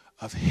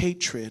of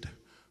hatred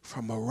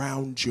from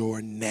around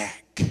your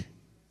neck.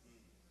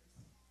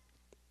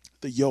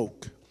 The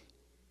yoke.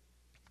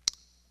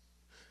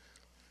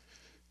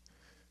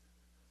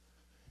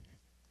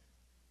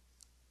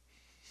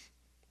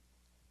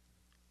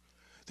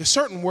 There's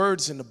certain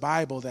words in the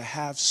Bible that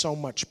have so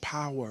much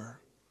power.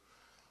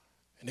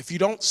 And if you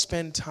don't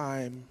spend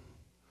time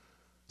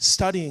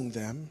studying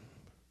them,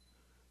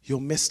 you'll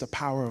miss the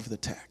power of the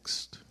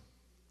text.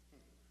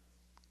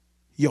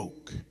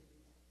 Yoke.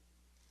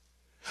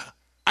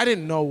 I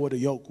didn't know what a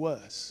yoke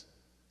was.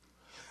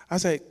 I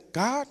said,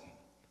 God,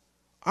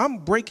 I'm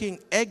breaking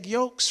egg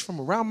yolks from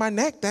around my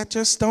neck. That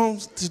just don't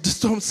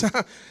sound.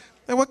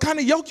 Like, what kind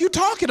of yoke you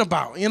talking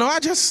about?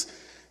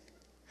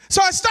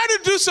 So I started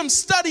to do some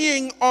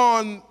studying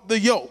on the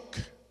yoke.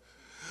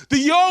 The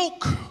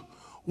yoke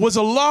was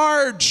a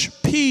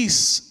large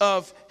piece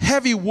of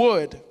heavy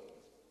wood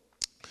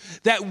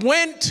that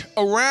went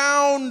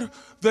around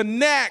the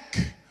neck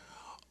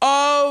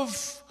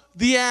of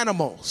the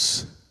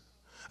animals.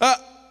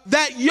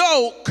 That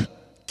yoke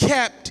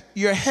kept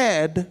your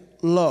head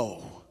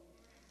low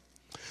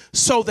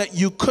so that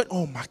you could,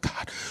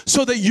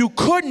 so that you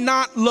could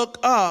not look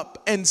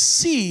up and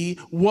see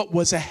what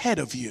was ahead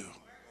of you.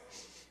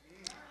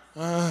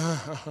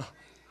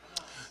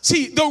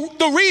 See,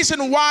 the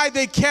reason why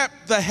they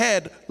kept the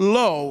head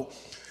low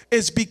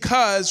is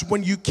because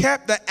when you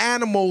kept the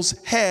animal's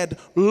head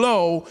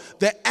low,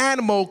 the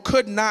animal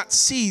could not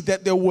see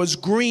that there was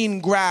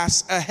green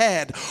grass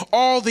ahead.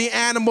 All the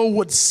animal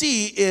would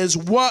see is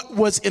what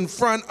was in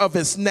front of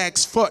his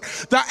next foot.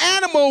 The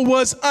animal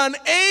was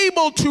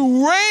unable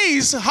to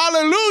raise,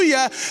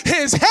 hallelujah,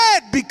 his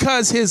head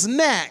because his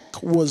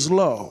neck was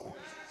low.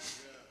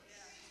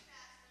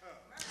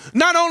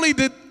 Not only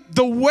did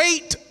the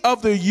weight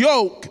of the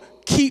yoke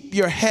keep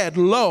your head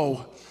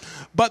low,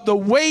 but the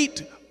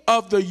weight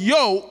of the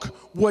yoke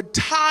would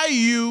tie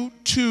you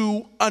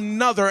to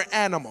another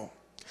animal.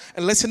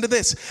 And listen to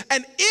this.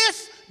 And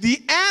if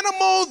the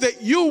animal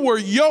that you were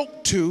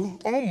yoked to,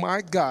 oh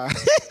my God,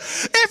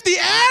 if the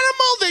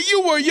animal that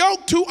you were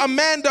yoked to,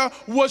 Amanda,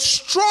 was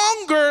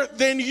stronger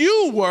than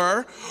you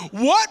were,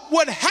 what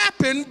would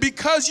happen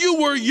because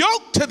you were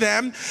yoked to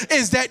them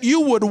is that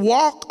you would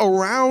walk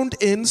around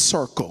in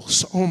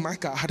circles. Oh my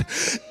God.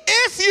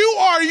 If you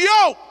are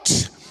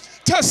yoked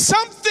to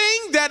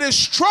something that is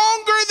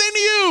stronger than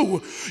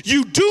you,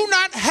 you do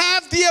not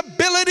have the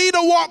ability to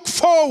walk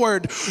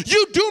forward.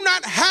 You do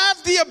not have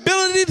have the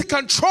ability to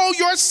control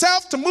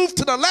yourself to move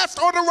to the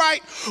left or the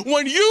right.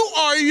 When you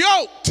are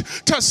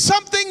yoked to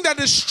something that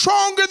is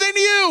stronger than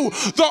you,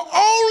 the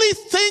only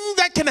thing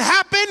that can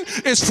happen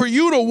is for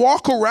you to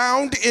walk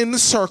around in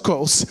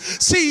circles.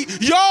 See,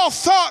 y'all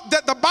thought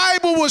that the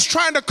Bible was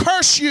trying to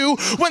curse you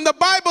when the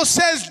Bible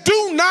says,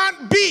 do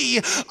not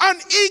be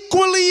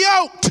unequally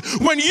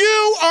yoked. When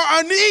you are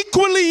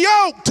unequally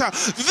yoked,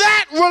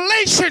 that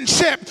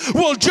relationship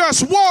will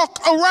just walk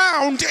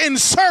around in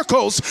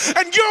circles,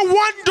 and you're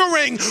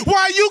wondering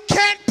why you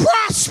can't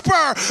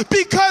prosper,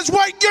 because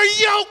what you're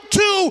yoked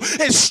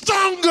to is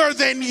stronger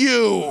than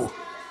you.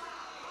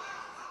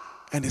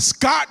 And it's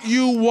got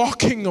you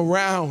walking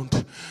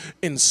around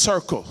in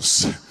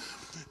circles.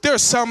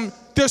 There's some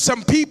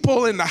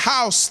people in the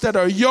house that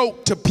are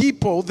yoked to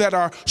people that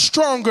are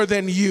stronger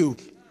than you.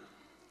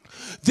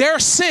 Their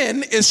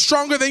sin is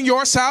stronger than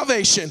your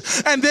salvation,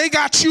 and they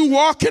got you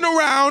walking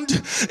around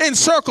in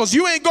circles.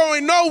 You ain't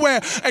going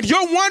nowhere, and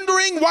you're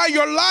wondering why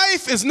your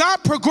life is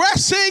not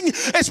progressing.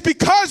 It's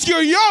because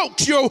you're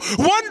yoked. You're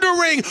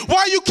wondering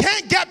why you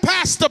can't get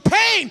past the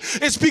pain.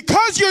 It's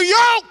because you're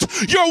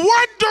yoked. You're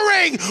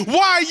wondering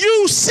why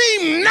you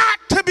seem not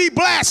to be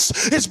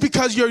blessed. It's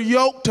because you're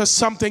yoked to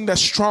something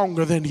that's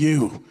stronger than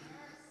you.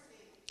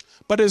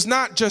 But it's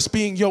not just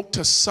being yoked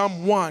to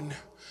someone.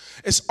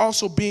 It's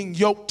also being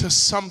yoked to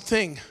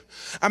something.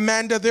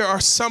 Amanda, there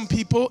are some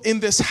people in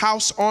this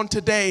house on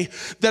today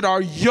that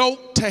are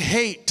yoked to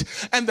hate.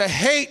 And the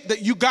hate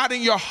that you got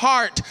in your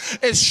heart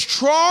is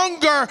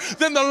stronger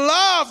than the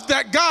love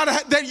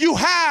that you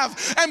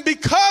have. And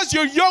because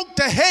you're yoked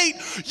to hate,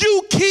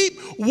 you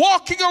keep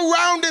walking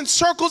around in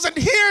circles. And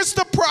here's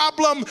the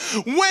problem.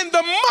 When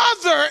the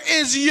mother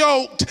is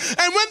yoked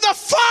and when the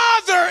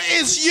father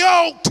is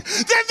yoked,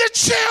 then the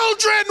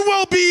children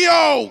will be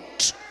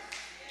yoked.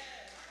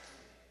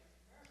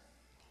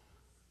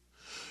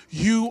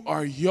 You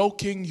are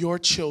yoking your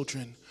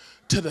children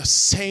to the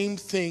same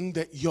thing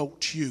that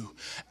yoked you.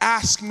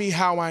 Ask me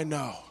how I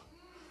know.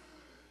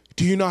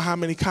 Do you know how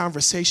many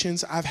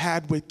conversations I've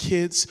had with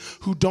kids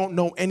who don't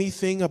know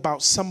anything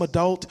about some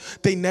adult?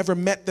 They never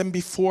met them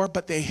before,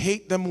 but they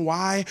hate them.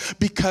 Why?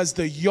 Because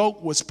the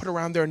yoke was put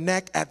around their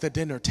neck at the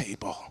dinner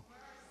table.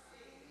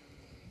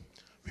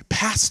 We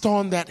passed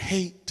on that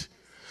hate.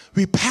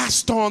 We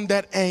passed on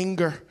that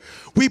anger.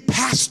 We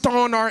passed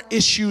on our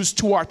issues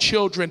to our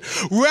children.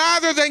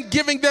 Rather than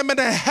giving them an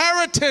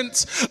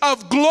inheritance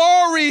of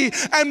glory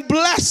and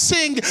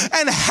blessing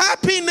and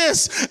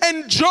happiness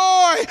and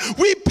joy,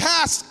 we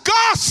passed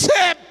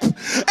gossip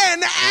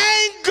and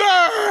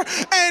anger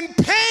and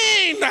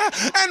pain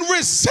and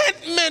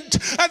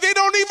resentment. And they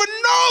don't even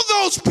know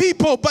those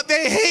people, but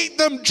they hate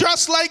them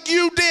just like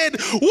you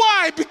did.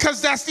 Why? Because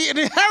that's the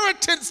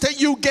inheritance that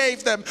you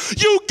gave them.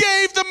 You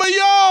gave them a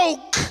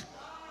yoke.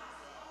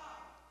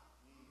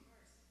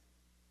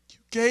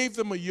 Gave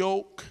them a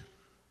yoke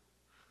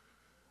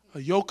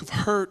of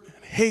hurt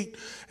and hate.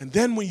 And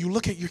then when you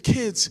look at your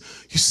kids,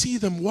 you see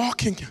them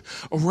walking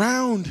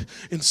around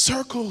in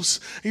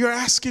circles. And you're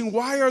asking,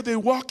 why are they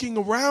walking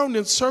around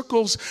in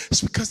circles?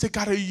 It's because they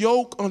got a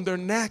yoke on their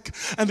neck,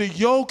 and the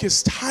yoke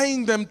is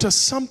tying them to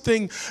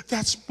something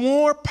that's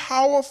more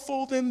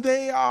powerful than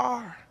they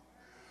are.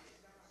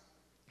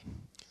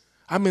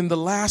 I'm in the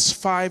last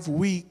 5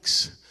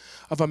 weeks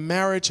of a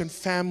marriage and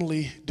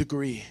family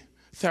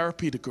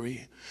therapy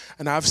degree.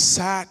 And I've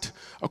sat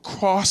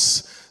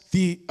across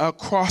the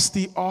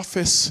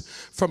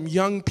office from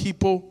young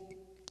people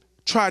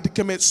tried to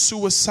commit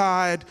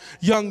suicide,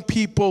 young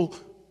people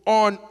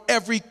on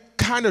every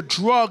kind of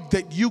drug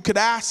that you could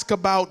ask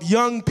about,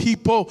 young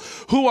people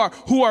who are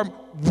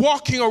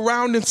walking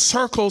around in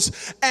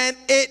circles. And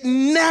it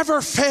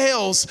never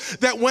fails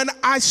that when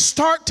I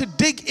start to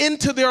dig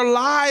into their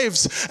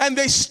lives and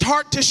they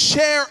start to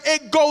share,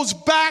 it goes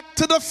back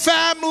to the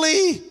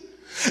family.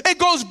 It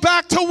goes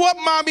back to what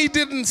mommy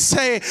didn't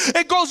say.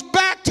 It goes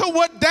back to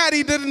what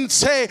daddy didn't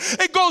say.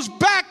 It goes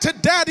back to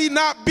daddy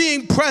not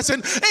being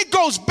present. It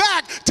goes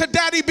back to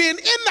daddy being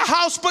in the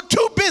house but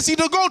too busy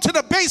to go to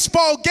the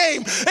baseball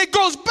game. It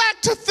goes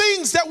back to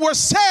things that were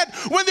said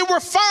when they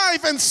were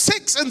 5 and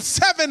 6 and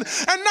 7,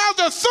 and now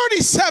they're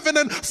 37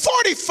 and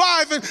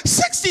 45 and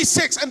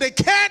 66, and they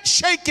can't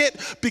shake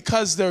it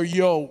because they're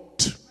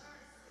yoked.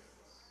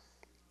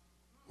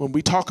 When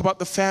we talk about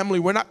the family,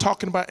 we're not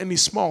talking about any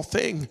small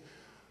thing.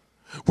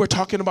 We're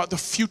talking about the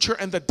future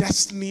and the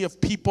destiny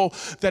of people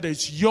that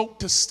is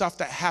yoked to stuff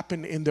that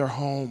happened in their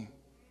home.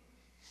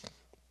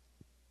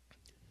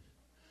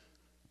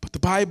 But the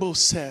Bible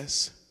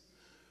says,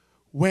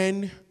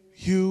 when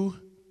you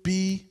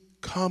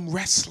become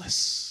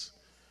restless.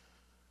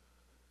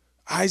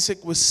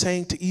 Isaac was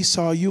saying to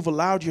Esau, you've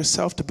allowed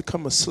yourself to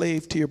become a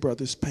slave to your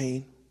brother's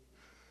pain.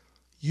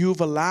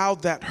 You've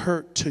allowed that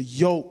hurt to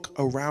yoke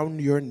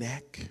around your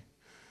neck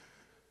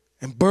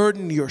and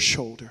burden your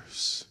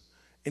shoulders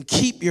and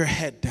keep your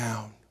head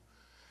down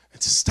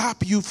and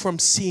stop you from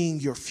seeing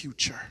your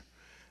future.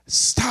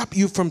 Stop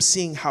you from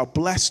seeing how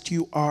blessed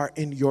you are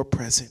in your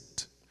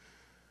present.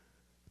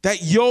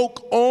 That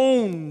yoke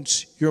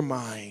owns your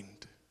mind.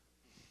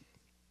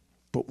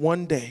 But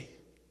one day,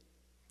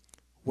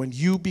 when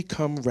you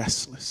become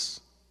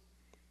restless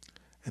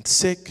and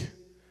sick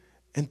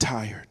and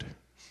tired,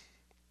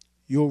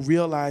 you'll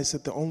realize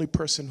that the only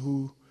person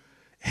who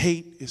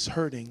hate is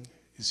hurting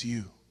is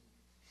you.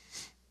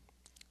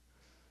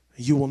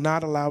 You will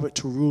not allow it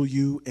to rule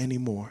you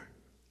anymore.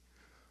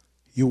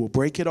 You will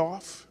break it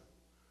off.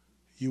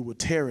 You will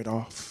tear it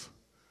off.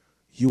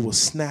 You will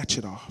snatch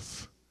it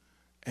off.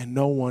 And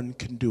no one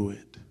can do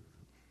it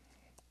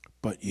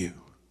but you.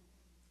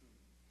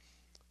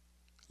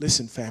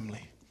 Listen,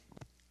 family.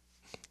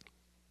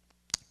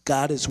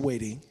 God is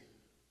waiting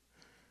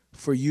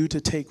for you to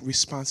take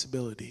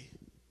responsibility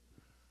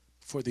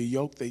for the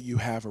yoke that you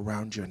have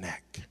around your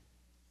neck.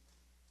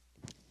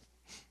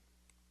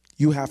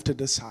 You have to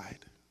decide.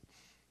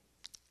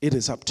 It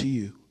is up to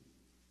you.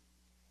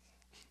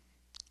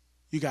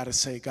 You got to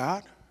say,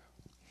 God,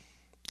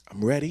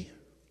 I'm ready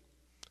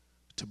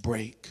to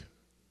break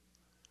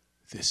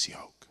this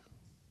yoke.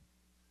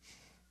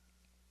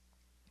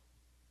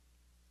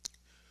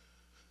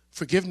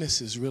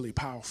 Forgiveness is really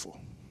powerful.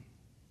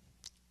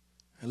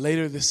 And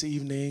later this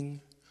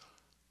evening,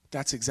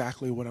 that's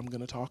exactly what I'm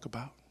going to talk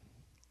about.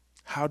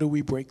 How do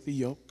we break the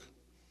yoke?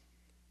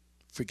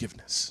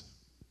 Forgiveness.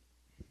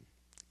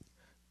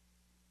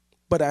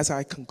 But as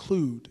I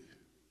conclude,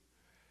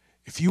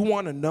 if you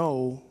want to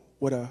know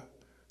what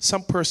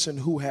some person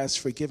who has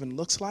forgiven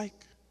looks like,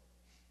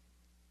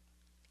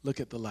 look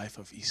at the life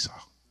of Esau.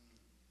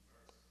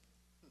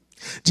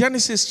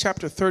 Genesis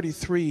chapter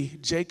 33,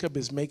 Jacob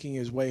is making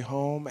his way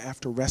home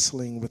after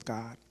wrestling with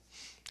God.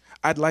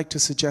 I'd like to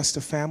suggest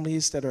to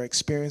families that are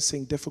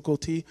experiencing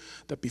difficulty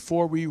that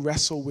before we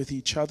wrestle with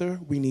each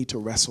other, we need to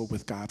wrestle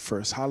with God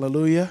first.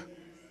 Hallelujah.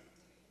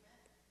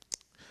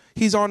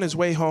 He's on his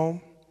way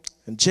home,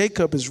 and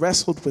Jacob has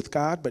wrestled with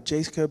God, but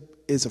Jacob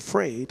is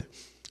afraid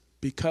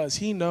because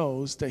he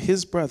knows that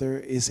his brother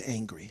is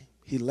angry.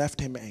 He left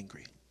him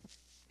angry.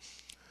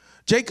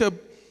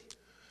 Jacob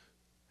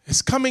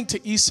is coming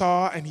to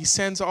Esau, and he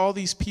sends all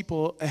these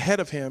people ahead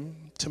of him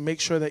to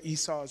make sure that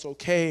Esau is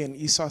okay. And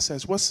Esau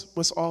says,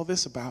 what's all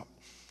this about?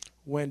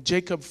 When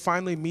Jacob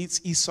finally meets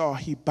Esau,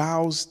 he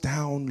bows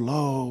down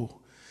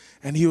low.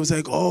 And he was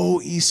like, oh,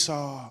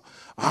 Esau,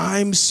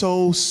 I'm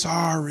so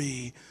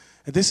sorry.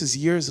 And this is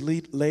years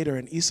later,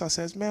 and Esau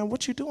says, man,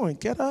 what you doing?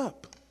 Get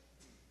up.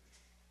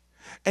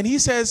 And he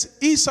says,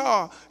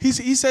 Esau,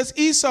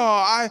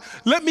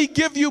 let me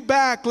give you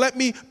back. Let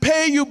me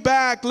pay you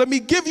back. Let me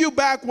give you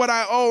back what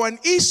I owe. And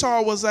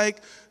Esau was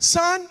like,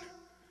 son,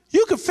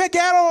 you can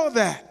forget all of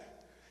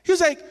that. He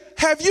was like,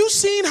 have you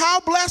seen how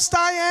blessed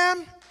I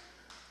am?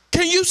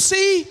 Can you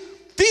see?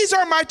 These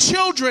are my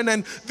children,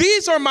 and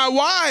these are my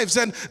wives,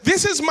 and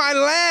this is my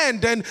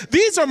land, and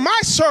these are my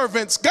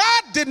servants.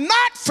 God did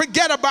not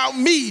forget about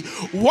me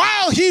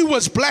while he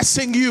was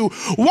blessing you.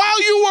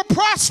 While you were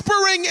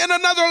prospering in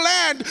another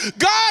land,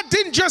 God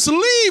didn't just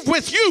leave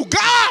with you.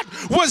 God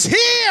was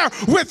here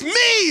with me.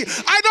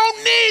 I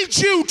don't need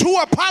you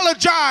to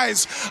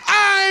apologize.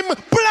 I'm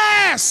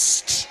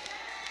blessed.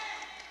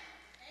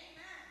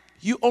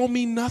 You owe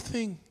me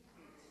nothing.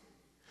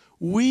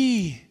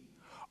 We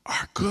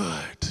are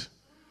good.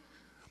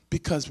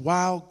 Because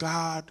while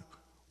God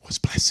was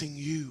blessing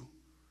you,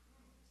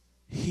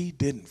 he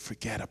didn't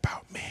forget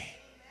about me.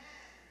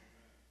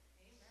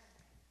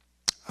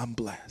 I'm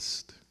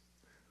blessed.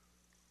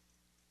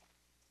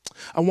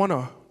 I want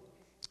to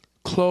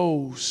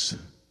close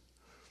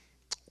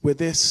with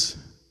this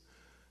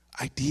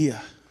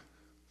idea.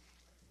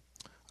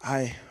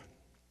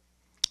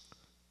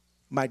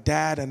 My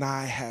dad and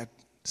I had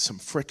some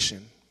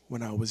friction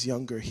when I was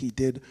younger. He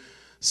did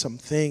some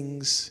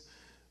things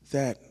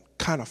that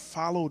kind of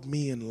followed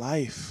me in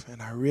life,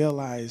 and I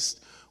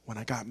realized when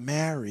I got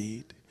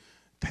married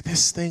that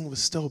this thing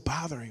was still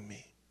bothering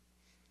me.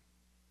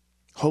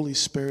 Holy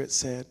Spirit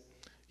said,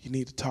 you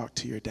need to talk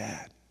to your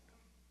dad.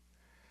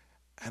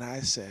 And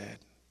I said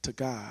to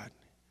God,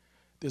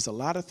 there's a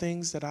lot of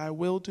things that I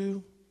will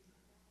do,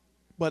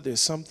 but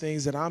there's some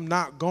things that I'm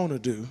not going to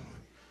do.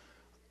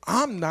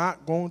 I'm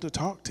not going to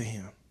talk to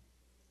him.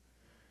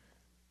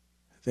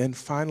 Then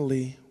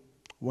finally,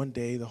 one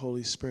day, the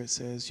Holy Spirit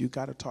says, you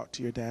got to talk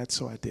to your dad,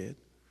 so I did.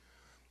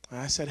 And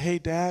I said, hey,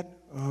 Dad,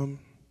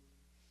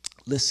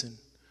 listen,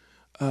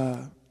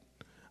 I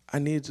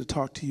needed to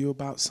talk to you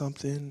about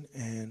something,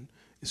 and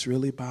it's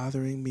really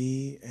bothering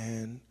me,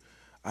 and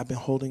I've been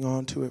holding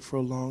on to it for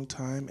a long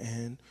time,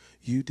 and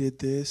you did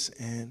this,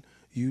 and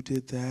you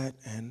did that,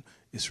 and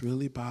it's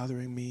really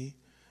bothering me.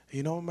 And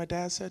you know what my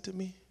dad said to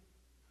me?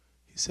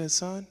 He said,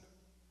 son,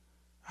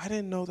 I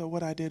didn't know that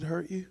what I did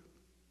hurt you.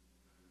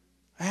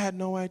 I had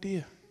no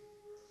idea.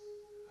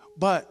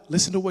 But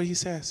listen to what he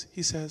says.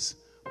 He says,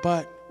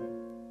 but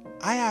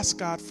I asked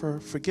God for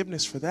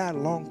forgiveness for that a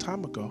long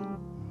time ago.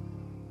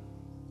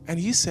 And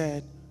he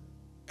said,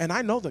 and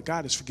I know that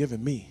God has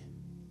forgiven me.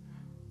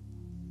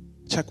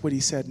 Check what he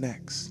said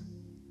next.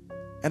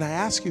 And I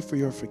ask you for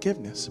your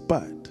forgiveness,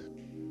 but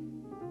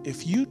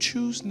if you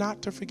choose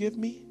not to forgive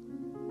me,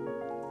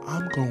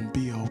 I'm going to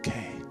be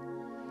okay.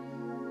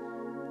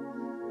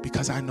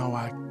 Because I know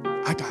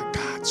I got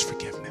God wants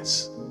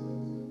forgiveness.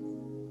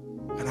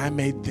 And I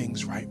made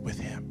things right with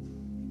him.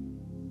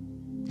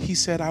 He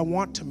said, I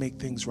want to make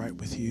things right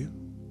with you.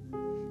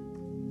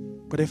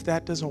 But if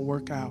that doesn't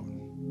work out,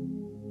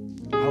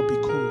 I'll be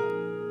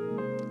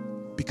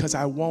cool. Because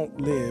I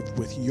won't live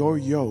with your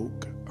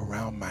yoke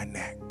around my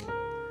neck.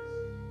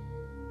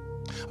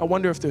 I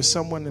wonder if there's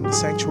someone in the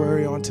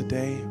sanctuary on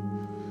today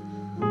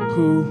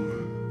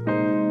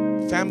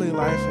who family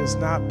life has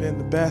not been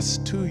the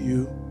best to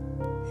you.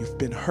 You've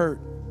been hurt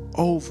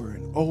over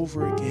and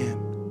over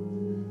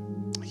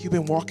again. You've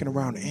been walking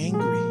around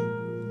angry,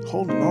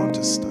 holding on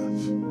to stuff.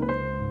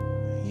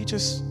 You're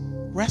just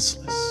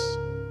restless.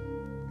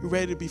 You're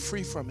ready to be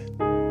free from it.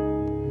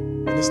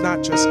 And it's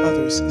not just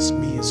others, it's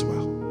me as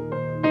well.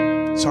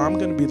 So I'm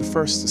going to be the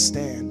first to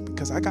stand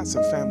because I got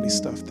some family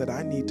stuff that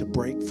I need to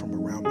break from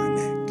around my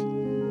neck.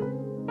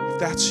 If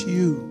that's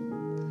you,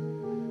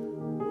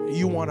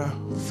 you want to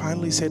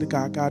finally say to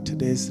God, God,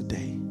 today's the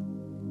day.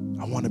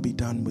 I want to be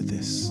done with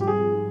this.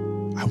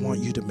 I want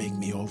you to make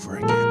me over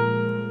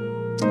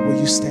again. Will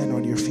you stand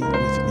on your feet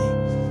with me?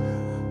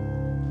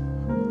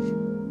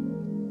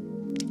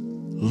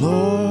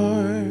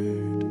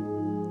 Lord,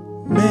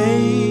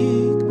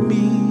 make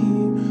me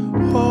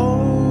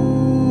over.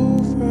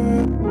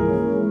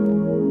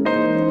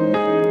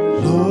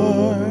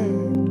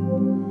 Lord,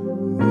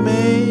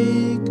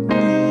 make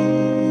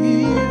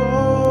me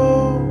over.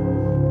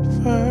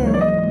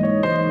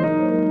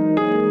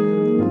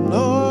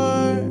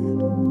 Lord,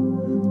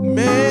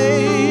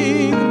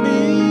 make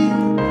me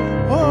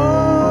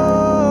over.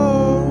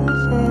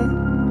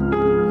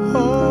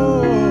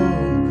 Oh,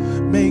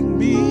 make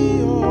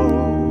me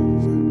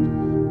over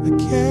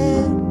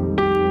again.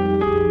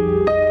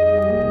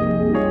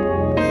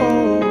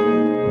 Oh,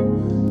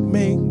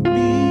 make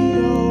me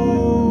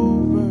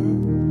over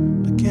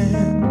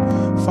again.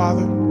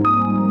 Father,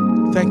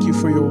 thank you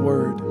for your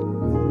word.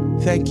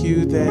 Thank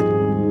you that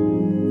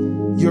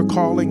you're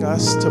calling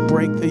us to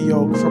break the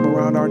yoke from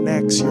around our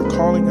necks. You're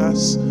calling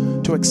us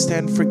to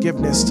extend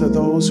forgiveness to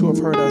those who have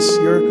hurt us.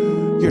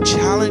 You're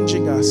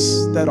challenging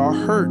us that our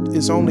hurt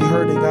is only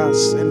hurting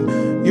us. And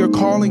you're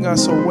calling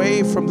us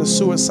away from the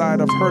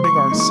suicide of hurting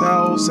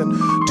ourselves and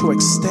to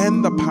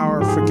extend the power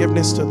of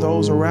forgiveness to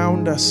those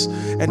around us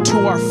and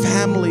to our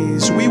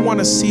families. We want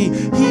to see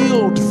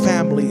healed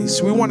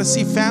families. We want to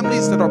see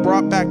families that are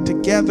brought back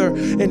together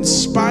in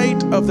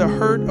spite of the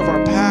hurt of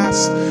our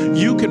past.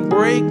 You can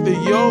break the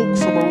yoke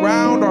from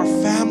around our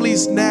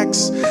families'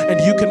 necks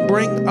and you can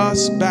bring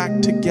us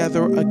back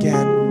together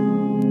again.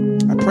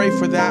 I pray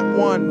for that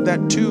one, that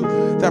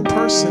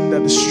person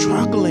that is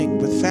struggling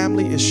with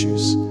family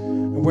issues.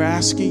 And we're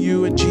asking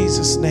you in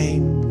Jesus'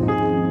 name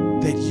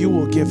that you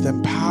will give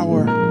them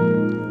power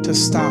to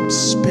stop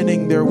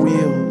spinning their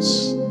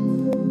wheels,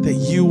 that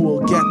you will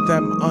get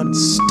them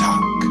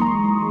unstuck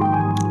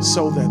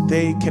so that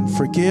they can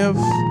forgive,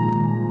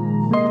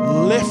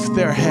 lift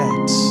their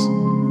heads,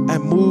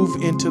 and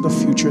move into the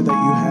future that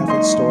you have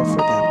in store for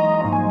them.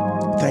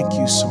 Thank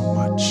you so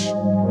much.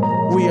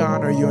 We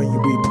honor you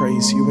and we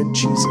praise you in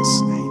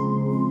Jesus'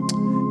 name.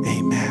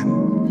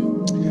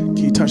 Amen. Can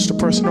you touch the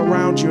person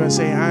around you and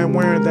say, I ain't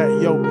wearing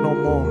that yoke no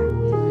more.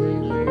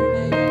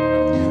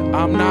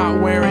 I'm not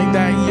wearing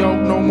that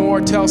yoke no more.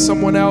 Tell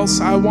someone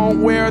else, I won't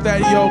wear that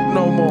yoke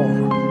no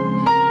more.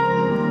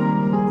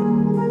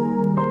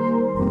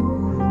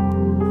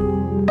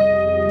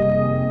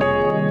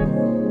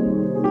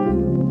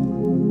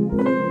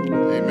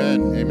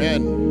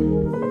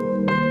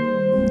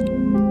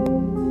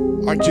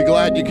 Aren't you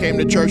glad you came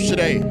to church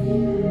today?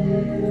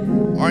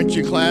 Aren't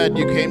you glad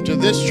you came to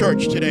this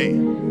church today?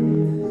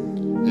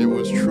 It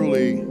was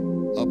truly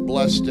a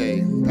blessed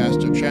day.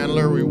 Pastor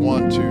Chandler, we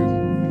want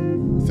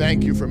to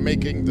thank you for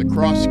making the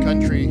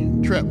cross-country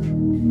trip.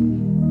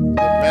 The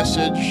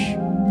message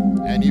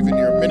and even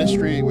your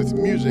ministry with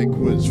music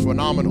was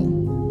phenomenal.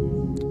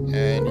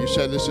 And you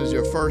said this is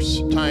your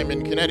first time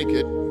in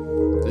Connecticut.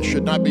 This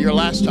should not be your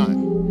last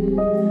time.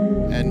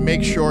 And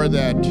make sure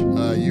that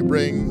you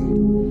bring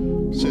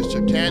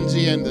Sister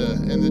Tansy and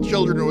the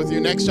children are with you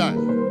next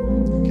time.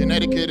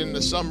 Connecticut in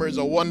the summer is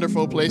a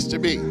wonderful place to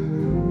be.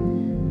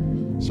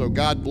 So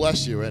God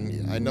bless you.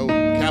 And I know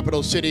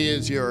Capital City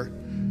is your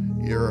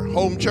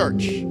home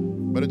church,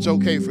 but it's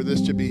okay for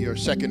this to be your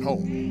second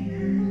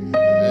home.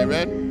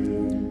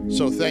 Amen?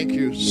 So thank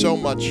you so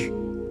much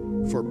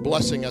for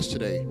blessing us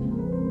today.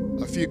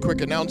 A few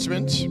quick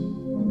announcements.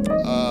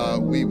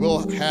 We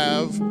will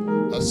have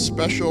a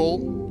special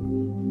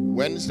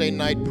Wednesday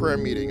night prayer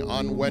meeting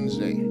on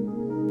Wednesday.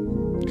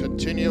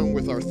 Continuing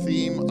with our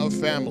theme of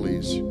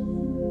families,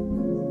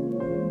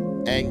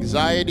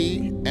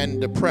 anxiety and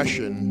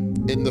depression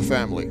in the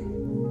family.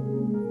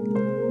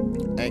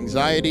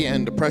 Anxiety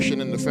and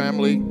depression in the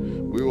family.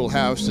 We will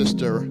have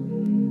Sister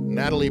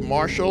Natalie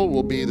Marshall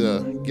will be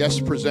the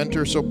guest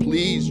presenter, so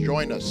please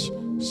join us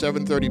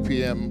 7:30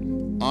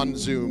 p.m. on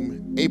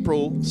Zoom,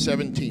 April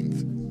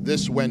 17th,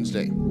 this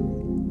Wednesday.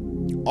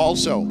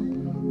 Also,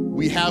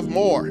 we have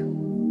more.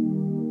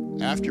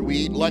 After we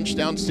eat lunch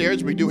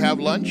downstairs, we do have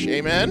lunch.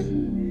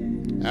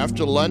 Amen?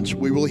 After lunch,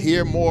 we will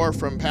hear more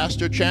from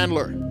Pastor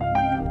Chandler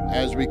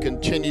as we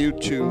continue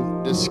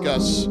to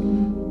discuss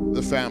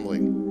the family.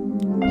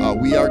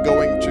 We are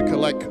going to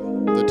collect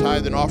the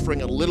tithe and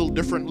offering a little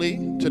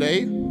differently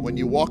today. When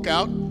you walk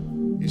out,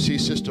 you see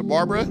Sister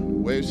Barbara.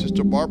 Wave,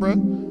 Sister Barbara.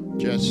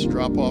 Just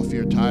drop off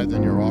your tithe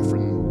and your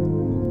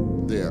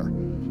offering there.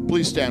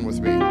 Please stand with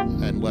me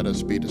and let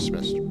us be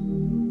dismissed.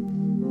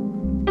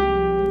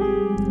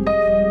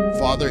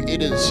 Father,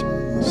 it is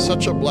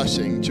such a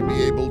blessing to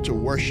be able to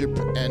worship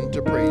and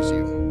to praise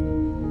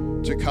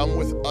you, to come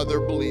with other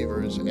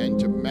believers and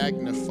to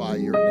magnify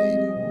your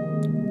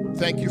name.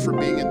 Thank you for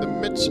being in the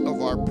midst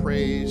of our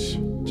praise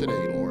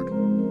today, Lord.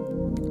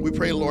 We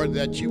pray, Lord,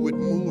 that you would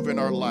move in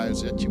our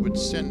lives, that you would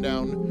send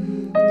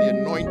down the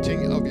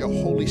anointing of your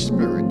Holy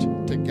Spirit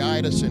to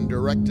guide us and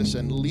direct us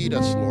and lead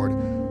us, Lord.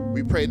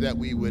 We pray that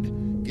we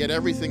would get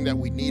everything that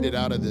we needed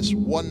out of this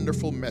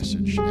wonderful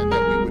message and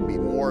that we would be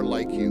more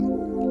like you.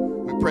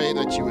 We pray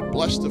that you would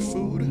bless the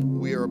food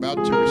we are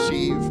about to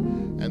receive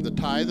and the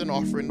tithe and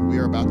offering we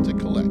are about to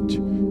collect.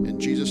 In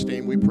Jesus'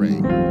 name we pray.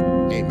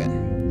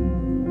 Amen.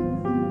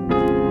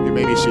 You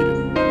may be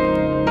seated.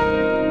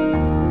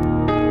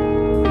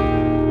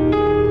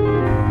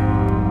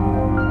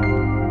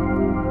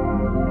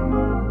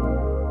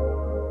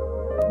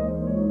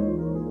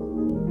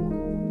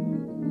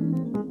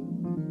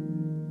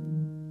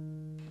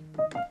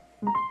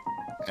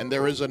 And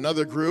there is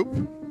another group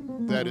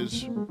that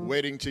is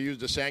waiting to use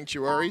the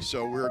sanctuary,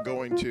 so we're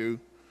going to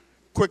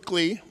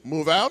quickly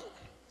move out.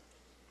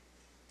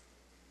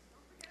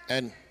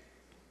 And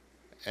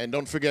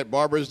don't forget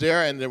Barbara's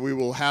there, and then we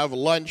will have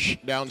lunch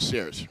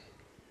downstairs.